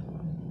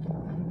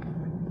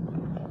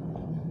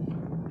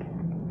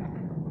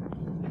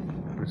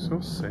 They're so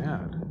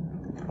sad.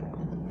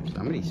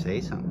 Somebody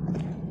say something.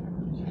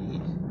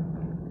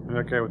 Jeez.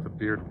 That guy with the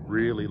beard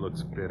really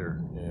looks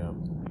bitter. Yeah.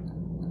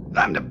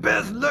 I'm the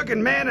best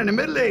looking man in the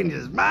Middle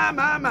Ages. My.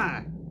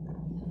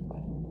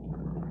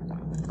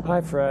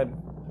 Hi, Fred.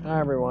 Hi,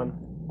 everyone.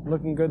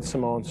 Looking good,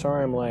 Simone.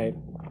 Sorry I'm late.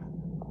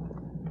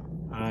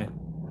 Hi.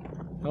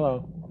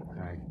 Hello.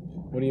 Hi.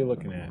 What are you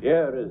looking at?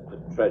 Here is the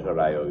treasure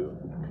I owe you.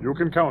 You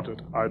can count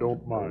it. I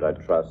don't mind. And I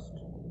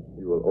trust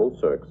you will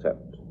also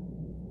accept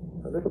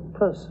a little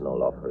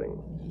personal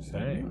offering.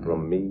 Say.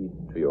 From me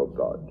to your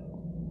god.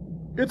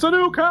 It's a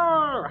new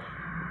car!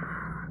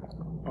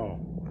 Oh,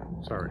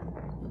 sorry.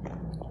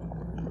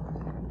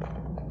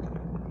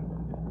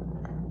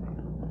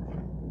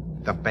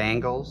 The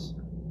bangles?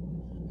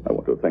 I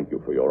want to thank you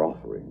for your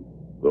offering,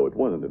 though it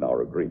wasn't in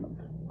our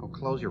agreement. Oh,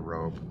 close your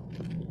robe.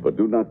 But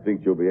do not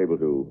think you'll be able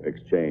to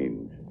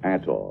exchange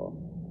Ator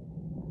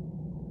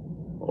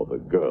or the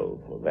girl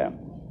for them.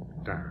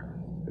 Darn.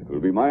 It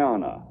will be my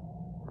honor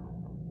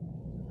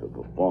to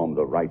perform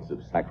the rites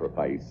of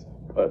sacrifice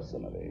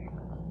personally.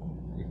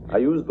 I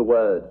used the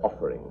word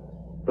offering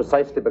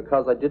precisely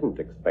because I didn't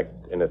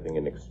expect anything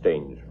in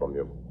exchange from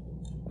you.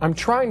 I'm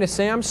trying to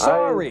say I'm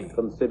sorry. I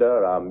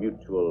consider our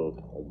mutual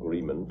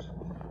agreement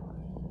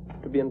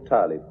to be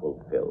entirely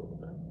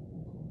fulfilled.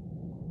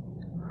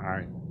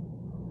 Hi.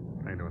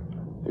 How you doing?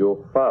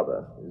 Your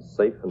father is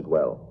safe and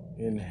well.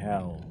 In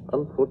hell.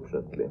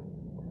 Unfortunately,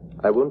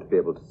 I won't be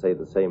able to say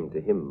the same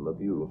to him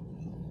of you.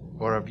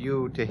 Or of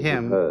you to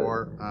him,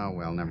 or... Oh,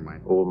 well, never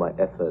mind. All my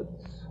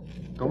efforts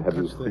Don't to have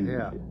touch you the freed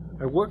hair.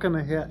 I work on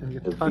the hair and you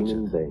have touch been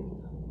in it. vain.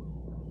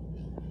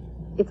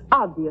 It's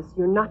obvious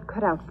you're not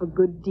cut out for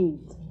good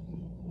deeds.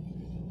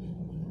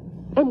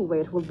 Anyway,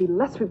 it will be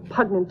less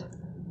repugnant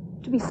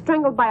to be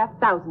strangled by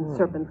 1,000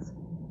 serpents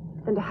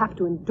than to have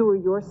to endure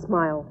your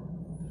smile.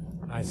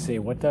 I see.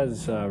 What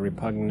does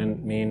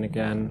repugnant mean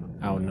again?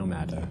 Oh, no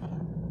matter.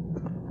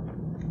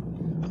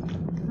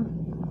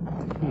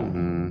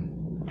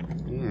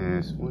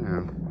 Yes,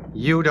 well...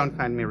 You don't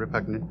find me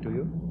repugnant, do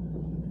you?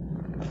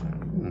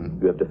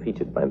 You have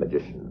defeated my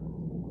magician.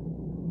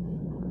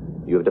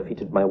 You have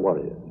defeated my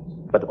warriors.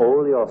 But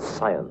all your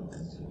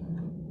science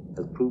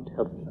has proved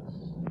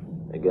helpless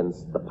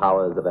against the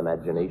powers of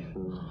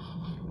imagination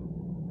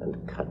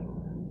and cunning.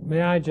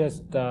 May I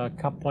just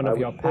cup one of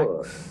your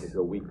packs? Is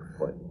your weak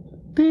point.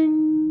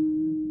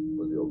 Ding!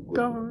 Was your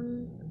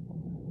goodness.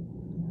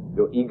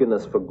 Your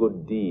eagerness for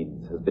good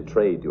deeds has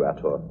betrayed you,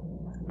 Ator.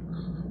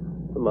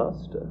 The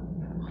master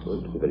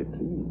won't be very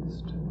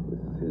pleased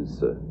with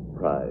his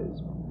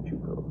prize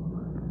pupil.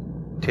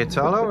 It's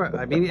all over.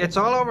 I mean, it's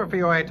all over for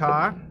you,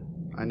 Atar.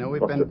 I know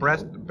we've been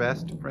best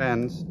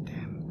friends.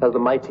 Damn. Has the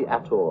mighty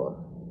Ator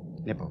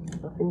nipple?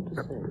 Nothing to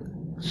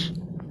say.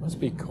 Must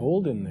be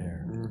cold in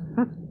there.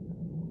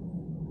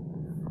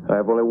 I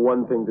have only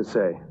one thing to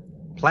say.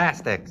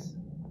 Plastics.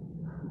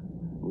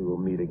 We will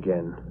meet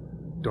again.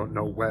 Don't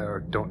know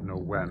where, don't know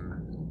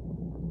when.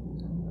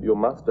 Your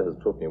master has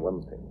taught me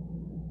one thing.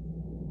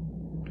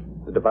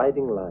 The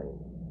dividing line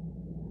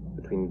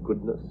between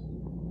goodness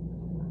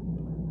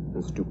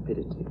and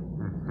stupidity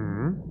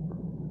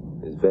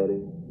is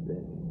very,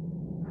 very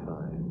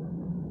fine.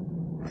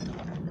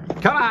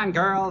 Come on,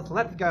 girls,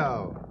 let's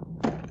go.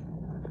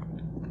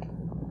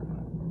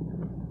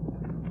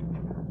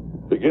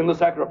 Begin the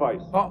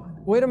sacrifice. Oh,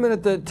 Wait a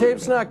minute, the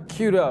tape's not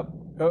queued up.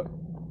 I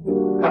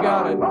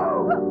got it.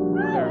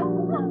 There.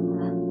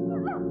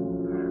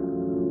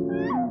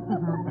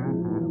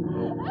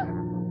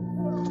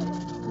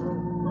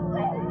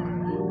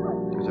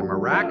 There's a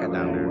maraca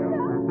down there.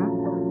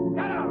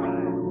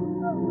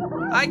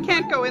 I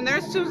can't go in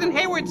there. Susan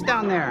Hayward's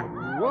down there.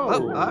 Whoa.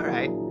 Oh, all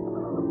right.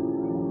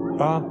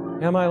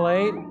 Am I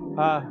late?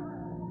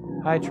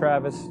 Hi,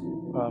 Travis.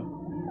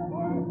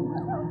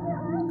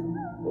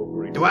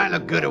 Do I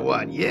look good or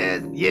what?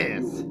 Yes,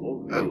 yes.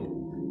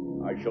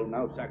 I shall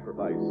now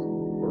sacrifice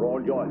for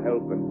all your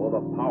help and for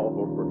the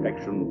powerful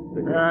protection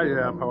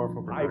that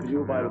powerful protection. I've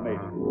you by the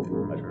maiden,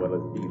 as well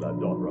as Hela,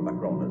 daughter of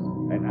Acronis,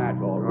 and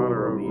Ator,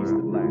 ruler of the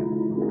eastern land.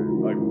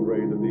 I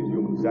pray that these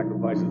human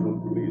sacrifices will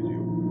please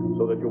you,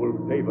 so that you will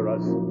favor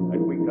us,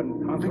 and we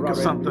can conquer our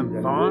enemies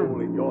and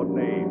rule in your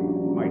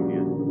name,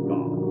 mightiest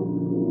God.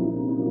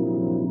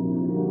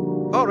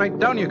 All right,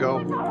 down you go.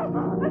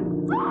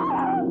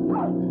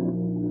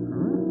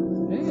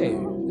 Hey,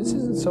 this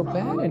isn't so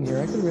bad in here.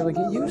 I could really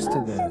get used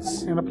to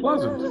this. And a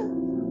pleasant.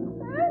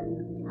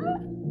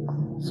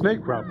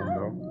 Snake problem,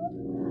 though.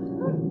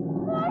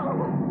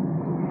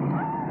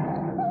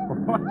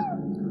 What?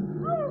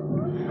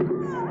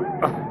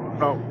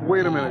 Oh,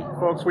 wait a minute.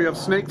 Folks, we have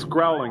snakes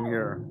growling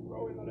here.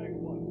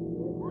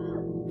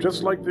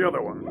 Just like the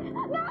other one.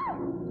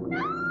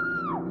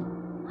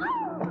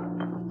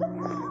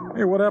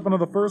 Hey, what happened to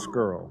the first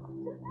girl?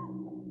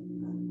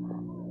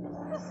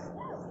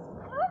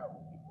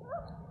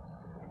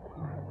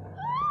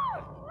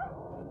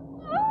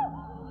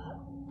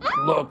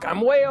 Look, I'm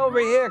way over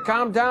here.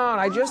 Calm down.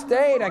 I just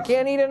ate. I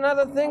can't eat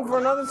another thing for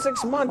another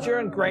 6 months. You're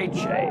in great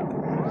shape.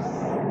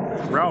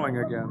 Growling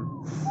again.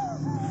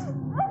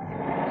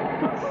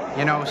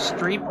 You know,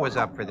 Streep was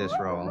up for this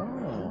role.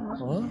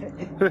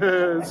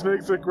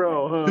 Snakes that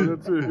growl, huh?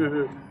 That's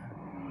it.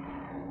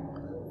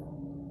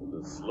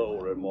 The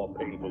slower and more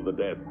painful the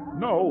death,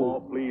 no. the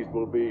more pleased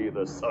will be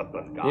the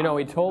serpent god. You know,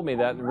 he told me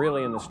that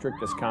really in the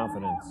strictest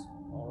confidence.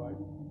 All right,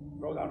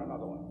 throw down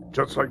another one.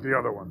 Just like the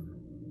other one.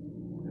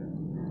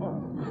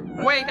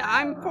 Wait,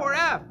 I'm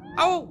 4F.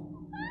 Oh!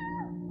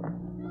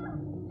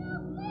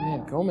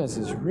 Man, Gomez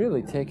is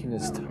really taking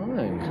his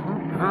time.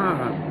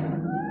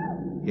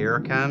 Here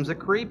comes a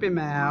creepy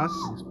mouse.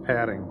 He's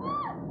patting.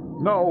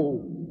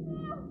 No!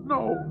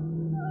 No!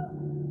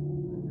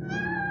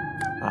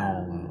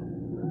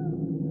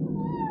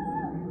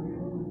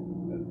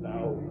 And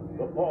now,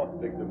 the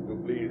fourth victim to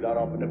please our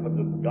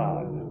omnipotent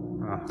God.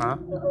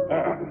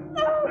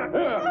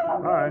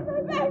 All right.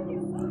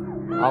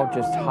 I'll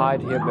just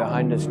hide here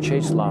behind this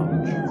chase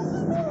lounge.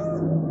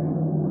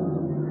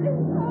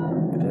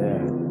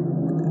 There.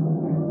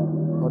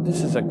 Oh,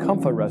 this is a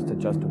comfort rest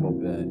adjustable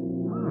bed.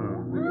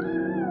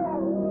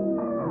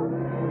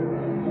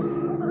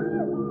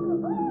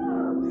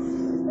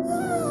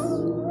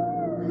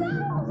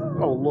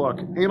 Oh, look.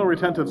 Anal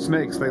retentive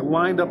snakes. They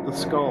lined up the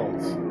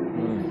skulls.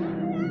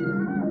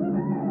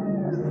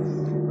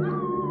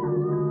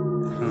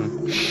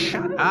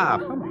 Shut up.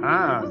 Come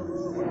on.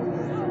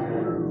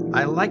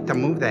 I like to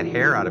move that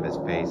hair out of his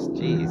face.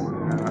 Jeez.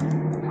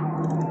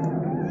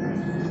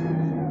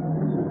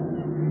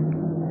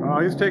 Oh,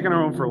 he's taking her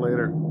home for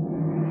later.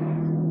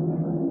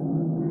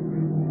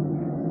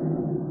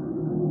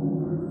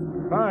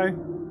 Bye.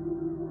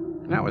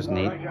 That was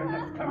neat.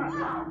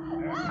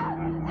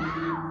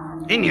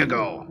 In you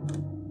go.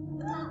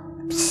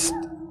 Psst.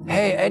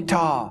 Hey,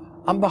 Etar.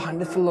 I'm behind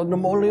this little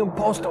linoleum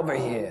post over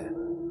here.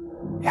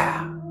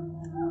 Yeah.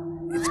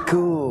 It's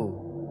cool.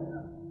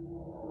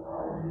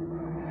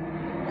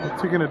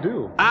 What's he gonna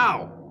do?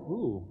 Ow!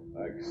 Ooh.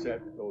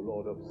 Accept, O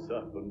Lord of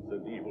serpents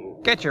and evil.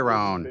 Get your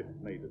own.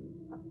 Maiden,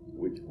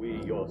 which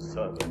we, your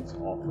servants,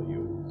 offer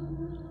you.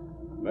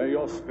 May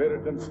your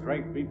spirit and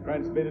strength be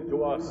transmitted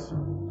to us,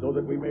 so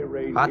that we may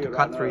reign Ought to here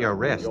cut on through earth your in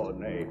wrist. Your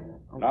name.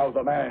 Now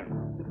the man.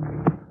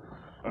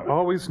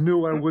 Always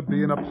knew I would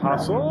be an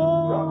apostle.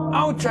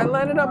 Ouch! I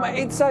landed on my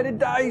 8-sided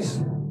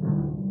dice.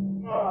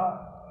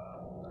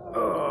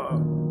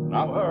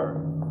 Now her.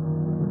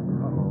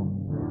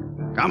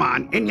 Come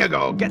on, in you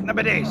go. Get in the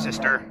bidet,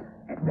 sister.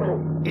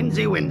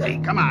 Insy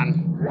winsy, come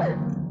on.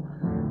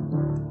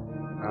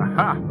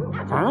 Aha.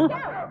 Huh?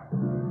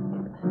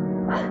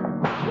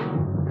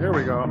 Here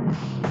we go.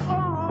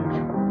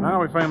 Now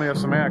we finally have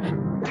some action.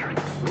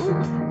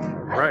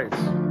 Right.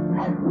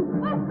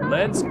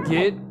 Let's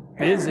get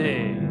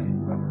busy.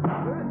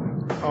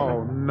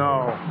 Oh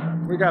no.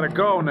 We gotta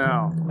go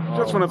now.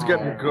 Just when it's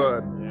getting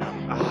good.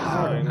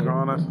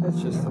 Oh,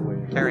 that's just the way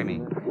it is. Carry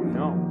me.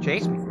 No.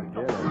 Chase me.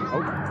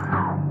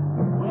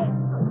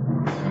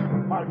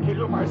 I'll kill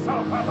you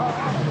myself.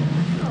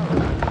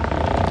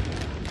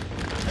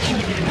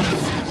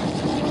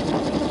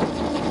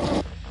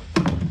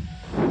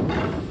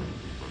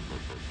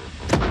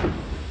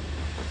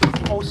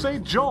 Oh, Say,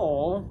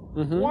 Joel,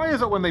 why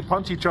is it when they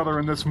punch each other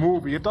in this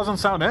movie, it doesn't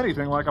sound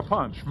anything like a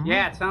punch?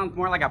 Yeah, it sounds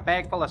more like a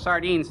bag full of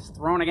sardines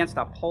thrown against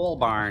a pole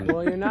barn.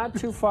 Well, you're not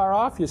too far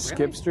off, you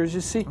skipsters.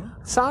 You see,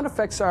 sound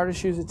effects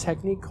artists use a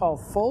technique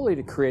called Foley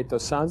to create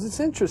those sounds.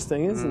 It's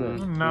interesting, isn't it?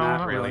 No,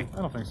 not really.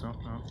 I don't think so.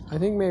 No. I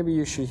think maybe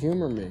you should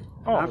humor me.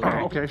 Oh,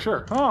 okay,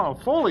 sure. Oh,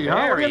 Foley,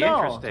 huh? What do you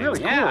know? Interesting.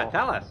 Really yeah, cool.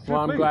 tell us. Well,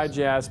 I'm please. glad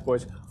you asked,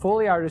 boys.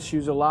 Foley artists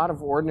use a lot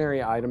of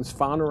ordinary items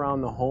found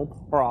around the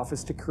home or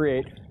office to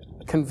create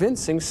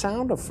convincing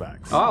sound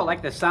effects. Oh,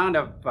 like the sound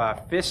of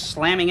fists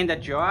slamming into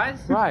jaws?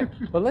 Right.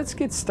 But let's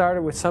get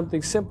started with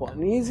something simple.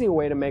 An easy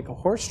way to make a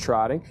horse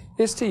trotting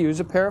is to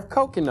use a pair of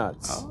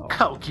coconuts. Oh.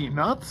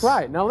 Coconuts?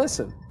 Right. Now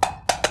listen.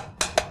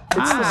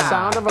 It's the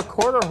sound of a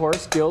quarter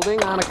horse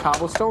gilding on a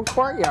cobblestone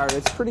courtyard.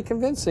 It's pretty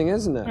convincing,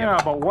 isn't it? Yeah,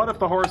 but what if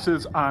the horse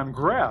is on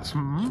grass?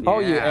 Oh,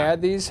 you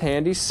add these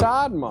handy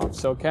sod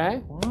muffs,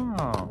 okay?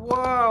 Wow. Whoa,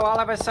 all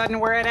of a sudden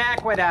we're at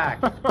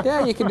Aqueduct.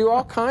 Yeah, you can do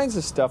all kinds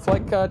of stuff,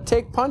 like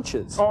take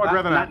punches. Oh, I'd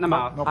rather not in the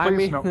mouth. No,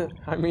 please,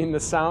 I mean the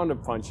sound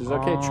of punches,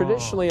 okay?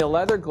 Traditionally, a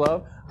leather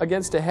glove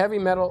against a heavy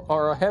metal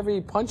or a heavy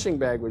punching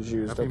bag was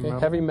used,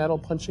 Heavy metal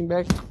punching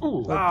bag.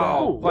 Ooh,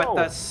 but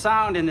the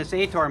sound in this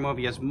Ator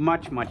movie is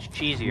much, much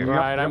cheesier.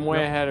 Right, I'm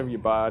way ahead of you,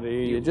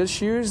 buddy. You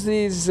just use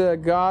these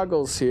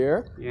goggles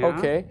here,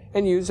 okay,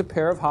 and use a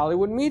pair of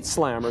Hollywood meat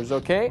slammers,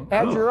 okay?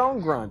 Add your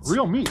own grunts.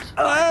 Real meat.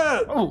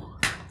 Oh.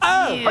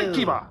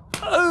 Kiva.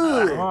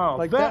 Wow,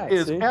 Like that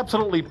is see?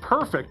 absolutely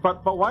perfect,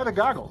 but why the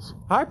goggles?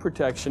 Eye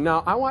protection.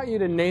 Now, I want you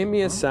to name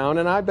me a sound,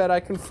 and I bet I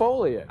can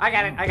Foley it. I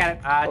got it.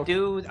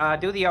 Do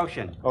the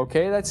ocean.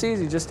 Okay, that's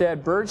easy. Just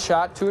add bird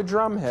shot to a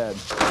drum head.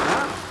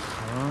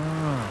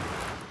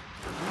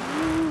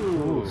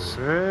 Ooh,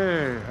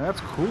 say,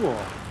 that's cool.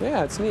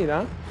 Yeah, it's neat,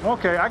 huh?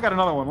 Okay, I got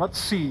another one. Let's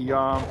see.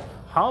 How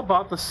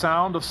about the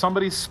sound of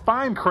somebody's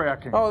spine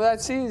cracking? Oh,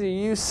 that's easy.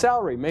 You use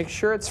celery. Make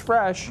sure it's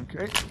fresh.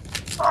 Okay.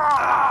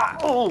 Ah!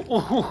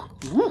 Oh.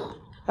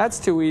 That's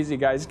too easy,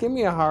 guys. Give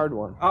me a hard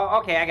one. Oh,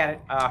 okay, I got it.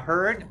 A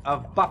herd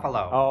of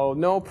buffalo. Oh,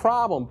 no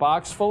problem.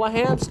 Box full of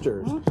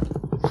hamsters.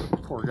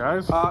 Poor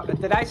guys.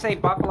 Did I say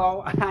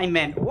buffalo? I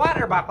meant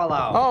water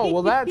buffalo. Oh,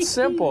 well, that's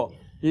simple.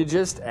 You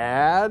just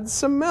add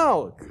some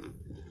milk.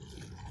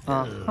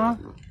 Uh-huh.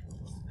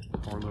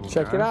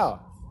 Check it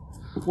out.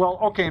 Well,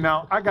 okay,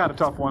 now, I got a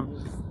tough one.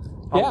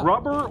 A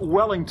rubber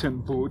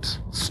Wellington boot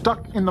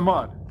stuck in the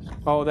mud.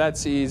 Oh,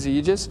 that's easy.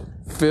 You just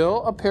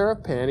fill a pair of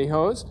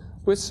pantyhose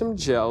with some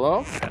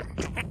Jell-O,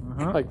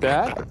 like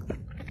that.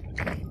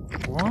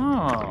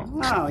 Wow.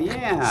 Oh,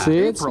 yeah. See,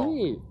 it's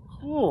neat.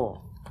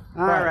 Cool.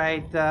 All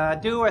right,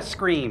 do a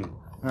scream.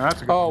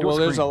 That's a good well,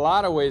 there's a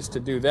lot of ways to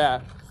do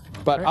that.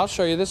 But I'll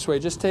show you this way.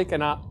 Just take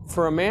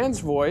for a man's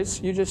voice,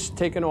 you just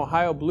take an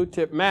Ohio blue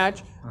tip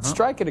match,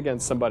 strike it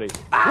against somebody.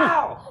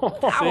 Ow!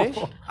 See?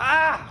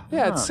 Ah!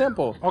 Yeah, it's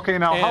simple. Okay,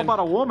 now how about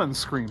a woman's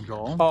scream,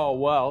 Joel? Oh,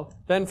 well,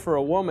 then for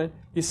a woman,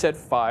 you set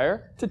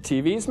fire to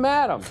TV's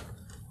Madam.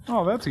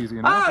 Oh, that's easy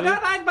enough. Oh,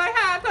 don't light my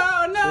hat!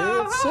 Oh, no!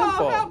 See, it's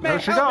simple. Help me! There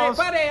she Help goes.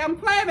 me, buddy! I'm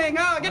flaming!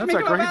 Oh, get me That's to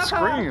a great bathhouse.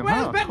 scream,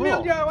 Where's huh? Bette Cool.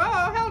 Mildew?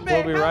 Oh, help me!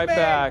 We'll be right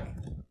back.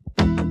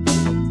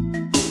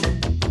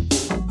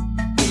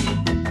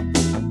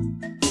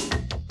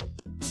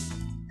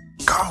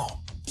 Go.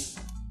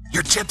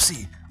 You're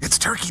Gypsy. It's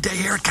Turkey Day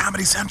here at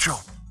Comedy Central.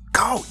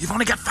 Go. You've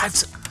only got 5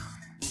 seconds.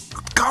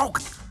 Go.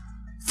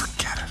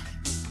 Forget it.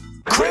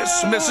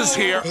 Christmas is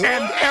here,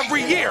 and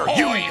every year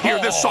you hear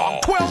this song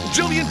 12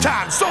 jillion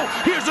times. So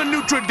here's a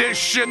new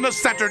tradition, the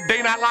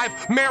Saturday Night Live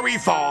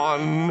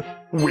Marathon.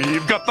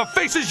 We've got the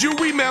faces you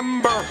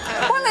remember.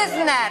 Well,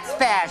 isn't that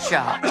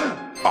special?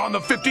 On the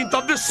 15th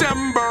of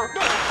December.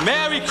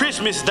 Merry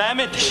Christmas, damn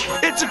it.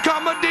 It's a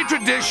comedy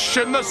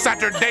tradition, the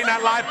Saturday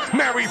Night Live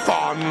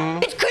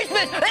Marathon. It's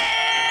Christmas!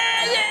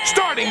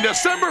 Starting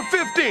December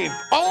 15th,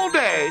 all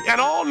day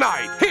and all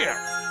night, here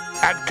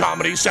at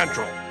Comedy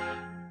Central.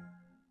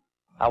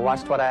 I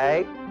watched what I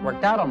ate,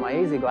 worked out on my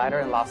Easy Glider,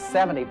 and lost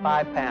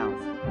 75 pounds.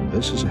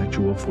 This is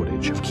actual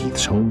footage of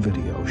Keith's home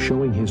video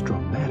showing his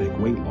dramatic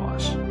weight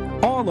loss.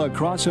 All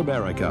across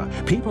America,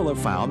 people have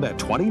found that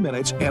 20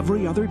 minutes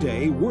every other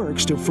day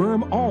works to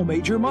firm all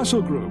major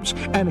muscle groups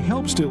and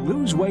helps to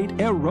lose weight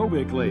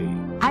aerobically.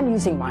 I'm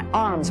using my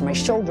arms, my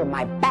shoulder,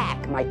 my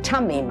back, my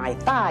tummy, my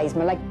thighs,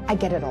 my leg. I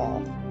get it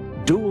all.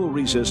 Dual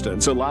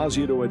resistance allows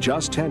you to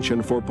adjust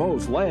tension for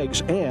both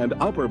legs and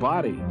upper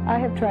body. I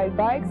have tried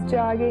bikes,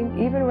 jogging,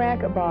 even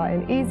racquetball,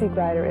 and Easy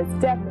Glider is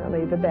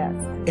definitely the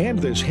best. And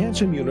this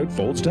handsome unit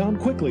folds down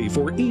quickly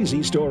for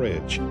easy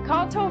storage.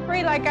 Call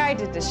toll-free like I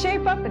did to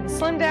shape up and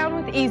slim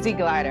down with Easy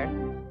Glider.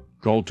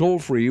 Call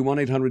toll-free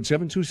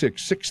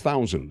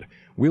 1-800-726-6000.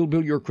 We'll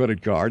bill your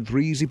credit card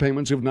 3 easy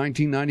payments of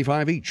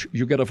 $19.95 each.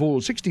 You get a full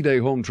 60-day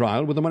home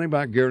trial with a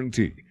money-back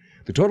guarantee.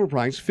 The total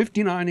price,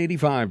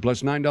 $59.85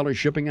 plus $9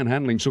 shipping and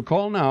handling. So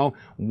call now,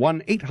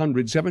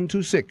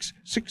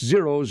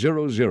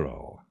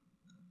 1-800-726-6000.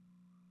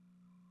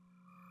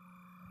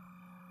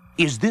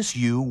 Is this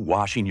you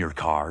washing your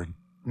car?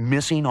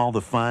 Missing all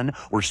the fun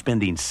or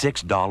spending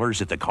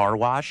 $6 at the car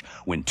wash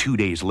when 2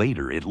 days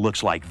later it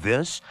looks like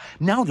this?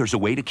 Now there's a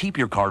way to keep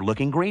your car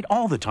looking great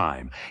all the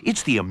time.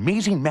 It's the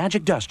amazing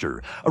Magic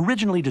Duster.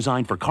 Originally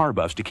designed for car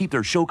buffs to keep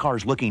their show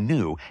cars looking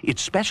new,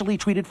 its specially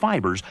treated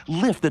fibers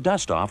lift the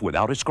dust off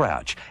without a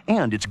scratch.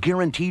 And it's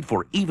guaranteed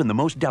for even the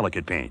most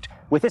delicate paint.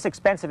 With this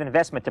expensive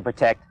investment to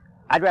protect,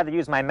 I'd rather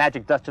use my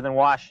Magic Duster than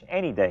wash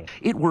any day.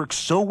 It works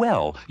so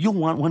well, you'll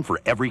want one for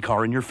every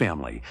car in your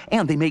family.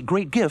 And they make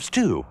great gifts,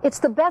 too. It's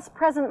the best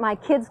present my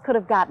kids could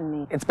have gotten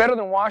me. It's better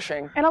than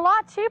washing. And a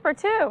lot cheaper,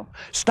 too.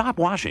 Stop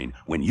washing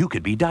when you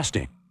could be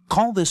dusting.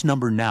 Call this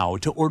number now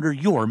to order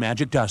your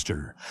Magic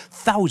Duster.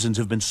 Thousands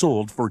have been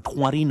sold for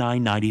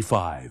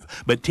 $29.95.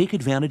 But take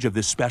advantage of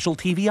this special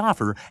TV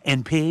offer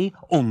and pay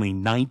only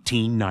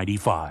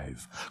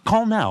 $19.95.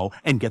 Call now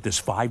and get this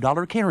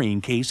 $5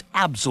 carrying case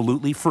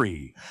absolutely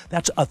free.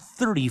 That's a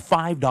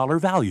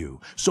 $35 value.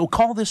 So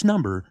call this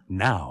number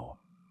now.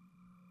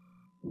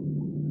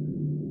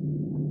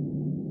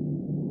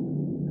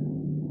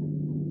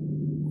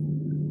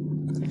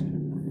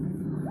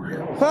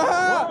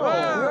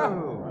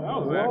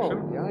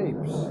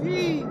 Yipes.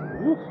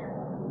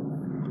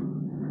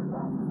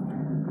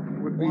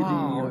 Would be the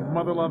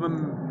mother-loving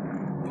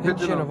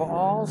pigeon of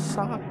all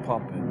sock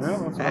puppets. Yeah,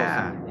 that's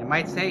awesome. You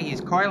might say he's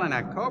coiling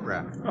a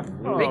cobra.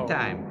 Big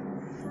time.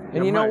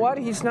 And you know what?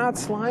 He's not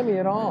slimy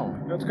at all.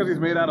 That's because he's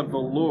made out of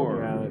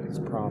velour. Yeah, that's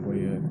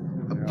probably it.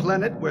 A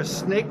planet where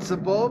snakes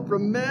evolved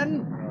from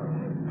men?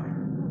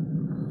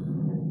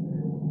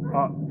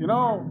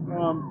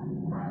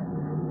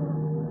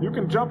 You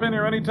can jump in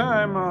here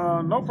anytime.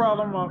 No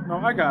problem.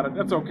 No, I got it.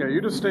 That's okay. You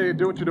just stay,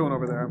 do what you're doing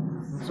over there.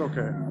 It's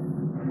okay.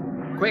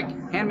 Quick,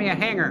 hand me a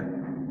hanger.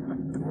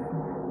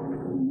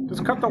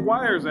 Just cut the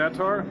wires,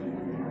 Ator.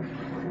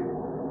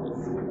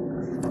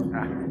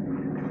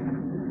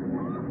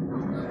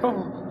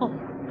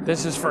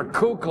 This is for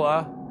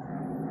Kukla.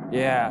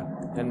 Yeah.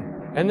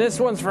 And this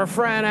one's for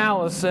Fran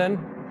Allison.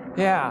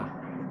 Yeah.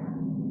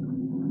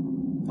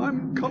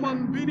 Come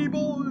on, Beanie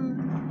Boy.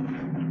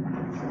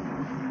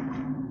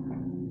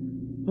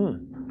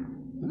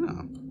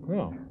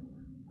 Oh.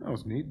 That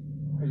was neat.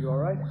 Are you all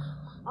right?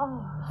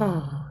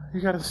 Oh, you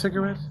got a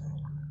cigarette?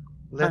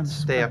 Let's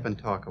stay up and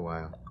talk a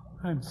while.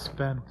 I'm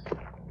spent.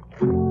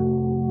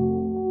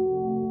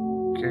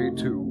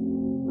 K2,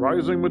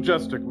 rising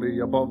majestically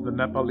above the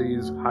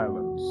Nepalese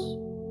highlands.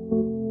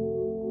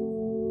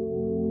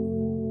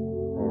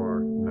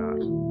 Or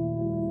not.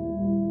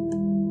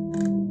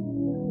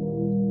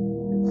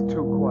 It's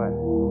too quiet.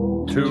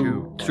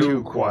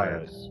 Too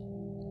quiet.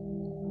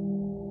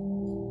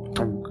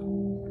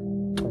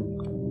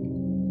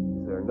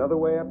 Is there another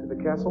way up to the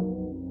castle?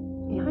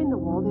 Behind the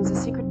wall, there's a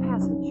secret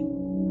passage.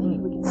 Maybe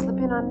we can slip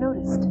in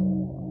unnoticed.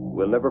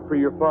 We'll never free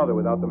your father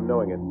without them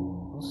knowing it.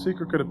 What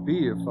secret could it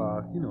be if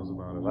he knows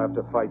about it? We'll have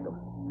to fight them.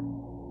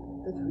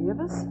 The three of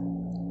us?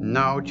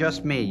 No,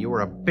 just me. You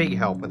were a big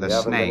help with a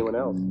snake. Anyone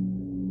else?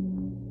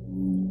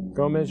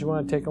 Gomez, you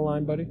want to take a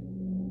line, buddy?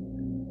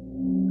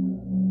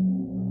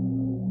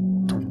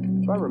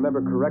 If I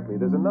remember correctly,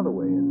 there's another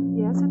way in.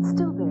 Yes, it's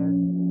still there.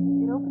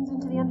 It opens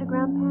into the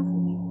underground passage.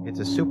 It's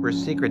a super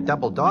secret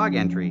double dog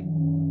entry.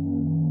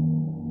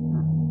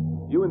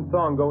 You and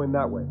Thong go in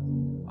that way.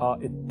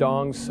 It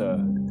dongs,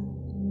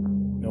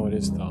 No, it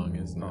is Thong,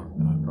 isn't it? No,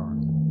 not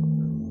Thong.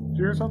 Did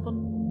you hear something?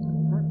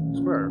 I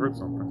swear I heard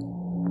something.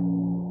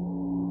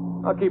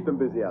 I'll keep them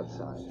busy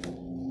outside.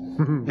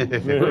 Don't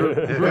you worry.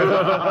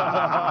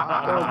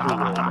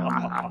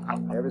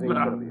 Everything's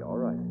gonna be all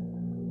right.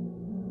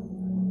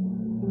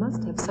 You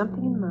must have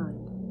something in mind.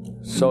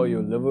 So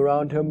you live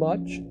around here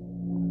much?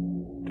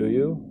 Do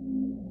you?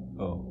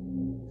 Oh.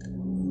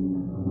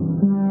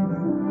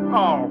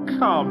 Oh,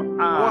 come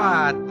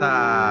on. What the?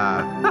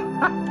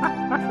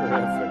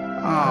 Terrific.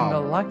 I'm the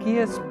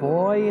luckiest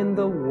boy in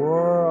the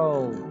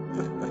world.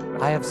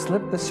 I have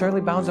slipped the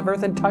surly bounds of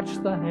earth and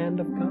touched the hand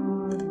of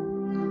God.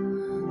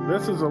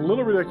 This is a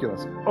little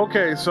ridiculous.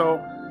 Okay, so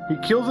he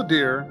kills a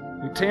deer,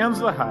 he tans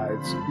the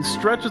hides, he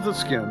stretches the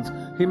skins,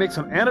 he makes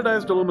an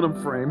anodized aluminum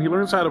frame, he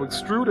learns how to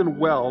extrude and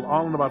weld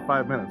all in about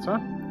 5 minutes, huh?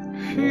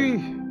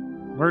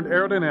 Learned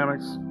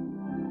aerodynamics.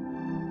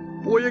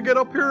 Boy, you get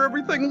up here,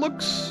 everything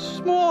looks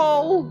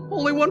small.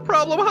 Only one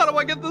problem, how do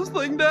I get this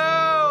thing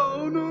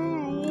down?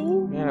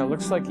 Oh. Man, it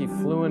looks like he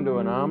flew into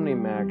an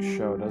Omnimax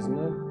show, doesn't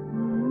it?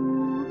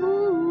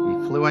 He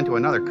flew into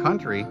another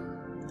country.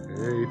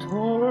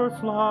 Ator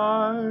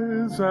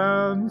flies,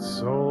 and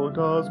so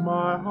does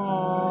my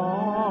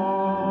heart.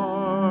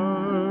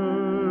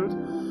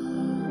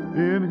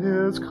 In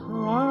his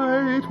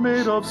kite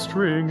made of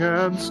string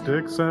and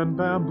sticks and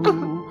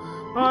bamboo,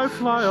 I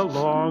fly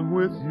along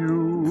with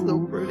you. So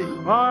pretty.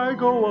 I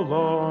go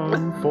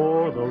along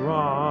for the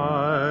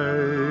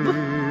ride.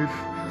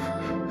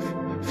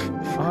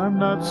 I'm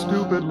not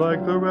stupid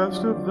like the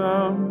rest of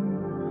them.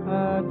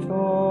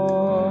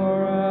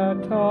 Ator,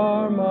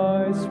 Ator,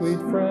 my sweet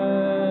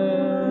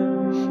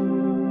friend.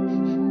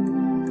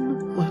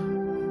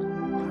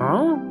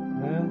 Huh?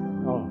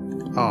 Oh.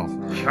 Oh.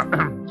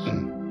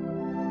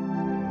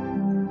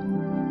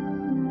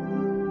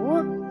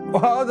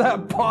 Oh,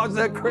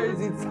 that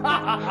crazy.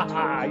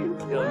 You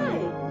killed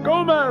me.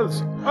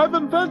 Gomez, I've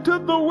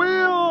invented the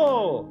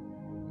wheel!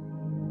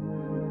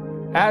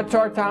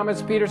 Ator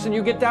Thomas Peterson,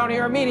 you get down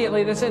here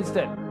immediately this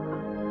instant.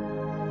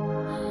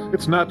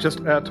 It's not just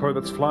Ator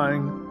that's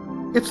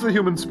flying. It's the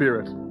human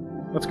spirit.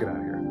 Let's get out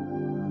of here.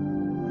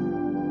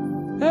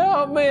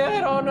 Help me,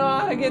 I don't know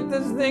how to get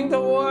this thing to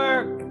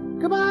work.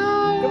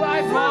 Goodbye.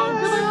 Goodbye,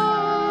 folks.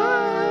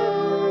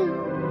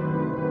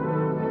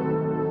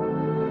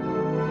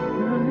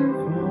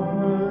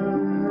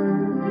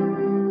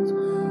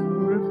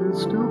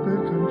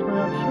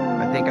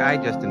 I think I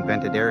just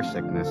invented air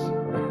sickness.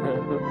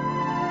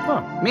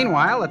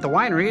 Meanwhile, at the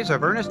wineries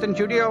of Ernest and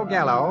Judy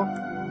O'Gallo,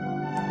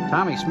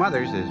 Tommy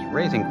Smothers is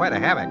raising quite a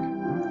havoc.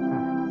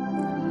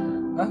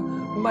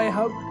 My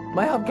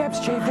hubcap's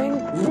chafing.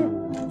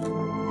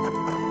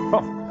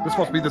 Oh, this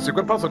must be the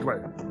secret passageway.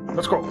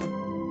 Let's go.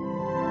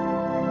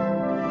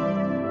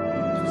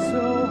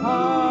 So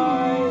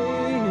high.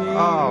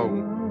 Oh.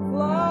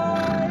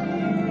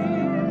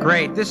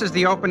 Great, this is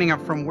the opening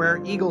of From Where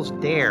Eagles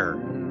Dare.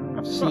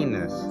 I've seen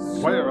this.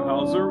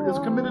 Weyerhaeuser is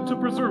committed to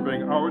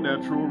preserving our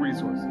natural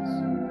resources.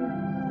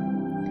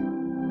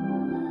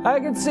 I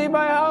can see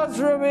my house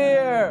from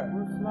here.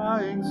 We're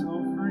flying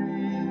so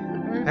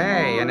free.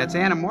 Hey, and it's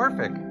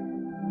anamorphic.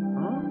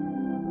 Huh?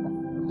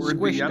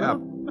 Squished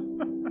up.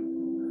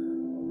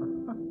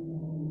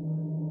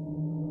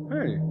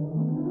 Hey.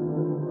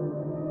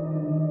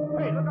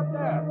 Hey, look up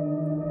there.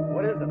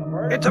 What is it, a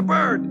bird? It's a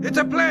bird! It's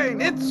a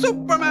plane! It's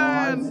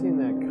Superman! I've seen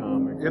that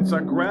comic. It's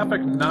a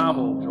graphic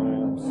novel, Joel.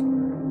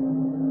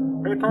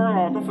 Hey,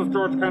 Tarlo, this is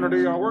George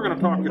Kennedy. We're going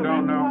to talk you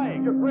down now.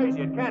 You're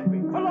crazy. It can't be.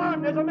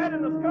 Alarm! There's a man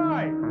in the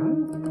sky.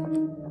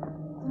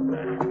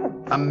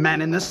 A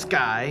man in the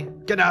sky?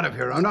 Get out of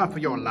here. Enough of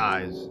your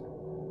lies.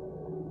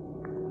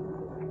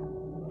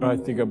 I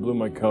think I blew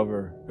my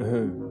cover.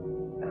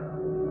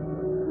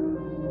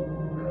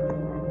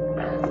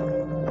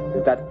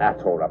 Is that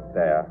Ator up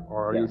there?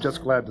 Or are you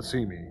just glad to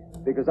see me?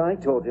 Because I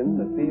taught him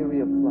the theory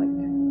of flight.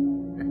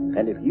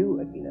 And if you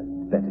had been a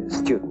better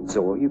student,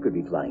 so you could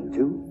be flying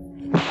too.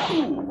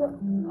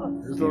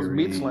 There's those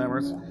meat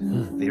slammers.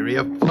 Theory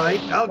of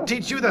flight? I'll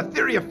teach you the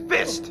theory of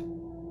fist.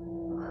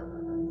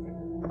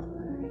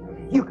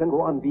 You can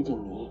go on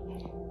beating me.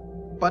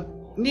 But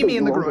knee me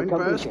in the groin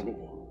first. Anything.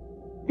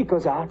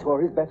 Because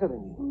Ator is better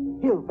than you.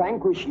 He'll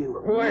vanquish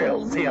you.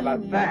 We'll see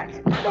about that.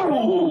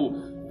 Oh,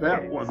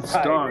 that one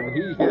stung.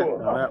 He hit.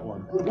 Now that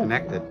one.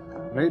 Connected.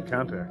 Made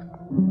contact.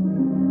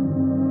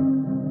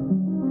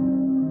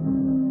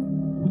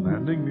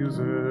 Landing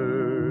music.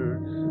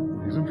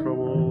 He's in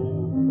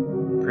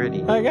trouble.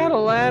 Pretty. I gotta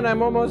land.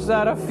 I'm almost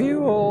out of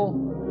fuel.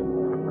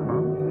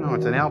 No,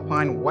 it's an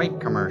Alpine White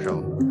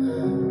commercial.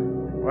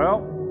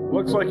 Well,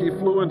 looks like he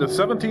flew into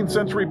 17th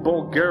century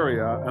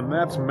Bulgaria, and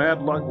that's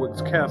Mad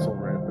Ludwig's castle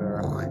right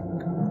there.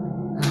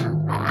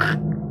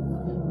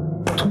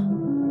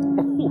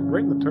 Oh,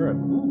 right in the turret.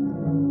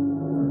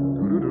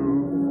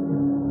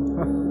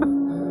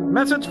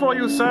 Message for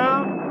you,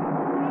 sir.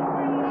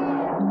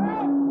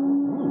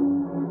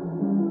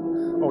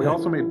 Ooh. Oh, he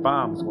also made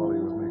bombs while he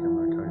was making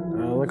that kite.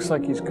 Looks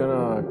like he's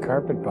gonna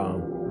carpet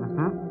bomb.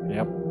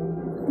 Yep.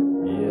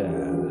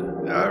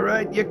 Yeah. All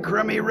right, you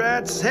crummy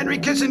rats. Henry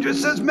Kissinger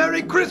says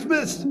Merry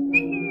Christmas.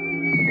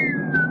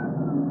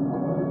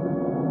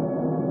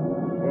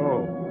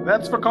 Oh,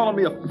 that's for calling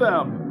me a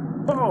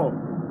femme. Oh.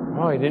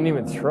 Oh, he didn't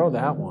even throw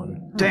that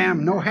one.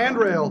 Damn, no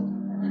handrail.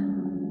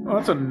 Oh,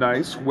 that's a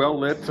nice,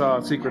 well-lit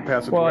secret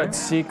passageway. Well, it's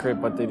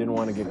secret, but they didn't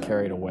want to get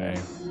carried away.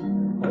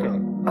 Okay.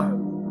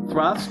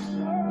 Thrust,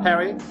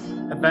 Harry,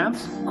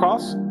 advance,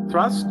 cross,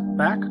 thrust,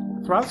 back,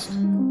 thrust.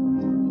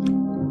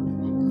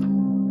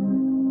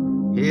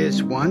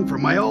 Here's one for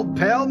my old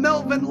pal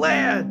Melvin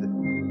Ladd.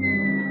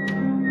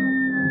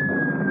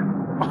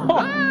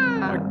 Oh,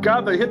 my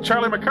God, they hit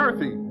Charlie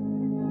McCarthy.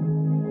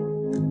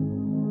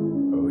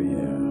 Oh,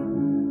 yeah.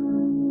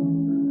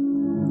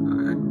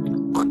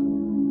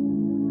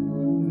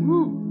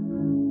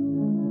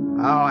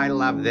 Oh, I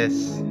love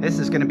this. This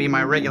is going to be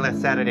my regular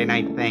Saturday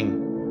night thing.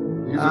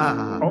 He's his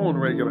own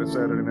regular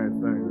Saturday night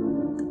thing.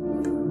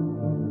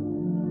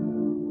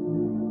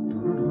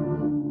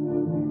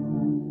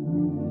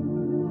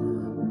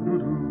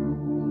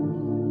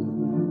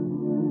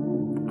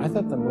 I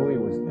thought the movie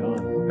was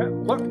done. Hey,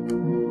 look.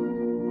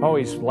 Oh,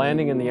 he's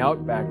landing in the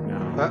outback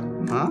now.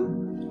 Huh?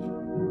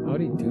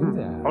 How'd he do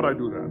that? How'd I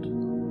do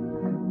that?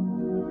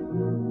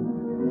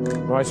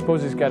 Well, I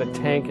suppose he's got a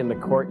tank in the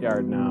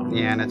courtyard now.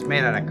 Yeah, and it's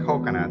made out of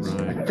coconuts.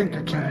 I think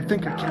I can, I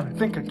think I can, I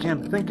think I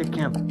can, I think I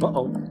can.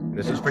 Uh-oh.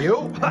 This is for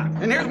you. Ha!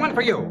 And here's one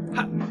for you.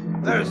 Ha!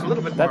 There's a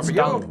little bit more for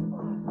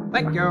you.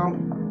 Thank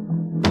you.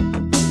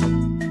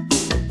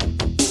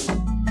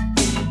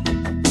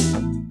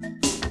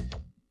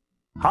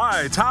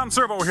 Hi, Tom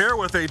Servo here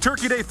with a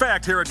Turkey Day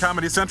fact here at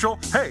Comedy Central.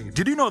 Hey,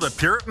 did you know that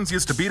Puritans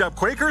used to beat up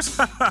Quakers?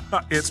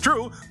 It's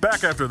true.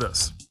 Back after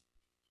this.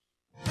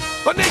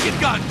 The Naked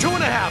Gun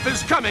 2.5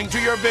 is coming to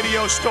your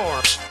video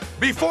store.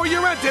 Before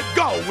you rent it,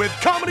 go with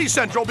Comedy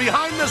Central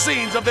behind the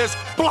scenes of this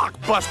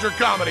blockbuster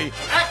comedy.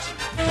 Action!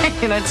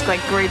 That's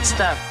like great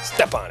stuff.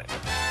 Step on it.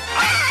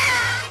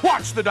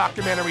 Watch the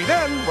documentary,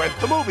 then rent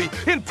the movie.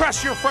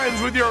 Impress your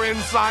friends with your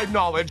inside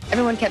knowledge.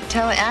 Everyone kept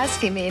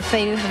asking me if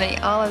they knew how many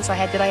olives I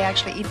had. Did I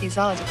actually eat these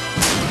olives?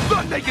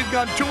 The Naked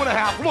Gun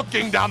 2.5,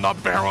 looking down the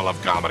barrel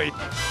of comedy.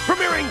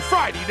 Premiering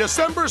Friday,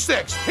 December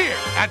 6th, here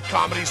at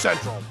Comedy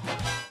Central.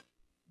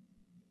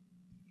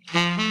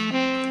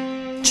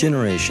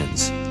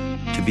 Generations.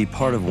 To be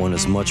part of one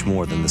is much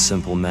more than the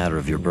simple matter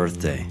of your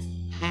birthday.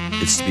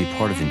 It's to be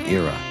part of an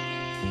era.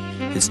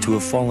 It's to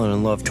have fallen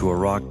in love to a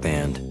rock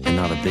band and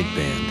not a big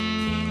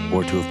band,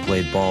 or to have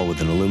played ball with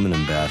an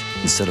aluminum bat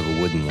instead of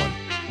a wooden one.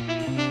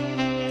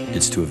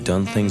 It's to have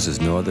done things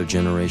as no other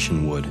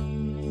generation would.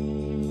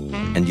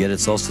 And yet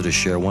it's also to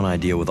share one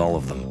idea with all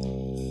of them.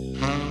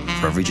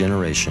 For every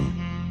generation,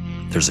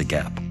 there's a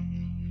gap.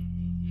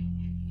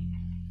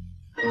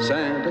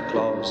 Santa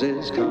Claus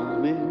is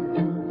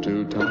coming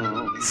to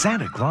town.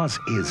 Santa Claus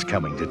is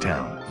coming to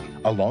town,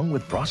 along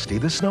with Frosty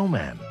the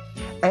Snowman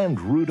and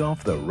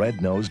Rudolph the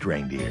Red-Nosed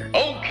Reindeer.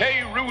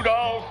 Okay,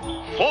 Rudolph,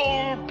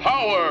 full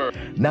power!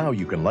 Now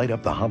you can light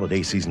up the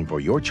holiday season for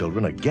your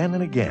children again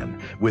and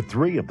again with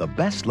 3 of the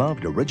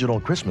best-loved original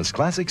Christmas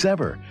classics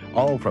ever,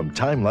 all from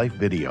Time Life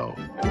Video.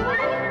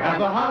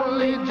 Have a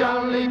holly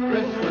jolly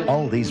Christmas.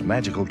 All these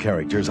magical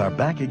characters are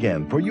back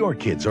again for your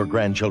kids or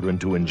grandchildren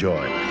to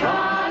enjoy.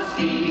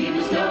 Frosty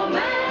the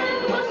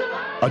Snowman was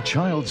alive. A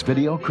Child's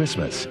Video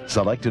Christmas,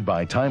 selected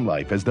by Time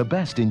Life as the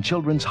best in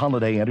children's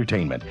holiday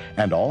entertainment,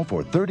 and all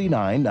for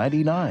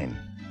 $39.99.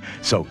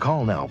 So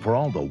call now for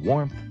all the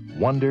warmth,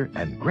 wonder,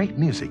 and great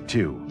music,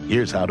 too.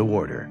 Here's how to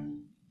order.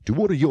 To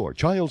order your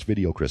Child's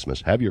Video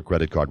Christmas, have your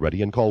credit card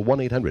ready and call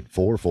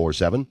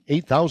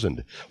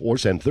 1-800-447-8000 or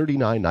send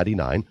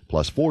 $39.99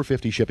 plus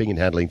 $4.50 shipping and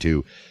handling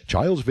to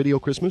Child's Video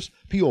Christmas,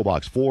 P.O.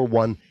 Box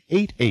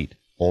 4188,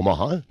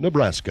 Omaha,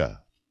 Nebraska.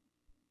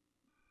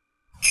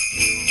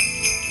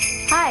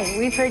 Hi,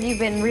 we've heard you've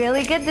been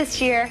really good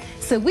this year,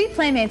 so we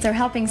Playmates are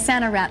helping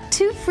Santa wrap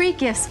 2 free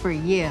gifts for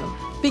you.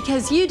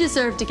 Because you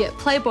deserve to get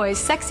Playboy's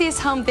sexiest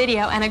home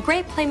video and a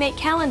great Playmate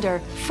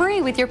calendar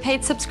free with your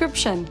paid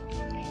subscription.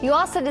 You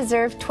also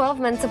deserve 12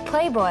 months of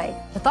Playboy.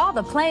 With all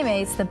the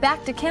Playmates, the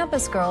Back to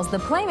Campus Girls, the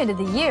Playmate of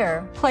the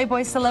Year,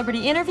 Playboy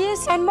celebrity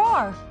interviews, and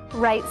more.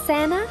 Right,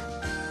 Santa?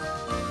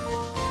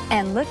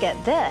 And look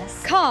at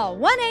this. Call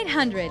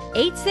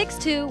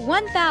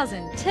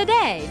 1-800-862-1000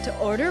 today to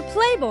order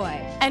Playboy.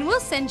 And we'll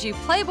send you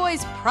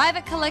Playboy's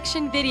private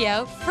collection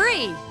video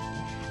free.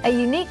 A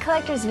unique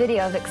collector's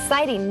video of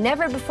exciting,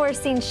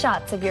 never-before-seen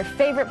shots of your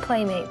favorite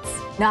Playmates.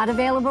 Not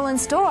available in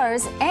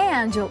stores,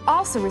 and you'll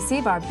also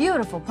receive our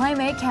beautiful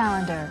Playmate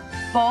calendar.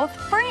 Both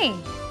free.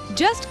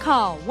 Just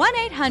call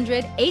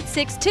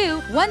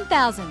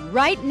 1-800-862-1000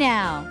 right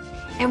now.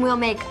 And we'll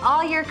make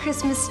all your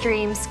Christmas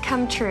dreams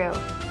come true.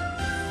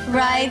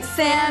 Right,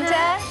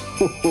 Santa?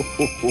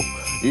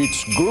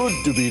 It's good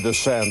to be the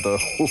Santa.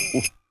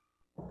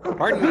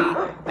 Pardon me.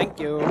 Thank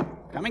you.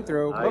 Coming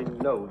through. I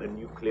know the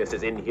nucleus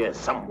is in here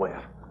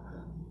somewhere.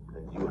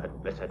 And you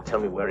had better tell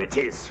me where it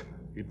is.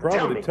 He'd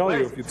probably tell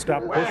you if you'd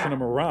stop pushing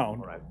him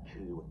around. Or I'll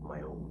kill you with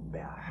my own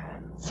bare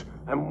hands.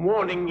 I'm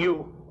warning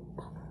you.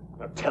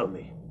 Now tell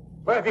me,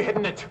 where have you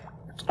hidden it?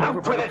 It's over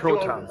by the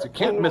protons. You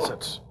can't miss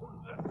it.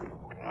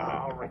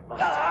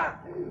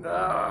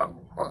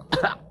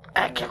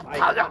 Hey,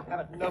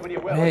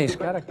 he's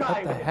got to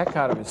cut the heck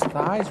out of his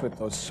thighs with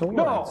those swords.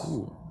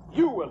 No!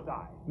 You will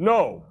die.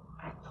 No!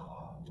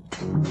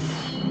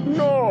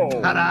 No!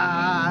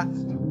 Ta-da!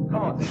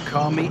 They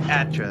call me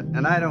Atra,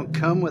 and I don't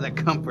come with a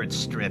comfort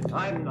strip.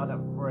 I'm not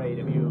afraid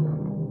of you.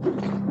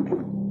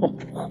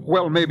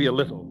 Well, maybe a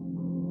little.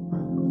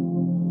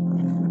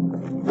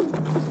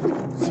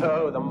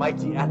 So the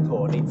mighty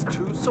Ator needs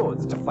 2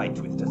 swords to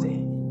fight with, does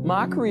he?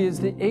 Mockery is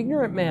the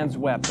ignorant man's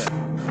weapon.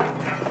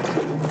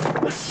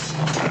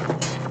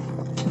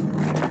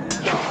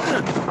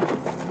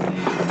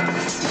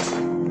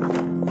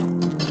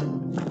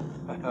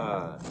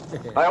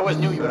 I always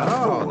knew you were a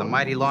fool. Oh, the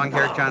mighty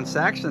long-haired John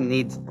Saxon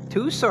needs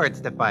 2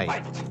 swords to fight.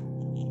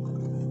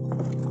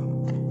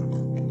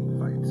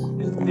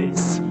 Is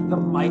this the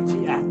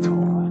mighty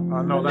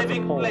Ator? No, that's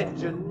living a pole.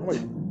 legend.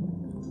 Wait.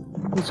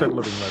 Who said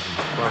living legend?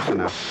 Close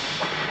enough.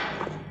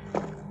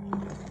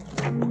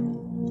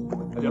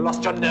 Have you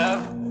lost your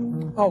nerve?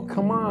 Oh,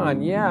 come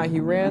on. Yeah, he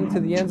ran to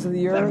the ends of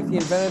the earth. He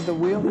invented the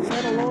wheel. He's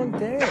had a long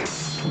day.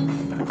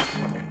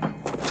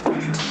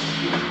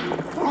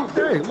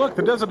 Hey, look,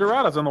 the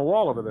Desiderata's on the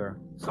wall over there.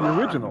 It's the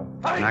original.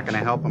 Not going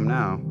to help him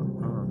now.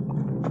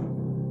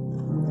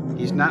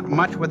 He's not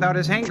much without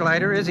his hang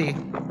glider, is he?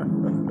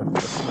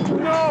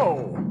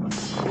 No!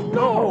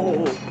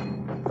 No!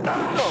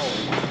 No!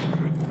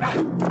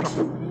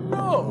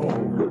 No!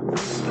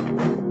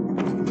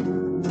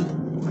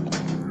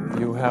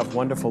 You have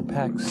wonderful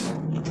pecs.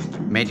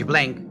 Made you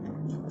blink.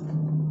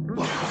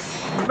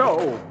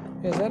 No!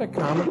 Is that a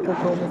comic book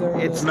over there?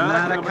 It's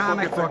not a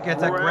comic book,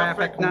 it's a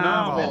graphic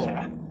novel.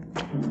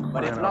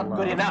 But it's not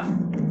good enough.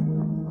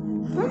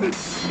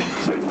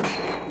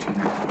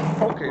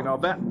 Okay, now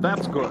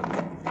that's good.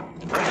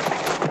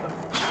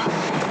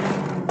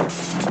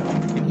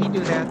 do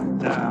that.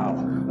 Now,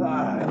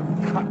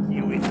 I'll cut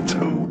you in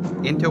two.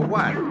 Into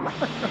what?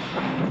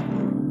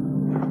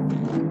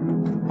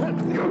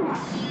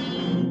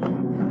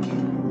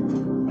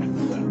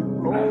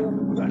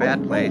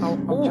 Bad place. No,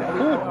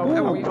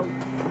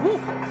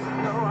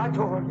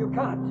 Ator, you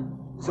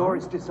can't. Zor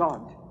is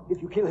disarmed.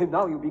 If you kill him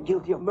now, you'll be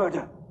guilty of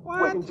murder.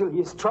 Wait until he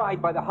is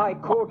tried by the High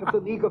Court of the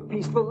League of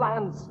Peaceful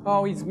Lands.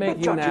 Oh, he's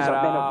making that the judges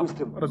are men up. of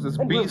wisdom. What is this,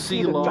 and we'll BC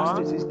see that law?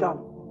 justice is done.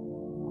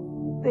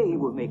 They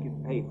will make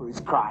him pay for his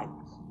crimes.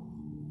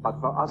 But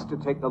for us to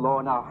take the law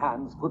in our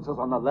hands puts us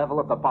on the level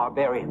of the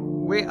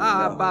barbarian. We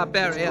are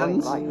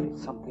barbarians. Life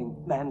is something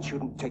man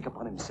shouldn't take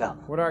upon himself.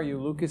 What are you,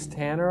 Lucas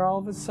Tanner, all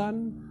of a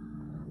sudden?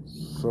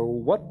 So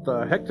what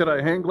the heck did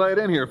I hang glide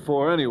in here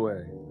for,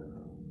 anyway?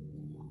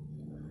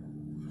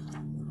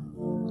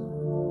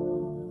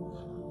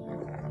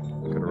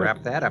 Could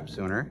wrap that up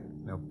sooner.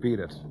 Now beat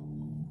it.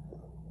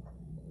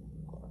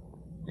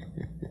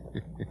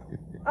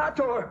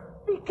 Ator,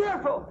 be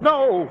careful!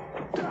 No!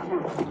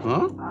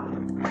 Huh?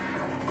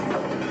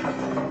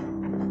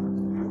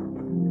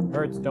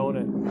 Hurts, don't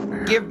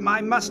it? Give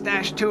my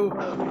mustache to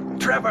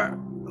Trevor.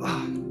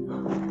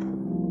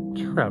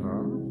 Trevor?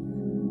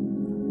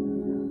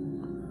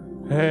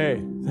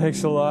 Hey,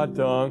 thanks a lot,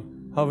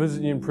 Dong. I'll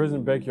visit you in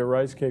prison, bake your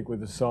rice cake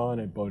with a saw in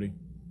it, buddy.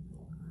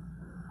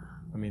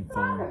 I mean,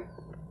 Thong.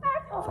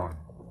 Thong.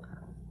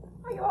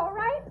 Are you all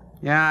right?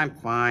 Yeah, I'm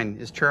fine.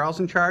 Is Charles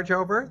in charge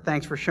over?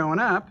 Thanks for showing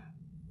up.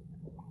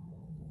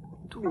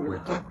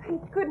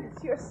 Thank goodness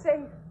you're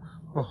safe.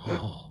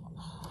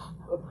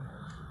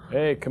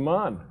 Hey, come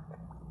on.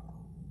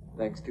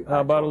 Thanks to How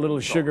about a little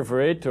sugar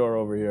for Ator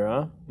over here,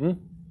 huh? Hmm?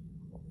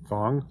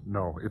 Thong?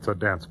 No, it's a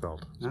dance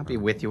belt. I'll be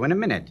with you in a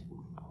minute.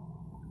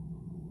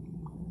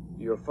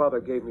 Your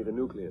father gave me the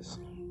nucleus.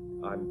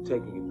 I'm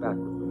taking it back with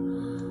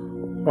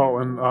me. Oh,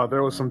 and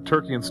there was some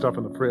turkey and stuff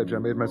in the fridge. I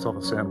made myself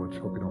a sandwich.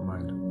 Hope you don't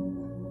mind.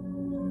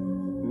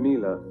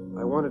 Mila,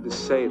 I wanted to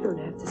say You that don't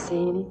have to say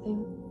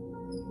anything.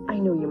 I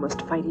know you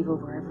must fight evil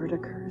wherever it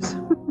occurs.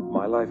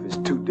 my life is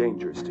too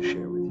dangerous to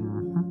share with you.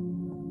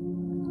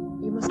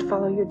 You must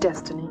follow your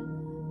destiny,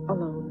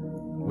 alone.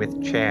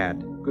 With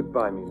Chad.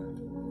 Goodbye, Mila.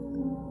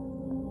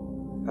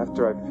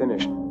 After I've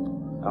finished,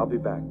 I'll be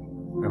back.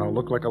 And I'll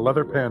look like a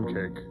leather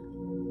pancake.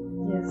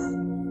 Yes.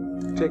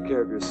 Take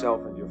care of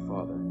yourself and your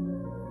father.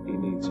 He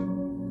needs you.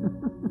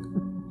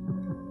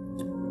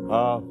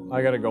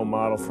 I gotta go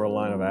model for a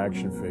line of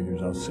action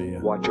figures. I'll see you.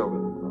 Watch over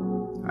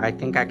them. I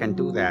think I can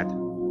do that.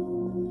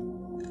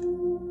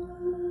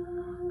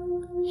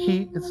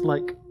 He is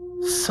like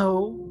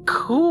so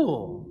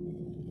cool.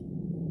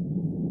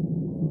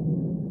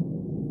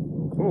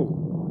 Oh.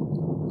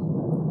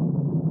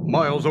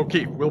 Miles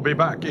O'Keefe will be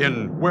back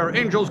in Where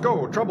Angels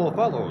Go, Trouble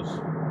Follows.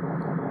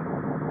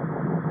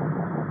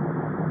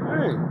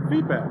 Hey,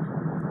 feedback.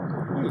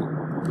 Hey.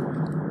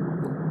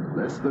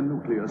 Lest the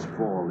nucleus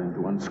fall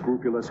into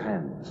unscrupulous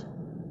hands,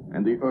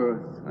 and the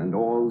earth and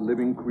all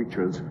living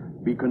creatures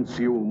be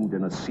consumed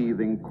in a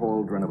seething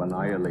cauldron of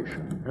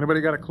annihilation.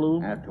 Anybody got a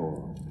clue?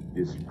 Ator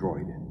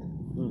destroyed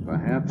it.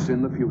 Perhaps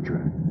in the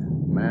future,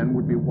 man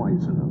would be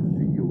wise enough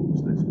to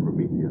use this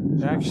Promethean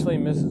destruction. Actually,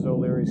 Mrs.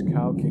 O'Leary's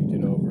cow kicked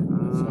it over.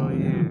 So,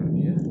 yeah.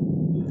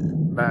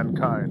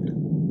 Mankind,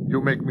 you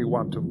make me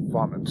want to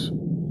vomit.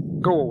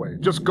 Go away.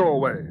 Just go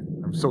away.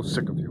 I'm so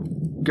sick of you.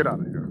 Get out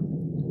of here.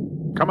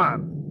 Come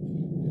on.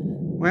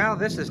 Well,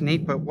 this is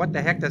neat, but what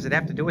the heck does it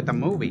have to do with the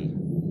movie?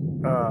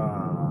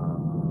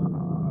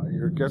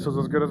 Your guess is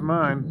as good as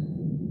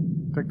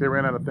mine. I think they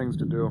ran out of things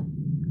to do.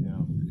 Yeah.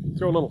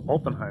 Throw a little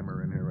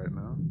Oppenheimer in here right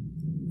now.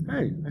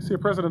 Hey, I see a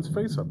president's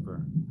face up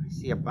there. I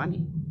see a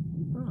bunny.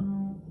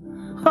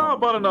 How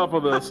about enough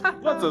of this?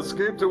 Let's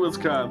escape to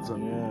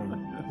Wisconsin.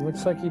 Yeah.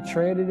 Looks like he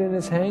traded in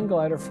his hang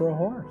glider for a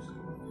horse.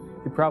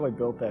 He probably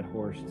built that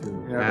horse,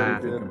 too. Yeah,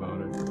 but he Think did. about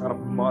it. Out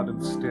of mud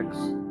and sticks.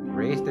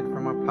 Raised it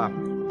from a pup.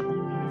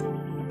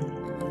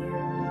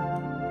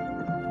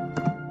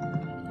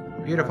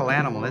 Beautiful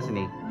animal, isn't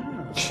he?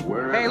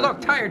 Wherever Hey, look,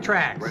 tire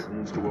tracks.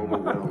 threatens to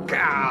overwhelm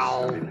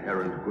Cow. the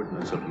inherent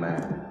goodness of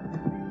man.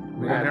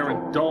 The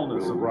inherent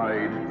dullness will of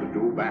ride to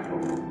do battle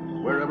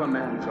wherever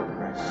man is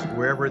oppressed.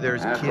 Wherever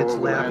there's Ator kids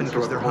will laughing answer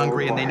because they're a call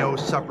hungry and they know for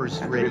help supper's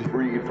and ready. be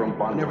freed from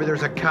bondage. Whenever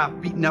there's a cop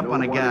beating up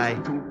on a No guy.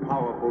 one is too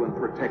powerful and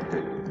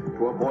protected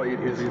to avoid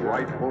his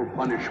rightful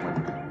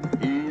punishment.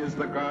 He is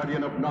the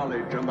guardian of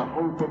knowledge and the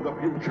hope of the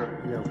future.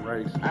 Yeah,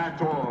 right.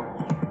 Ator,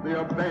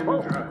 the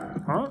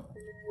Avenger. Huh?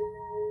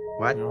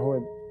 What?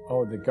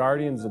 Oh, the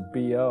Guardians of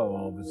B.O.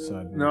 all of a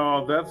sudden.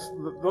 No, those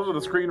are the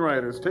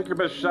screenwriters. Take your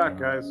best shot,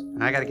 guys.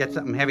 I gotta get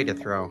something heavy to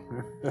throw.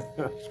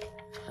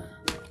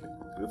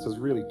 This is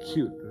really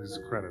cute, these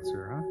credits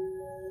here, huh?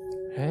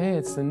 Hey,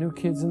 it's the new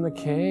kids in the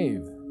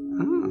cave.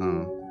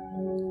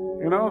 Oh.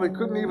 You know, they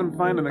couldn't even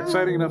find an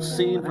exciting enough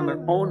scene from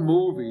their own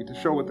movie to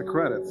show with the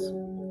credits.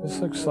 This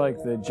looks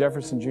like the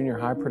Jefferson Jr.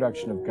 High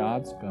production of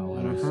Godspell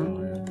that I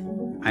saw.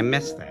 Yeah. I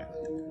missed that.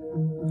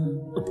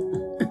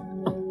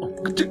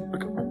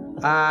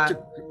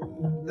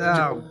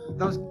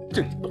 Those...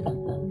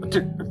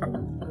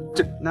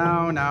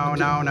 No.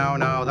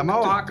 The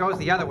mohawk goes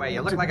the other way.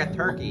 You look like a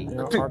turkey. You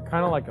know, or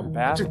kind of like a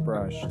bath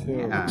brush,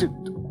 too. Yeah.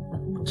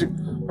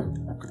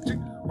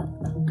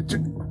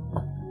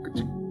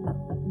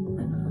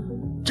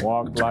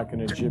 Walk like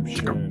an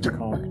Egyptian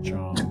conch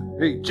chomp.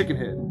 Hey, chicken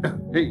head.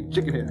 Hey,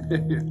 chicken head.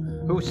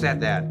 Who said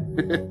that?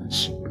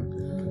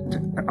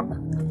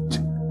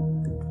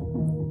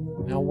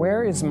 Now,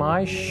 where is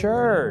my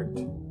shirt?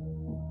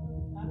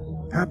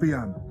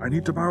 Papillon, I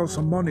need to borrow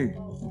some money.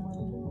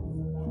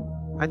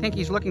 I think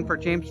he's looking for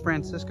James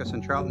Franciscus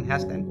and Charlton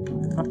Heston.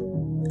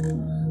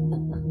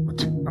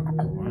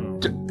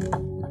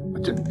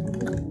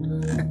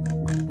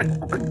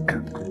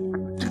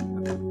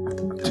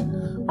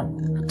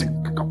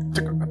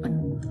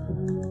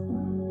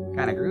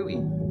 Kind of groovy.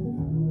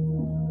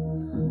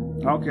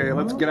 Okay,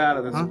 let's get out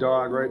of this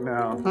dog right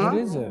now. What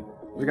is it?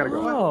 We gotta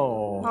go.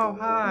 Oh. Oh,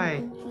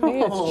 hi.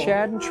 Hey, it's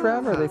Chad and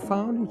Trevor. They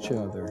found each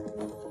other.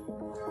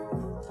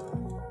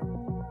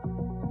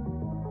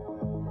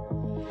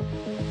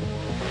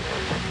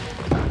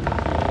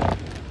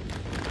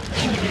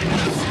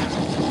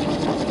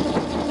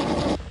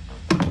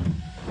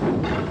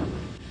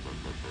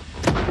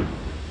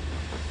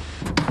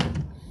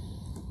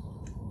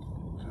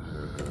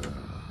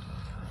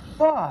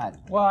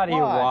 What do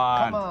you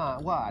want? Come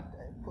on, what?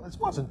 This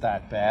wasn't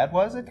that bad,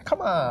 was it?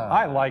 Come on.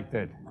 I liked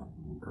it.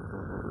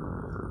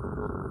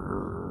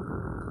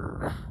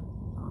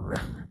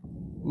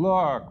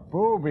 Look,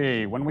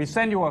 Booby, when we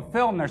send you a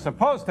film, they're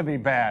supposed to be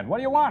bad. What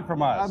do you want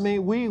from us? I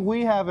mean,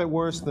 we have it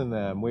worse than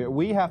them.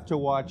 We have to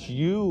watch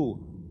you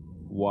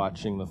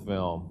watching the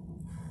film.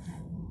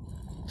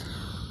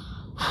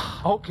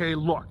 Okay,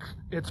 look.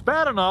 It's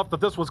bad enough that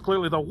this was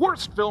clearly the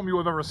worst film you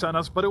have ever sent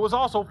us, but it was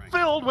also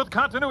filled with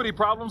continuity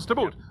problems to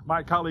boot.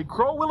 My colleague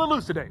Crow will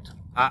elucidate.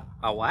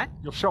 A what?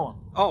 You'll show him.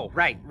 Oh,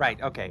 right,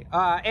 okay.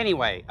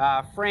 Anyway,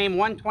 frame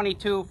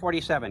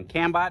 12247.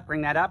 Cambot,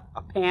 bring that up.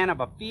 A pan of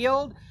a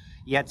field,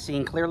 yet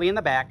seen clearly in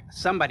the back,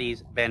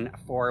 somebody's been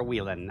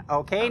four-wheeling.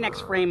 Okay,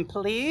 next frame,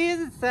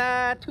 please.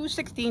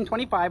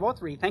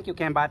 2162503. Thank you,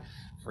 Cambot,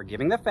 for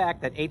giving the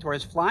fact that Ator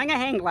is flying a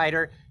hang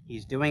glider.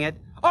 He's doing it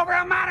over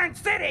a modern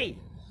city.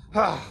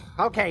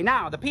 Okay,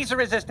 now, the piece of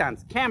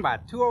resistance.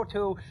 Cambot,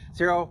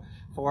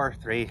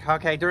 202043.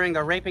 Okay, during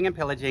the raping and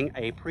pillaging,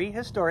 a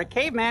prehistoric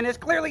caveman is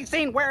clearly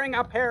seen wearing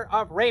a pair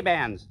of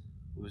Ray-Bans.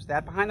 Who's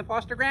that behind the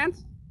foster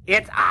grants?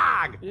 It's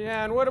Og!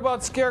 Yeah, and what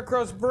about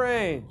Scarecrow's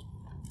brain?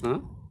 Huh?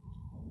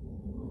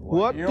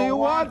 What do you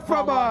want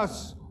from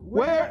us?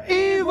 We're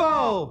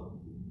evil!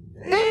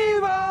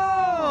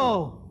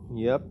 Evil!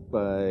 Yep,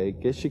 I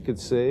guess you could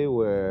say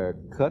we're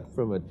cut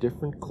from a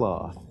different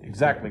cloth.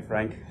 Exactly,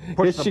 Frank.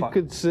 Guess you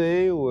could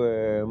say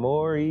we're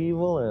more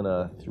evil than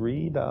a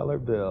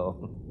 $3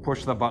 bill.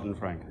 Push the button,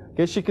 Frank.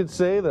 Guess you could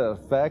say the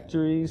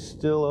factory's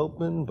still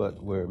open,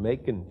 but we're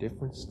making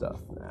different stuff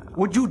now.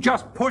 Would you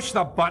just push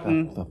the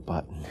button? The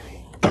button.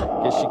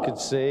 Guess you could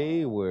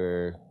say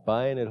we're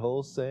buying it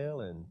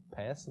wholesale and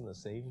passing the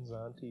savings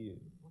on to you.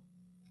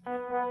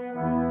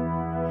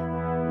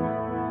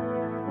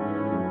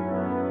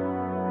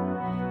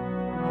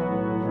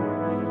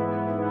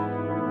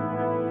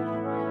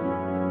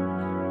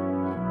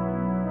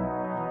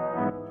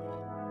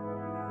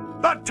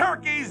 The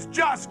turkeys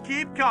just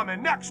keep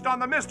coming. Next on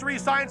the Mystery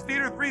Science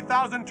Theater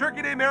 3000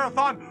 Turkey Day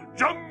Marathon,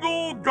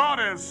 Jungle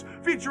Goddess,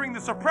 featuring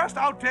the suppressed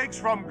outtakes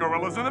from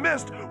Gorillas in the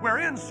Mist,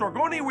 wherein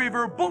Sorgoni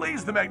Weaver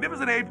bullies the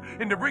Magnificent Ape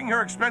into bringing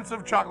her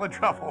expensive chocolate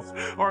truffles.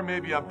 Or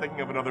maybe I'm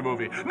thinking of another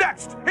movie.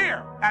 Next,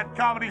 here at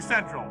Comedy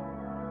Central.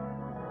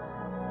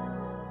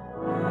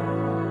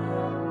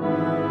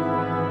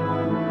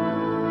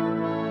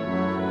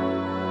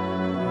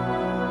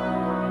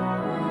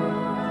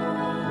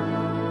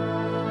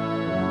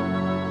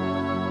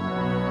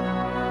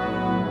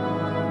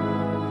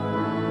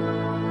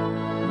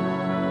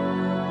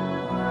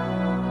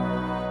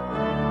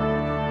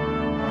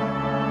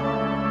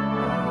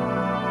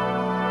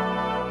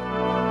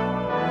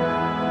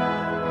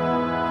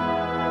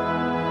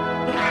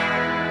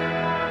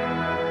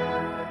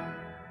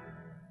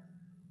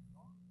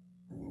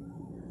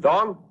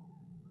 Dong,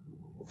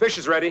 the fish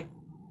is ready.